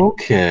Kabuto.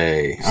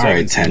 Okay. All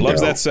right, Tendo.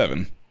 Loves that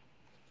 7.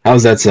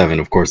 How's that 7?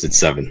 Of course it's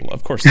 7. Well,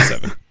 of course it's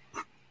 7.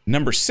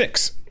 Number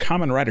 6,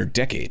 Kamen Rider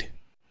Decade.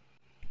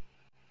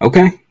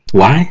 Okay.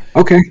 Why?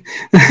 Okay.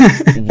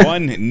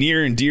 One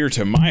near and dear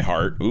to my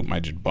heart. Oop, I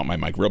just bumped my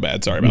mic real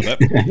bad. Sorry about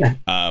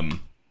that.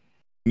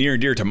 Near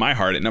and dear to my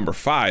heart at number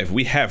 5,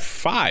 we have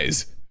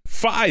Fies.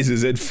 Fies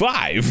is at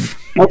 5.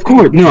 Of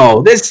course.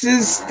 No, this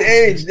is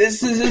stage.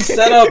 This is a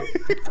setup.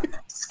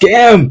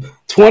 Scam.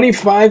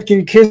 25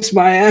 can kiss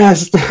my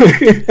ass.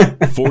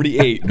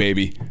 48,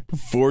 baby.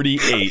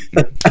 48.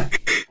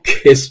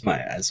 Kiss my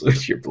ass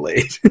with your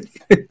blade.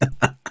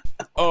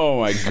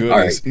 Oh my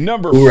goodness. Right.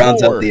 Number 4,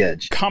 rounds out the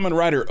edge? Kamen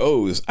Rider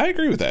O's. I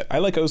agree with that. I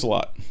like O's a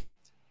lot.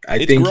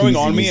 It's growing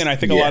on me, and I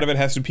think a lot of it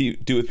has to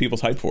do with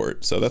people's hype for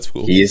it. So that's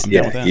cool. He is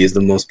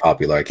the most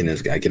popular. I can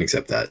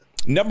accept that.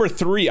 Number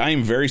 3, I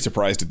am very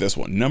surprised at this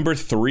one. Number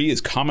 3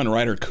 is Kamen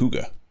Rider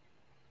Kuga.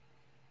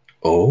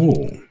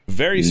 Oh.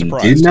 Very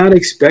surprised. Did not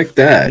expect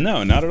that.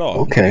 No, not at all.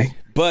 Okay.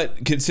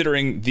 But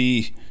considering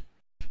the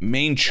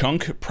main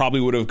chunk probably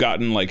would have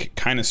gotten like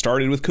kind of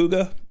started with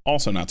Kuga,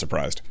 also not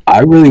surprised. I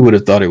really would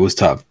have thought it was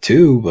top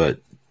 2, but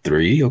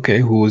 3, okay.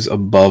 Who was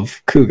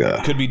above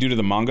Kuga? Could be due to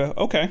the manga.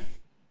 Okay.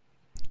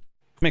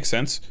 Makes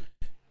sense.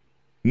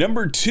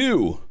 Number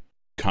 2,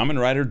 Kamen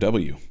Rider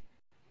W.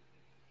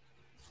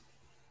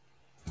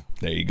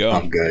 There you go.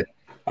 I'm good.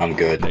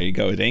 There you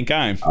go. It ain't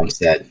Gaim. I'm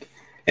set.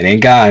 It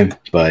ain't Gaim,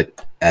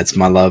 but that's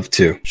my love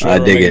too. Sure, I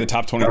dig it. The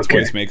top 20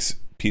 twice makes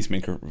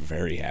Peacemaker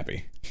very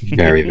happy.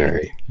 Very,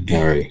 very,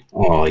 very.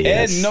 Oh,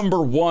 yes. And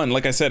number 1,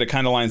 like I said, it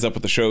kind of lines up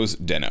with the show's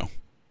Den-O.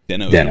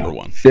 Den-O is number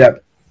 1.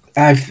 Yep.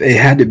 It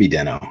had to be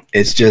Den-O.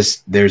 It's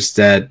just, there's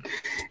that,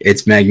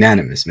 it's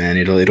magnanimous, man.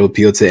 It'll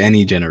appeal to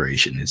any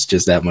generation. It's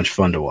just that much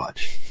fun to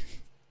watch.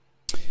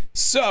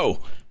 So,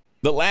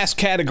 the last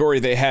category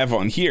they have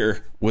on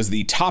here was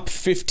the top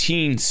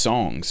 15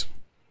 songs.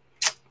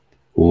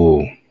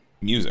 Ooh.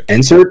 Music.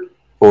 Insert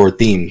or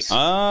themes?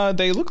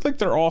 They look like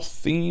they're all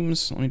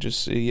themes. Let me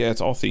just see. Yeah,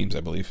 it's all themes,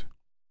 I believe.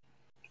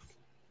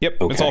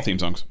 Yep, okay. It's all theme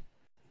songs.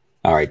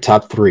 All right,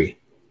 top 3.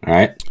 All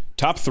right.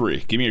 Top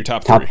 3. Give me your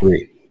top 3. Top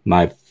 3.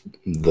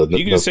 You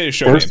can just say the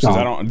show names.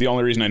 The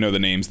only reason I know the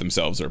names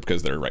themselves are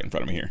because they're right in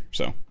front of me here.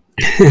 So.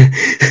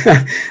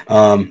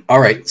 All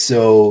right.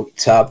 So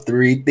top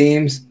 3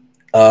 themes.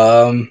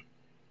 01.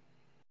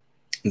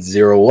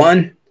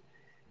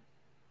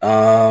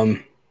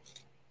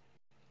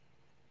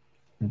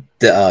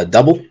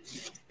 Double.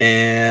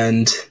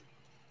 And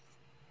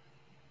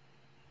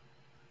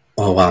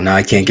oh wow, now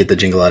I can't get the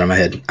jingle out of my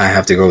head. I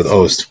have to go with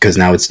Ost because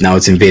now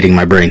it's invading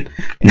my brain.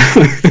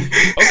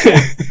 Okay.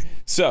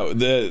 So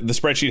the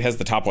spreadsheet has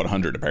the top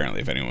 100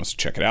 apparently. If anyone wants to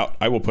check it out,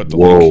 I will put the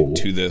link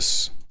to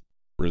this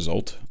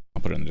result.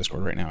 I'll put it in the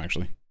Discord right now,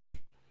 actually.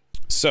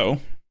 So,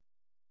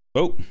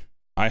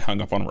 I hung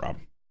up on Rob.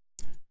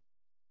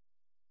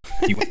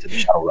 He went to the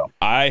shadow realm.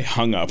 I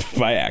hung up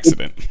by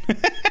accident.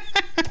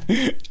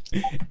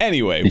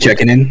 Anyway,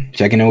 checking in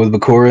with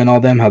Bakura and all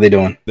them. How they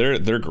doing?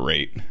 They're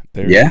great.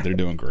 They're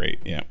doing great.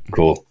 Yeah.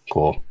 Cool.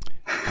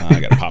 I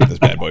gotta pop this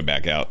bad boy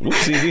back out.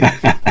 Whoopsie.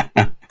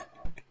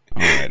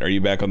 All right, are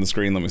you back on the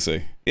screen? Let me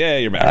see. Yeah,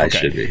 you're back. I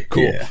should be.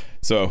 Cool. Yeah.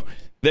 So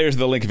there's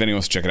the link if anyone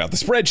wants to check it out. The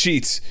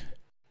spreadsheets.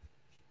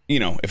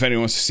 If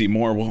anyone wants to see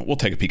more, we'll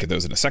take a peek at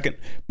those in a second.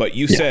 But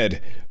you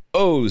said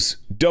O's,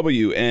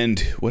 W, and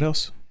what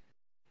else?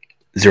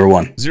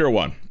 01.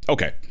 01.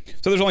 Okay.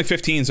 So there's only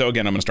 15. So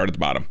again, I'm going to start at the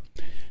bottom.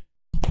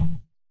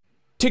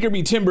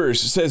 Tickerby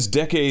Timbers says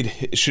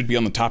Decade should be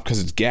on the top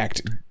because it's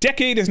Gacked.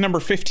 Decade is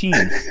number 15.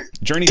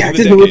 Journey through the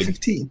Decade. Number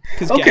 15.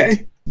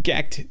 Okay.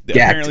 Gacked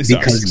apparently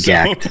sucks.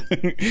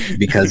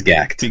 Because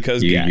Gacked.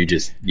 You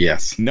just,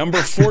 yes.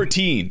 Number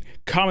 14,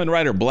 Kamen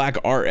Rider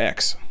Black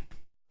RX.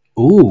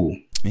 Ooh.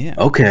 Yeah.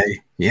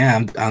 Okay.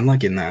 Yeah, I'm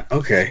liking that.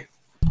 Okay.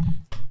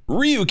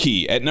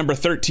 Ryuki at number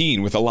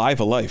 13 with Alive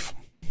a Life.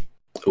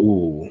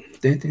 Ooh.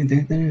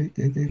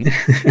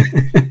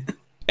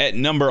 At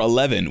number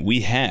 11,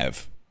 we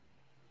have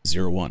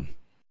 01.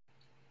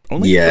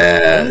 Only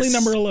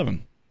number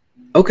 11.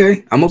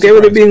 Okay. I'm okay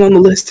with it being on the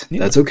list. Yeah.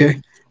 That's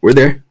okay. We're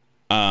there.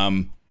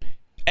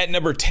 At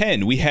number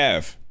 10, we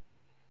have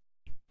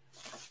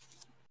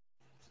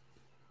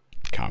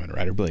Kamen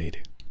Rider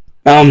Blade.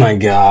 Oh my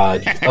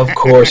god. Of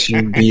course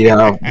you beat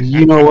out.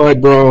 You know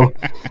what, bro?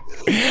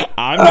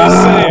 I'm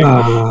just saying,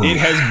 it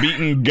has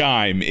beaten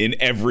Gaim in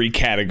every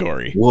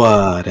category.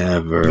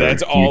 Whatever.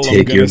 That's all I'm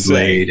take gonna your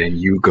say. blade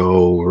and you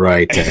go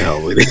right to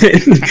hell with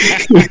it.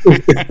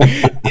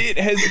 It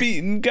has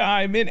beaten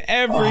Gaim in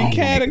every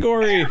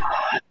category.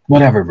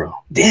 Whatever, bro.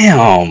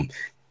 Damn.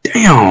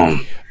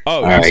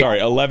 Oh, I'm sorry.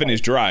 11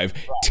 is Drive.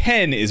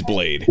 10 is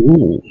Blade.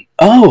 Ooh.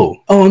 Oh,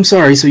 I'm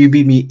sorry. So you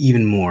beat me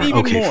even more.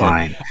 Okay,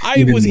 fine.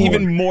 I was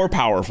even more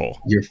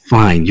powerful. You're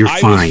fine. I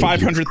was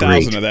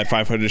 500,000 of that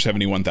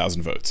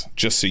 571,000 votes,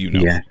 just so you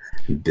know. Yeah.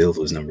 Bill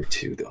was number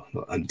 2, though.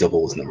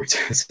 Double was number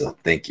 2. So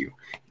thank you.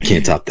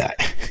 Can't top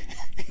that.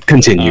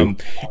 Continue.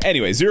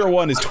 Anyway,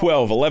 01 is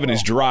 12. 11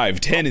 is Drive.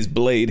 10 is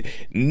Blade.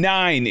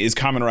 9 is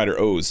Kamen Rider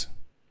O's.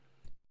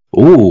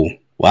 Ooh.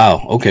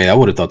 Wow. Okay. I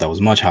would have thought that was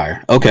much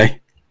higher. Okay.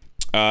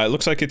 It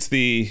looks like it's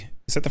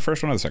is that the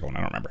first one or the second one? I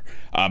don't remember.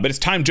 But it's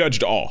Time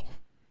Judged All.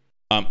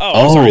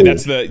 Sorry,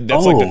 that's like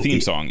the theme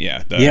song.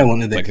 Yeah,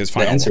 one of the his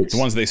final the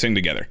ones they sing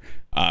together.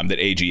 That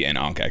AG and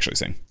Ankh actually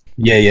sing.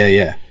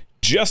 Yeah.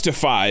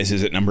 Justifies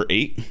is at number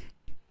 8.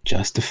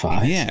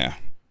 Justifies. Yeah.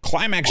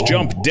 Climax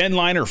Jump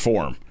Denliner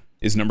Form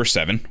is number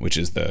 7, which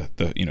is the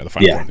final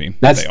form theme.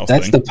 That's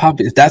the pop.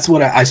 That's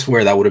what I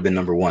swear that would have been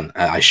number 1.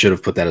 I should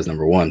have put that as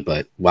number 1,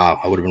 but wow,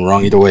 I would have been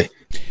wrong either way.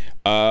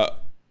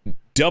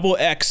 Double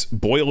X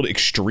Boiled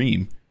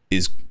Extreme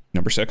is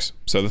number 6.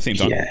 So the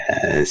theme's on.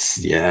 Yes.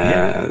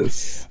 Yeah.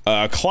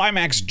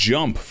 Climax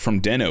Jump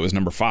from Den-O is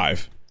number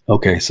 5.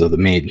 Okay, so the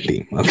main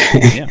theme.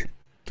 Okay.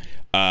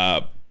 Yeah.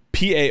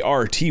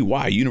 PARTY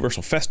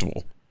Universal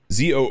Festival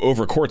Zio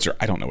over Quartzer.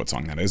 I don't know what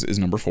song that is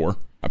number 4.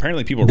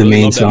 Apparently people The really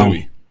main love that song.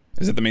 movie.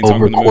 Is it the main song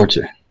Over from the movie?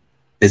 Quartzer.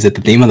 Is it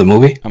the theme of the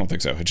movie? I don't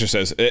think so. It just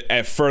says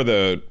for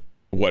the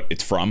what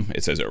it's from.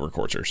 It says Over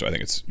Quartzer, so I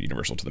think it's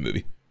universal to the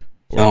movie.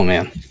 Oh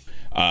man,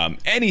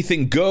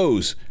 Anything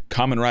Goes.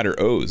 Kamen Rider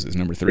O's is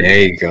number 3.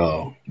 there you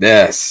go.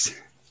 Yes,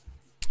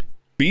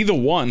 Be the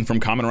One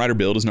from Kamen Rider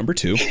Build is number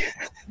 2.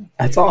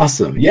 that's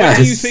awesome. Yes.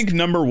 What do you think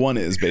number 1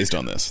 is based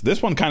on this?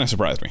 This one kind of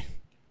surprised me.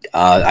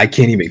 I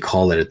can't even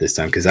call it at this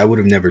time because I would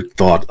have never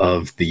thought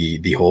of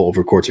the whole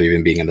Over Quartzer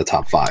even being in the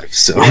top 5.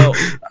 So Well,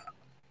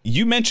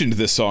 you mentioned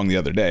this song the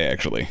other day,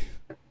 actually.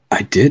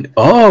 I did.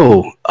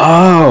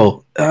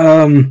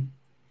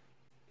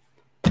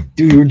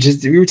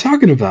 Dude, we were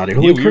talking about it.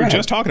 Holy Yeah, we crap! were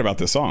just talking about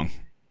this song.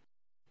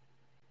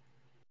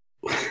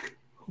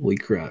 Holy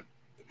crap!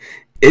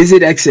 Is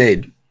it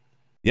X-Aid?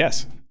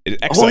 Yes.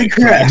 Holy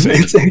crap!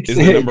 It's is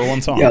the number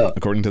 1 song, Yo,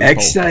 according to the poll.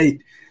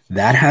 X-Aid.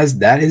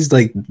 That is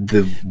like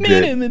the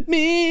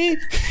Me.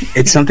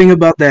 it's something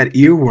about that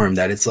earworm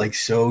that it's like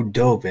so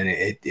dope and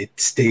it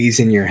stays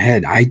in your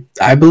head.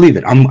 I believe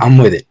it. I'm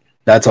with it.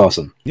 That's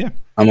awesome. Yeah.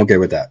 I'm okay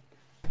with that.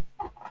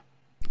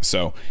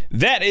 So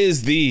that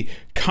is the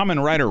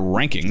Kamen Rider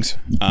rankings.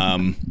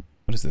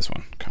 What is this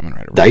one? Kamen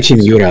Rider Daichi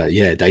rankings. Miura,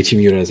 yeah, Daichi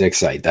Miura's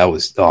X-Site. That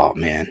was, oh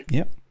man.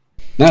 Yep.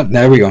 No,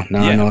 there we go.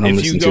 Now I know what I'm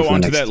If you listening go to for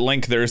onto next. that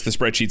link, there's the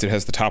spreadsheet that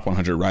has the top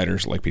 100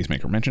 riders, like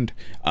Peacemaker mentioned.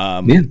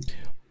 Yeah.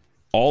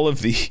 All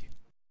of the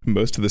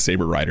most of the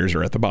Saber riders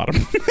are at the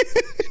bottom.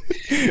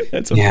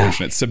 That's Yeah.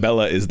 unfortunate.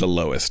 Sabella is the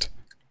lowest.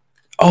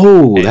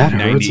 Oh, at that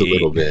hurts a 98.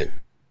 little bit.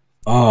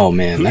 Oh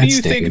man, Who that do you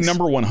stinks. think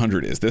number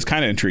 100 is? This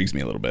kind of intrigues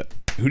me a little bit.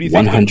 Who do you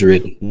think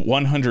 100,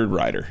 100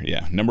 rider?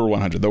 Yeah, number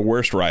 100, the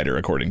worst rider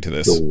according to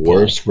this. the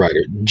worst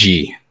writer?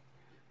 G.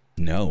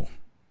 No.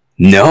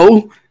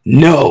 No.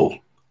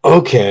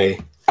 Okay,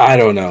 I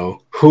don't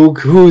know.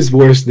 Who's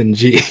worse than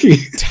G?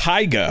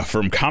 Taiga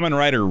from Kamen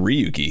Rider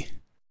Ryuki.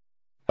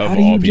 Of How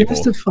do all you people.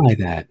 justify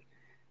that?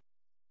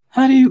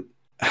 How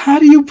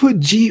do you put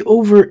G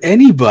over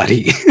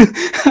anybody?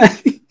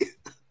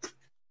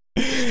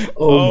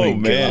 oh my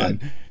man.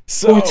 god.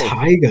 So Poor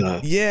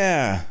Taiga.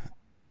 yeah.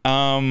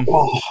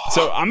 Oh.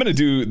 So I'm gonna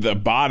do the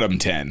bottom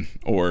 10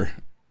 or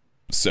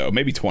so,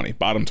 maybe 20,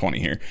 bottom 20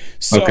 here.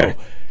 So Okay.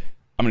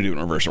 I'm gonna do it in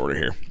reverse order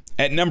here.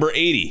 At number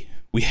 80,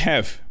 we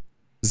have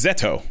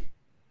Zeto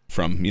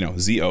from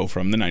Zo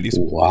from the 90s.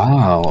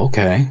 Wow.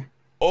 Okay.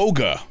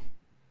 Oga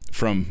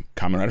from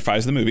Kamen Rider 5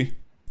 is the movie.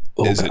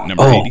 Is it Olga.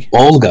 number 80?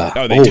 Olga.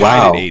 Oh, they tied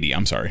wow. at 80.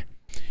 I'm sorry.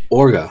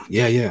 Olga.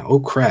 Yeah. Oh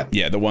crap.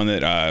 Yeah, the one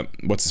that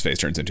what's his face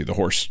turns into, the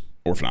horse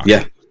Orphanox.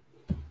 Yeah.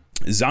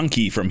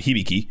 Zanki from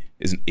Hibiki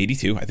is an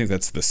 82. I think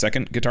that's the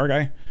second guitar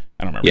guy.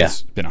 I don't remember. Yeah.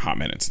 It's been a hot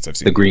minute since I've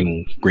seen The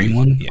it. green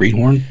one? Yeah.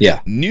 Greenhorn?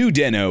 Yeah. New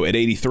Deno at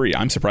 83.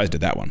 I'm surprised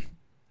at that one.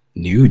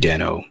 New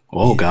Deno.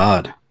 Oh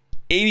god.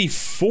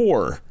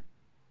 84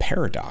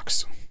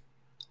 Paradox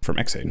from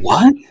X8.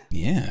 What?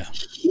 Yeah.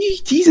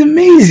 He's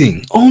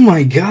amazing. Oh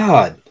my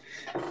god.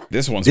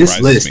 This one This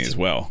surprises list. me as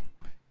well.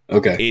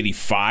 Okay.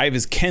 85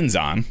 is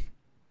Kenzan.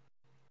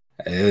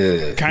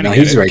 Kinda Kinda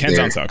he's get it. right Kenzan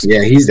there. sucks.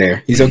 Yeah, he's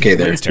there. He's okay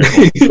there. He's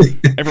terrible.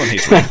 Everyone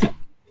hates him.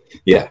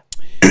 Yeah.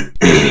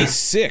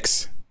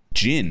 86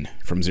 Jin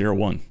from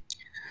 01.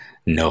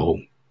 No.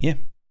 Yeah.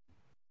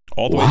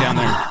 All the way down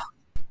there.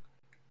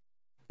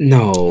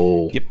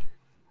 No. Yep.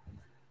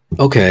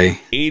 Okay.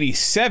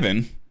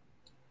 87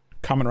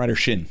 Kamen Rider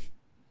Shin.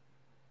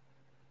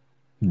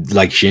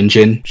 Like Shin.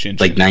 Shin.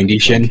 Like 90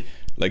 Shin.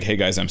 Like, hey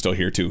guys, I'm still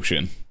here too,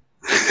 Shin.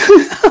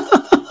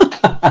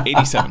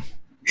 87.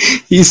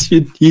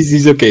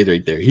 He's okay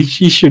right there.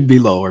 He should be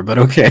lower, but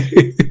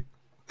okay.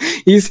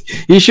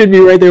 he should be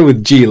right there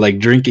with G, like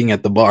drinking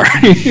at the bar.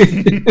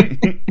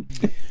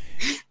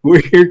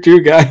 We're here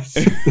too, guys.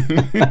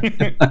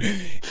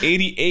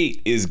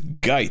 88 is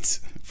Geitz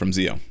from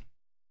Zio.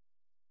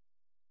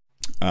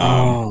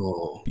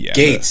 Yeah,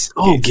 Gates.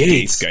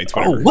 Gates. Geitz,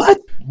 Oh, whatever. what?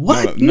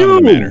 What? None of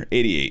them matter.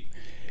 88.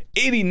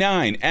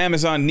 89,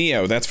 Amazon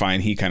Neo. That's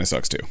fine. He kind of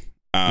sucks too.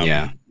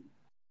 Yeah.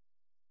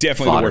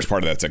 Definitely Fodder. the worst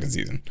part of that second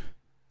season.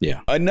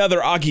 Yeah.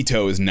 Another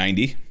Akito is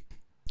 90.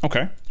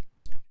 Okay.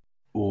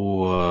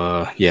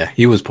 Yeah,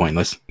 he was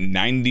pointless.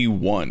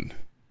 91,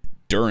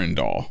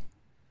 Durandal.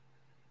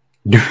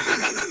 Yeah,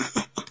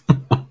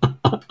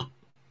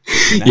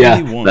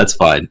 91. that's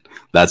fine.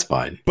 That's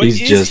fine. But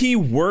He's is just he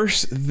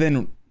worse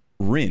than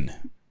Rin?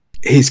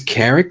 his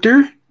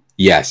character.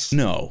 Yes,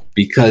 No.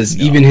 because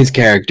No. even his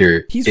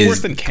character He's is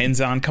worse than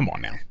Kenzan. Come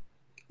on now.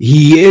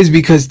 he is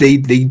because they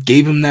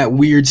gave him that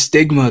weird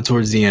stigma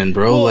towards the end,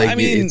 bro. Well, like I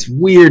mean, it's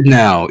weird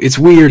now. It's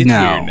weird It's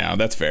now. weird now.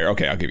 That's fair.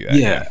 Okay, I'll give you that.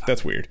 Yeah.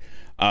 That's weird.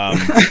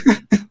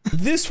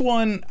 This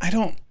one,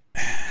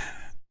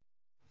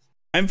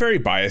 I'm very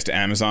biased to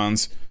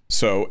Amazon's.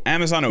 So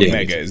Amazon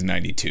Omega is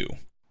 92.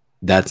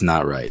 That's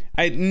not right.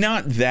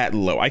 Not that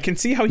low. I can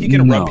see how he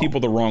can rub No. people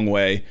the wrong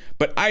way,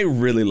 but I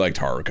really liked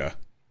Haruka.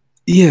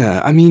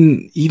 Yeah, I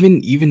mean,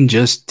 even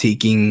just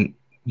taking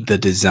the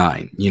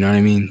design, you know what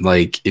I mean?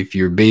 Like, if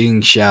you're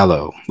being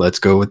shallow, let's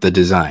go with the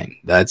design.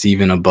 That's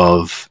even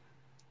above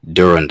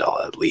Durandal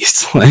at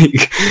least.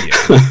 Like,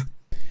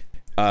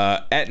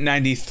 at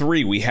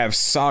 93, we have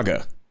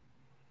Saga.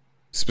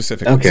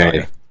 Specifically, okay.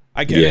 Saga.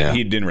 I get it.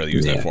 He didn't really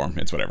use that form.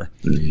 It's whatever.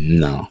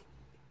 No.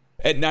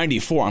 At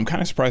 94, I'm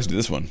kind of surprised at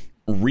this one.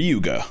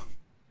 Ryuga.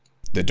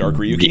 The Dark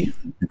Ryuki.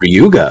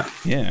 Ryuga.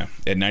 Yeah.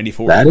 At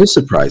 94. That is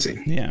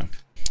surprising. Yeah.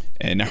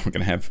 And now we're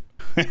going to have...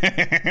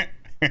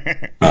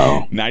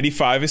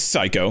 95 is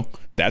Psycho.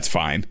 That's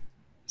fine.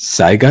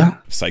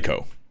 Saiga?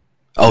 Psycho.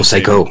 Oh,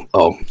 Psycho.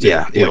 Oh,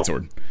 yeah. White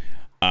Sword.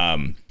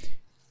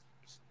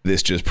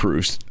 This just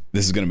proves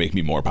this is going to make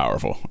me more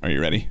powerful. Are you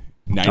ready?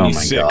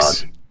 96. Oh my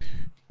God.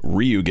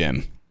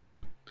 Ryugen.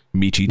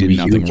 Michi did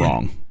nothing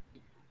wrong.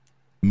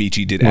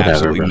 Michi did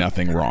absolutely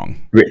nothing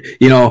wrong.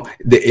 You know,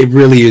 it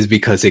really is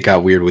because it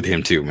got weird with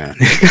him too, man.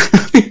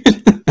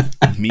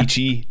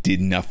 Michi did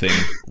nothing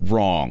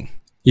wrong.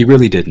 He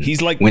really didn't.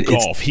 He's like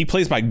golf. He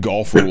plays by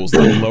golf rules.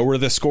 The lower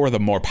the score, the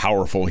more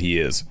powerful he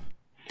is.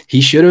 He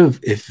should have,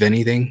 if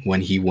anything,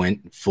 when he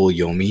went full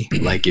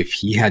Yomi, like if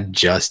he had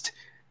just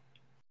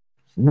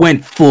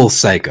went full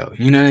Psycho,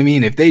 you know what I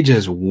mean? If they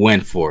just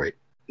went for it,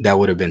 that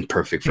would have been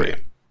perfect for him.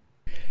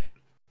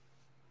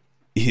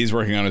 He's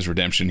working on his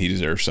redemption. He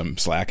deserves some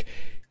slack.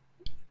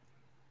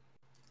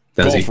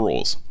 Golf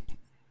rules.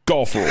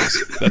 Golf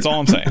rules. That's all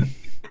I'm saying.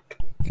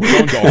 We're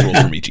going golf rules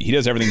for Michi. He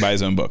does everything by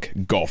his own book.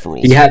 Golf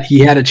rules. He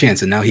had a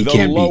chance, and now he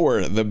can't. The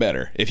lower, the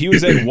better. If he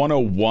was at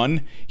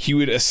 101, he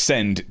would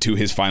ascend to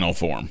his final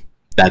form.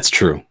 That's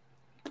true.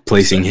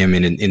 Placing him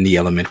in the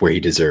element where he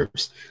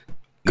deserves.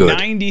 Good.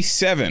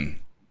 97.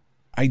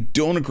 I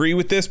don't agree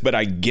with this, but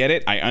I get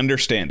it. I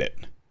understand it.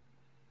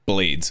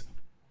 Blades.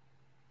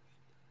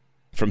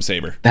 From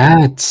Saber.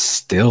 That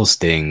still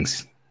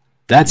stings.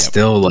 That's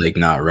still like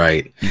not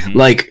right. Mm-hmm.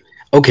 Like,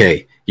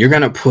 okay, you're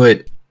gonna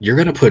put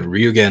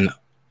Ryugen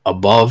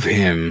above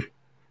him.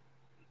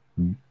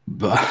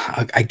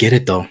 I get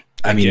it though.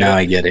 I mean, now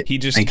I get it. He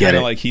just kind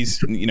of like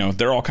he's,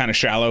 they're all kind of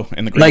shallow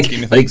in the grand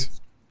scheme of things.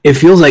 It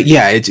feels like,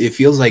 it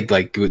feels like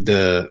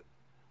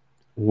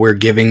we're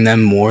giving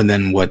them more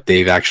than what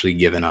they've actually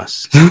given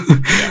us.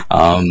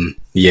 No,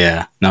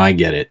 I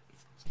get it.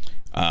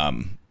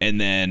 And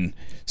then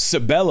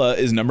Sabella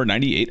is number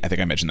 98. I think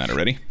I mentioned that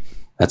already.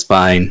 That's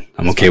fine.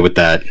 I'm okay with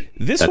that.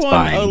 That's one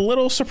fine. A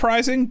little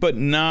surprising, but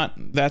not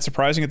that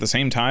surprising at the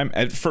same time.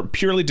 For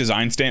purely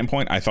design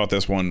standpoint, I thought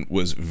this one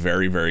was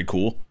very, very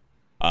cool.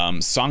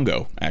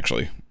 Sango,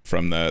 actually,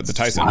 from the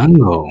Tyson.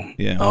 Sango.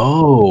 Yeah.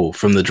 Oh,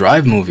 from the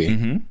Drive movie.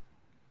 Mm-hmm.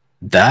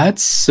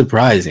 That's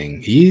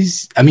surprising.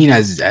 He's, I mean,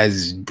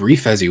 as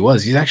brief as he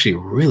was, he's actually a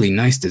really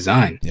nice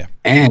design. Yeah.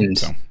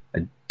 And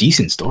a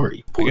decent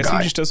story. Poor I guess guy.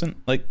 he just doesn't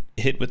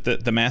hit with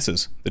the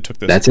masses that took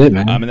this. That's it,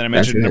 man. And then I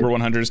mentioned number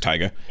 100 is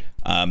Taiga.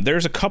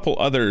 There's a couple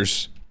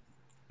others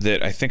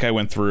that I think I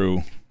went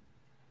through.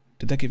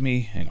 Did that give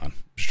me? Hang on. I'm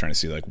just trying to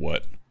see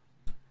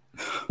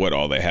what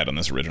all they had on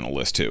this original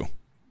list too.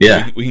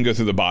 Yeah. We can go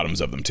through the bottoms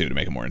of them too to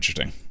make it more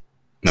interesting.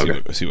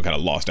 Okay. See what kind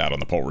of lost out on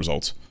the poll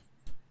results.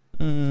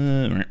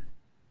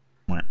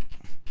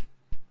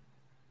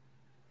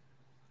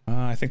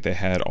 I think they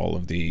had all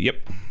of the...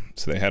 Yep.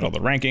 So they had all the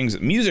rankings.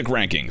 Music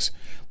rankings.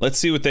 Let's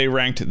see what they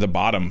ranked the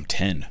bottom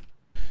 10.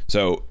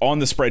 So on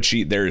the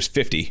spreadsheet, there's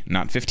 50,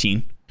 not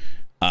 15.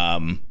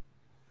 And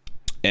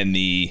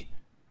the...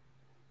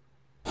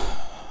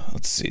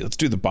 Let's see. Let's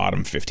do the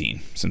bottom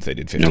 15 since they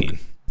did 15.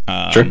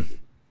 Nope. Sure.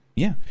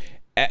 Yeah.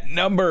 At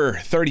number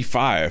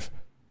 35,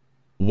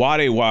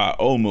 Ware wa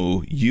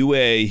Omu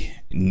Yue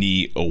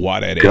ni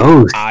Warere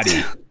Ghost.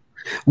 Ari.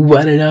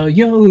 Warera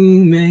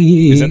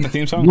Yume. Is that the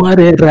theme song?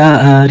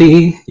 Warera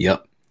Ari.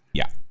 Yep.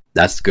 Yeah.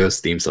 That's the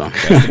Ghost theme song.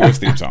 That's the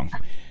Ghost theme song.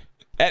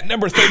 At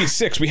number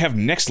 36, we have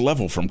Next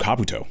Level from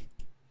Kabuto.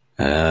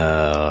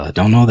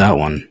 Don't know that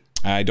one.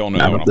 I don't know.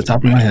 Not off the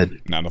top of my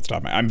head. Not off the top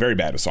of my head. I'm very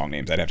bad with song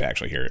names. I'd have to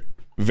actually hear it.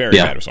 Very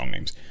bad with song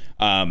names.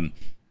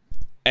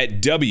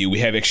 At W, we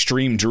have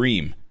Extreme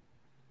Dream.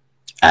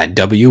 At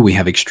W, we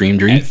have Extreme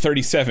Dream. At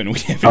 37, we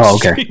have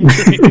Extreme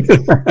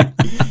Dream.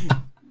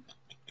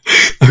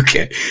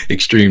 Okay,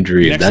 Extreme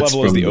Dream. Next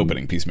Level is the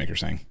opening, Peacemaker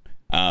sang.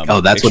 That's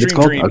Extreme what it's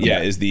called? Dream, okay.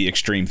 Yeah, is the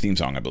Extreme theme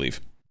song, I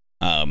believe.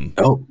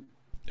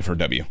 For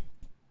W.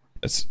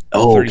 That's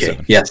 37.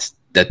 Okay. Yes.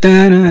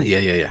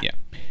 Yeah.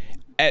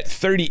 At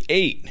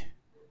 38,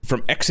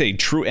 from Ex-Aid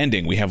True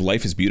Ending, we have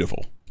Life is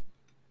Beautiful.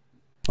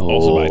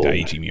 Also by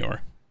Daiichi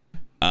Miura.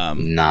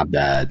 Not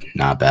bad.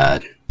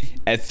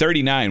 At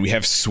 39, we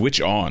have Switch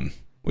On,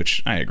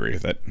 which I agree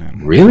with that.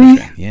 Really?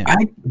 Yeah.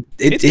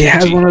 It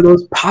has one of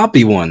those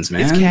poppy ones,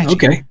 man. It's catchy.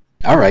 Okay.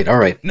 All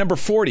right. Number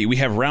 40, we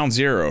have Round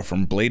Zero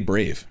from Blade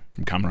Brave,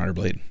 from Kamen Rider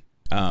Blade.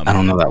 I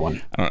don't know that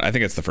one. I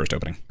think it's the first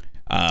opening.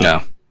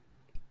 No.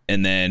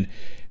 And then,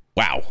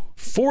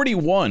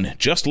 41,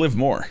 Just Live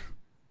More.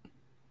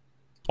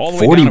 All the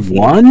 41?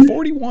 way down to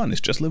 41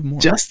 is Just Live More.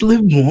 Just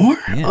Live More?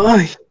 Yeah.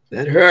 Oh,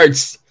 that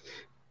hurts.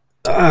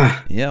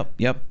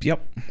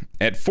 Yep.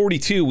 At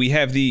 42, we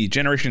have the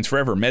Generations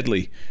Forever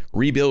medley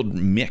Rebuild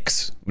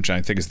Mix, which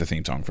I think is the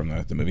theme song from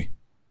the movie.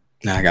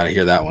 Now I gotta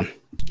hear that one.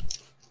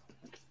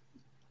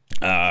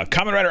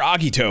 Kamen Rider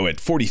Agito at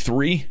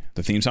 43,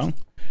 the theme song.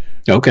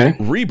 Okay.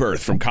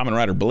 Rebirth from Kamen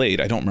Rider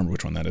Blade. I don't remember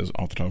which one that is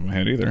off the top of my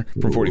head either.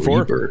 From 44.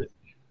 Rebirth.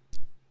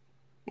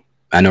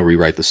 I know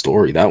Rewrite the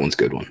Story. That one's a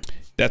good one.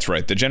 That's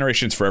right. The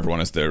Generations for Everyone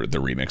is the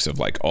remix of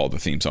like all the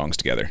theme songs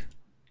together.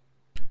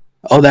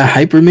 Oh, that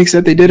hyper mix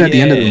that they did at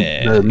the end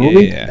of the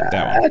movie?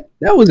 Yeah,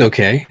 that was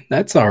okay.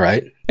 That's all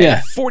right. Yeah.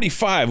 At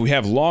 45, we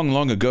have Long,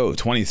 Long Ago,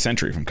 20th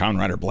Century from Kamen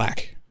Rider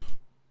Black.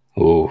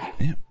 Oh.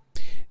 Yeah.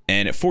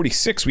 And at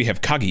 46, we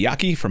have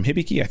Kageyaki from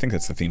Hibiki. I think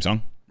that's the theme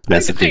song.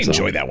 That's the theme song. I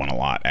enjoy that one a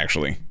lot,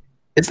 actually.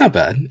 It's not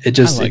bad. It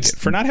just I like it.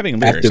 For not having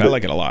lyrics, I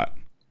like it a lot.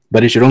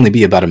 But it should only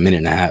be about a minute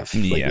and a half.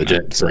 Yeah,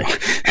 legit. So.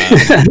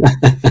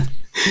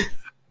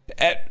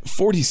 At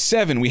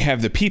 47, we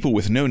have The People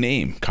with No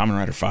Name, Kamen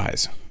Rider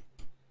Faiz.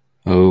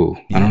 Oh,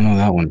 I don't know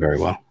that one very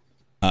well.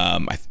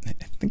 I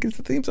think it's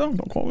the theme song.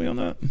 Don't quote me on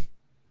that.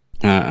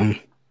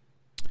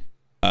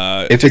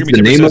 If it's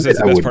the name of it,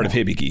 the best part of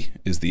Hibiki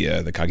is the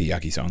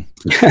Kageyaki song.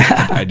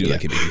 I do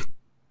like Hibiki.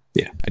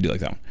 Yeah, I do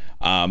like that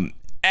one.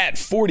 At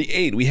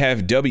 48, we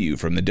have W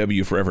from the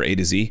W Forever A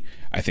to Z.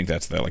 I think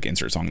that's the like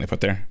insert song they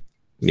put there.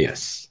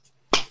 Yes,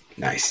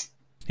 nice.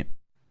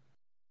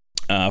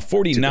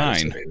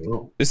 49.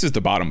 This is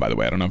the bottom, by the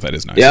way. I don't know if that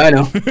is nice. Yeah, I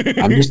know.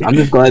 I'm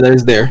just glad that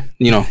it's there.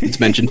 You know,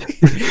 it's mentioned.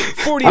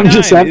 49. I'm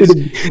just happy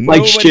to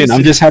like shit.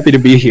 I'm just happy to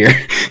be here.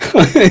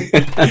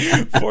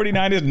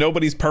 49 is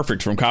Nobody's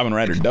Perfect from Kamen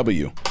Rider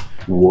W.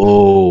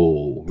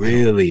 Whoa,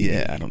 really?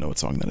 Yeah, I don't know what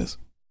song that is.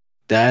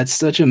 That's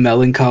such a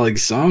melancholic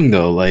song,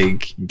 though.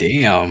 Like,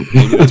 damn.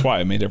 Maybe that's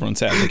why it made everyone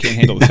sad. They can't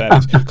handle the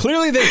sadness.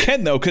 Clearly, they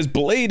can though, because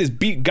Blade has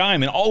beat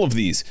Gaim in all of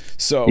these.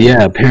 So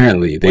yeah,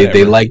 apparently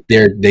they like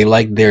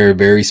their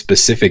very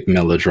specific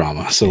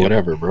melodrama. So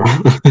whatever, bro.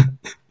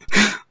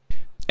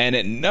 And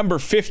at number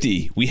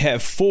 50, we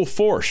have Full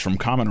Force from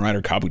Kamen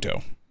Rider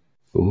Kabuto.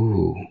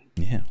 Ooh.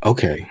 Yeah.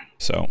 Okay.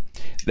 So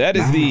that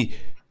is the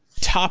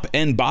top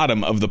and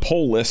bottom of the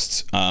poll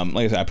lists. Like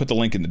I said, I put the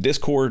link in the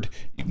Discord.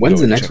 When's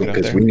the next one?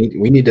 Because we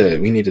need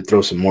to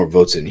throw some more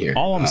votes in here.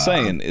 All I'm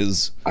saying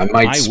is I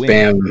might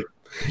spam.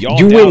 Y'all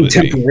you win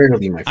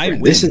temporarily, my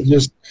friend. This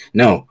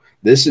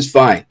is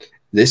fine.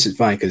 This is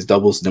fine because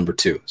double's number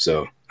 2,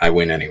 so I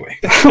win anyway.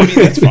 I mean,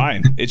 that's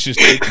fine. It's just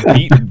it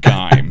beat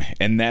Gaim,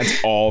 and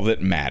that's all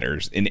that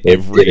matters in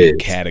every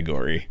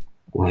category.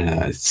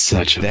 Wow, it's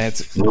such a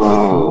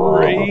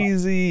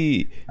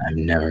crazy.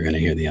 I'm never gonna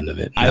hear the end of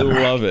it. Never.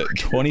 I love it.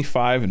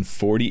 25 and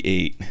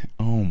 48.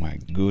 Oh my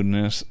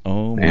goodness.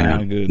 Oh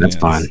my goodness.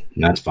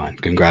 That's fine.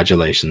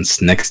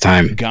 Congratulations. Next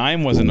time.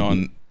 Gaim wasn't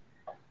on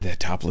the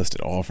top list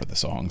at all for the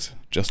songs.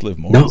 Just Live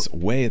More is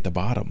way at the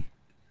bottom.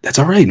 That's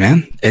all right,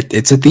 man.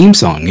 It's a theme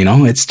song, you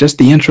know. It's just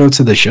the intro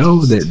to the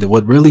show.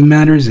 What really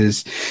matters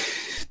is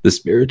the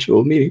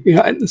spiritual meaning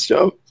behind the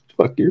show.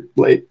 Fuck your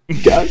plate,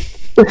 God.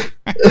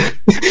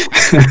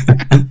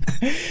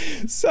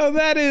 So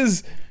that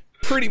is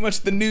pretty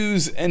much the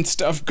news and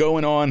stuff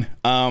going on.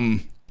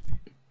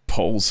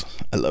 Polls,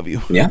 I love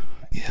you. Yeah.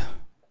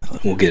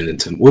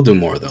 We'll do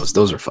more of those.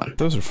 Those are fun.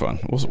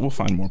 We'll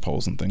find more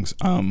polls and things.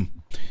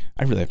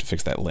 I really have to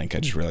fix that link. I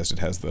just realized it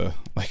has the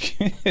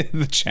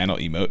the channel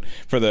emote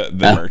for the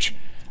merch.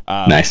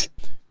 Nice.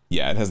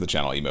 Yeah, it has the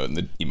channel emote, and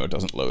the emote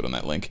doesn't load on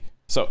that link.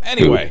 So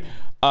anyway,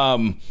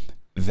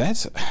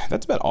 that's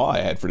about all I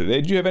had for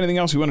today. Did you have anything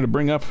else you wanted to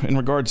bring up in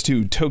regards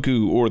to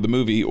Toku or the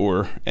movie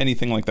or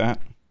anything like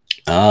that?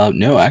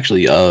 No,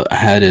 actually, I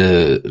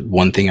had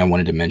one thing I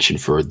wanted to mention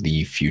for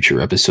the future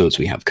episodes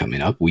we have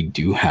coming up. We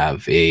do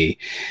have a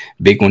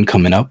big one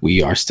coming up.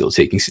 We are still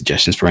taking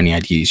suggestions for any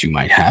ideas you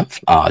might have.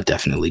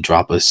 Definitely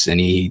drop us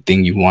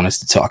anything you want us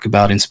to talk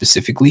about. And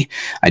specifically,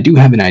 I do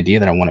have an idea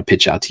that I want to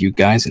pitch out to you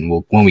guys.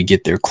 And when we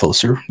get there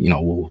closer,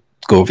 we'll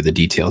go over the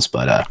details.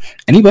 But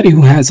anybody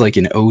who has like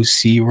an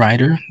OC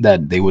writer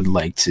that they would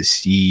like to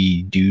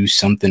see do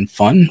something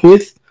fun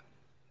with,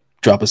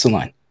 drop us a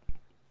line.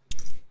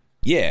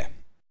 Yeah.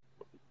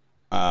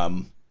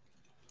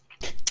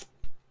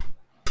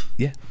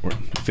 Yeah, we're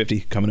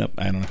 50 coming up.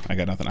 I don't know. I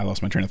got nothing. I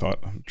lost my train of thought.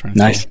 I'm trying to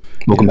nice.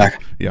 Welcome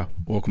back. Yeah.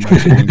 Welcome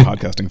back to doing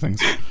podcasting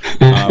things.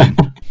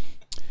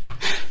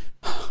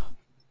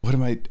 What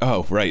am I?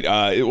 Oh, right.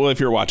 Well, if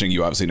you're watching,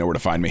 you obviously know where to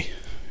find me.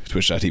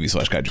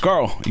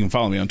 Twitch.tv/KaijuCarl. You can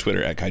follow me on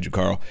Twitter at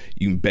KaijuCarl.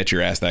 You can bet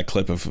your ass that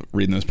clip of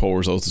reading those poll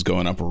results is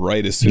going up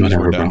right as soon as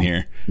we're done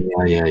here.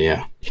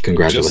 Yeah.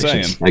 Congratulations.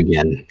 Just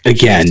saying.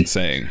 Again. Just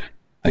saying.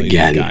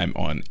 Again. I'm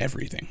on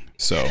everything.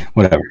 So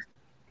whatever.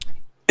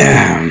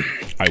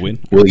 I win.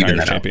 We'll even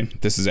that champion.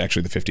 Out. This is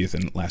actually the 50th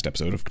and last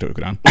episode of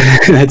Tokudan.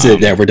 That's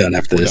it. Yeah, we're done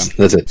after this. Done.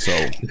 That's it.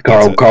 So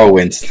Carl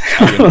wins.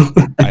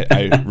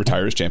 I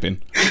retire as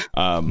champion.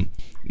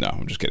 No,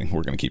 I'm just kidding.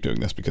 We're going to keep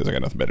doing this because I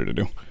got nothing better to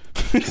do.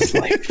 It's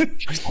life.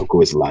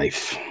 Toku is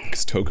life.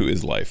 Because Toku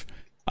is life.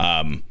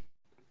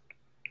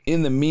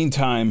 In the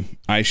meantime,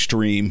 I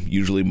stream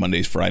usually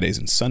Mondays, Fridays,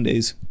 and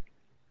Sundays.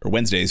 Or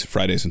Wednesdays,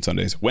 Fridays, and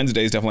Sundays.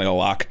 Wednesdays, definitely a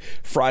lock.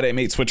 Friday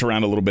may switch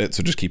around a little bit,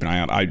 so just keep an eye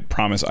out. I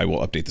promise I will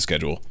update the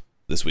schedule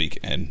this week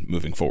and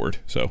moving forward.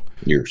 So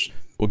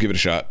we'll give it a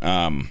shot.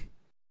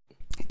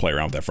 Play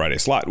around with that Friday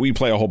slot. We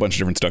play a whole bunch of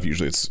different stuff.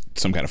 Usually it's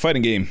some kind of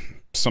fighting game,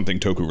 something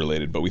Toku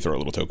related, but we throw a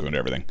little Toku into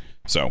everything.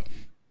 So,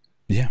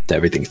 yeah.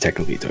 Everything's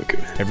technically Toku.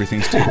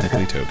 Everything's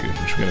technically Toku.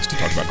 Which we got us to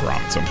talk about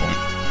Grom at some point.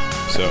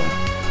 So,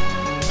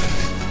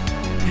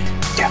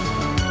 yeah.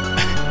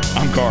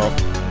 I'm Carl.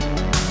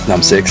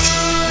 I'm Six.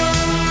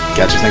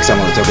 Catch us next time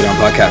on the Toku Down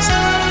Podcast.